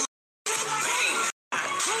don't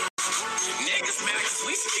niggas make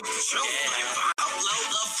we speak the truth. Like, upload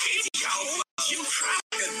a video, you cry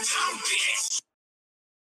like a dumb bitch.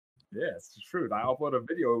 Yeah, it's the truth. I upload a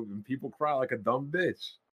video and people cry like a dumb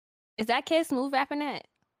bitch. Is that Kid Smooth rapping that?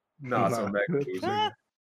 No, it's on Megan.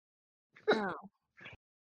 Oh.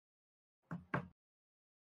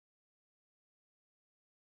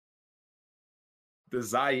 The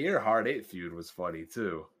Zaire Hard 8 feud was funny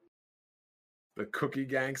too. The Cookie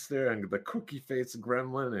Gangster and the Cookie Face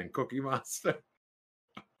Gremlin and Cookie Monster.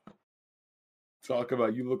 Talk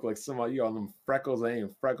about you look like somebody, you on them freckles,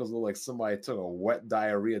 ain't freckles, look like somebody took a wet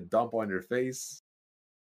diarrhea dump on your face.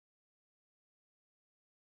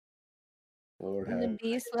 Lord And the have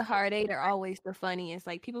beasts with Heart 8 are always the funniest.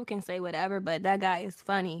 Like people can say whatever, but that guy is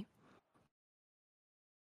funny.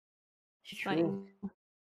 Funny. True.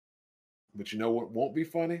 But you know what won't be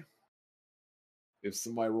funny? If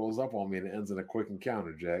somebody rolls up on me and it ends in a quick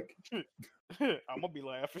encounter, Jack. I'm gonna be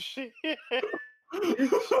laughing shit.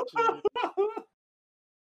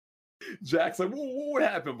 Jack's like, what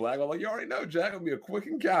happened, Black? I'm like, you already know, Jack. It'll be a quick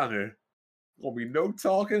encounter. Gonna be no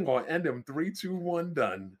talking. Gonna end him 3, 2, 1,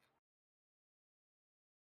 done.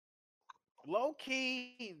 Low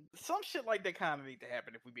key, some shit like that kind of need to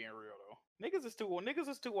happen if we being real though. Niggas is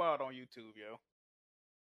too wild on YouTube, yo.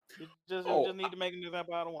 You just need to make an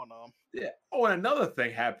example out of one of them. Yeah. Oh, and another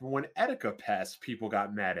thing happened when Etika passed. People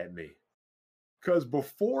got mad at me because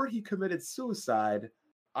before he committed suicide,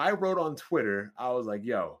 I wrote on Twitter. I was like,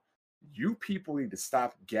 "Yo, you people need to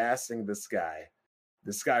stop gassing this guy.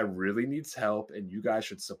 This guy really needs help, and you guys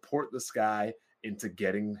should support this guy into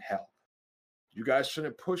getting help. You guys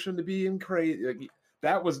shouldn't push him to being crazy." Like,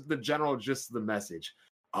 that was the general gist of the message.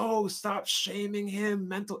 Oh, stop shaming him.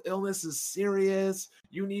 Mental illness is serious.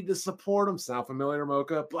 You need to support him. Sound familiar,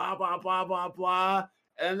 Mocha? Blah, blah, blah, blah, blah.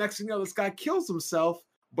 And next thing you know, this guy kills himself,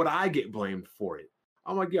 but I get blamed for it.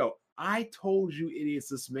 I'm like, yo, I told you idiots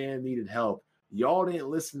this man needed help. Y'all didn't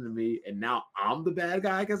listen to me, and now I'm the bad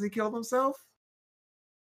guy because he killed himself?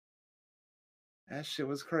 That shit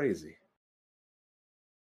was crazy.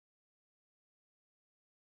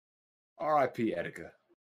 R.I.P. Etika.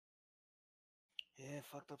 Yeah,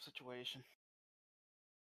 fucked up situation.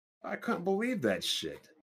 I couldn't believe that shit.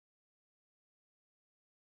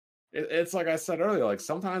 It's like I said earlier, like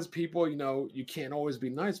sometimes people, you can't always be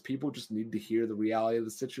nice. People just need to hear the reality of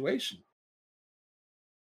the situation.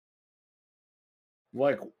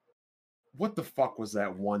 Like, what the fuck was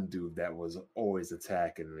that one dude that was always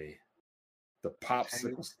attacking me? The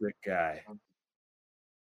popsicle stick guy.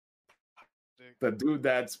 The dude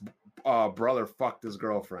that's brother fucked his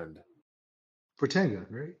girlfriend. Pretanga,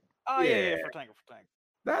 right? Oh yeah, for Tango.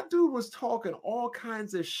 That dude was talking all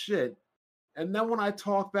kinds of shit. And then when I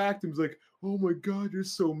talk back to him, he's like, oh my God, you're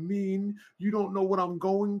so mean. You don't know what I'm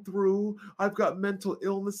going through. I've got mental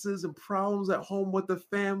illnesses and problems at home with the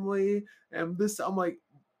family. And this, I'm like,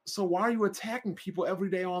 so why are you attacking people every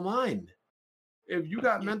day online? If you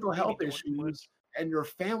got mental health issues and your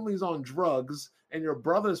family's on drugs and your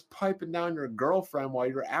brother's piping down your girlfriend while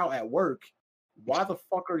you're out at work, why the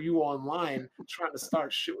fuck are you online trying to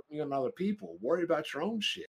start shit with me and other people? Worry about your own shit.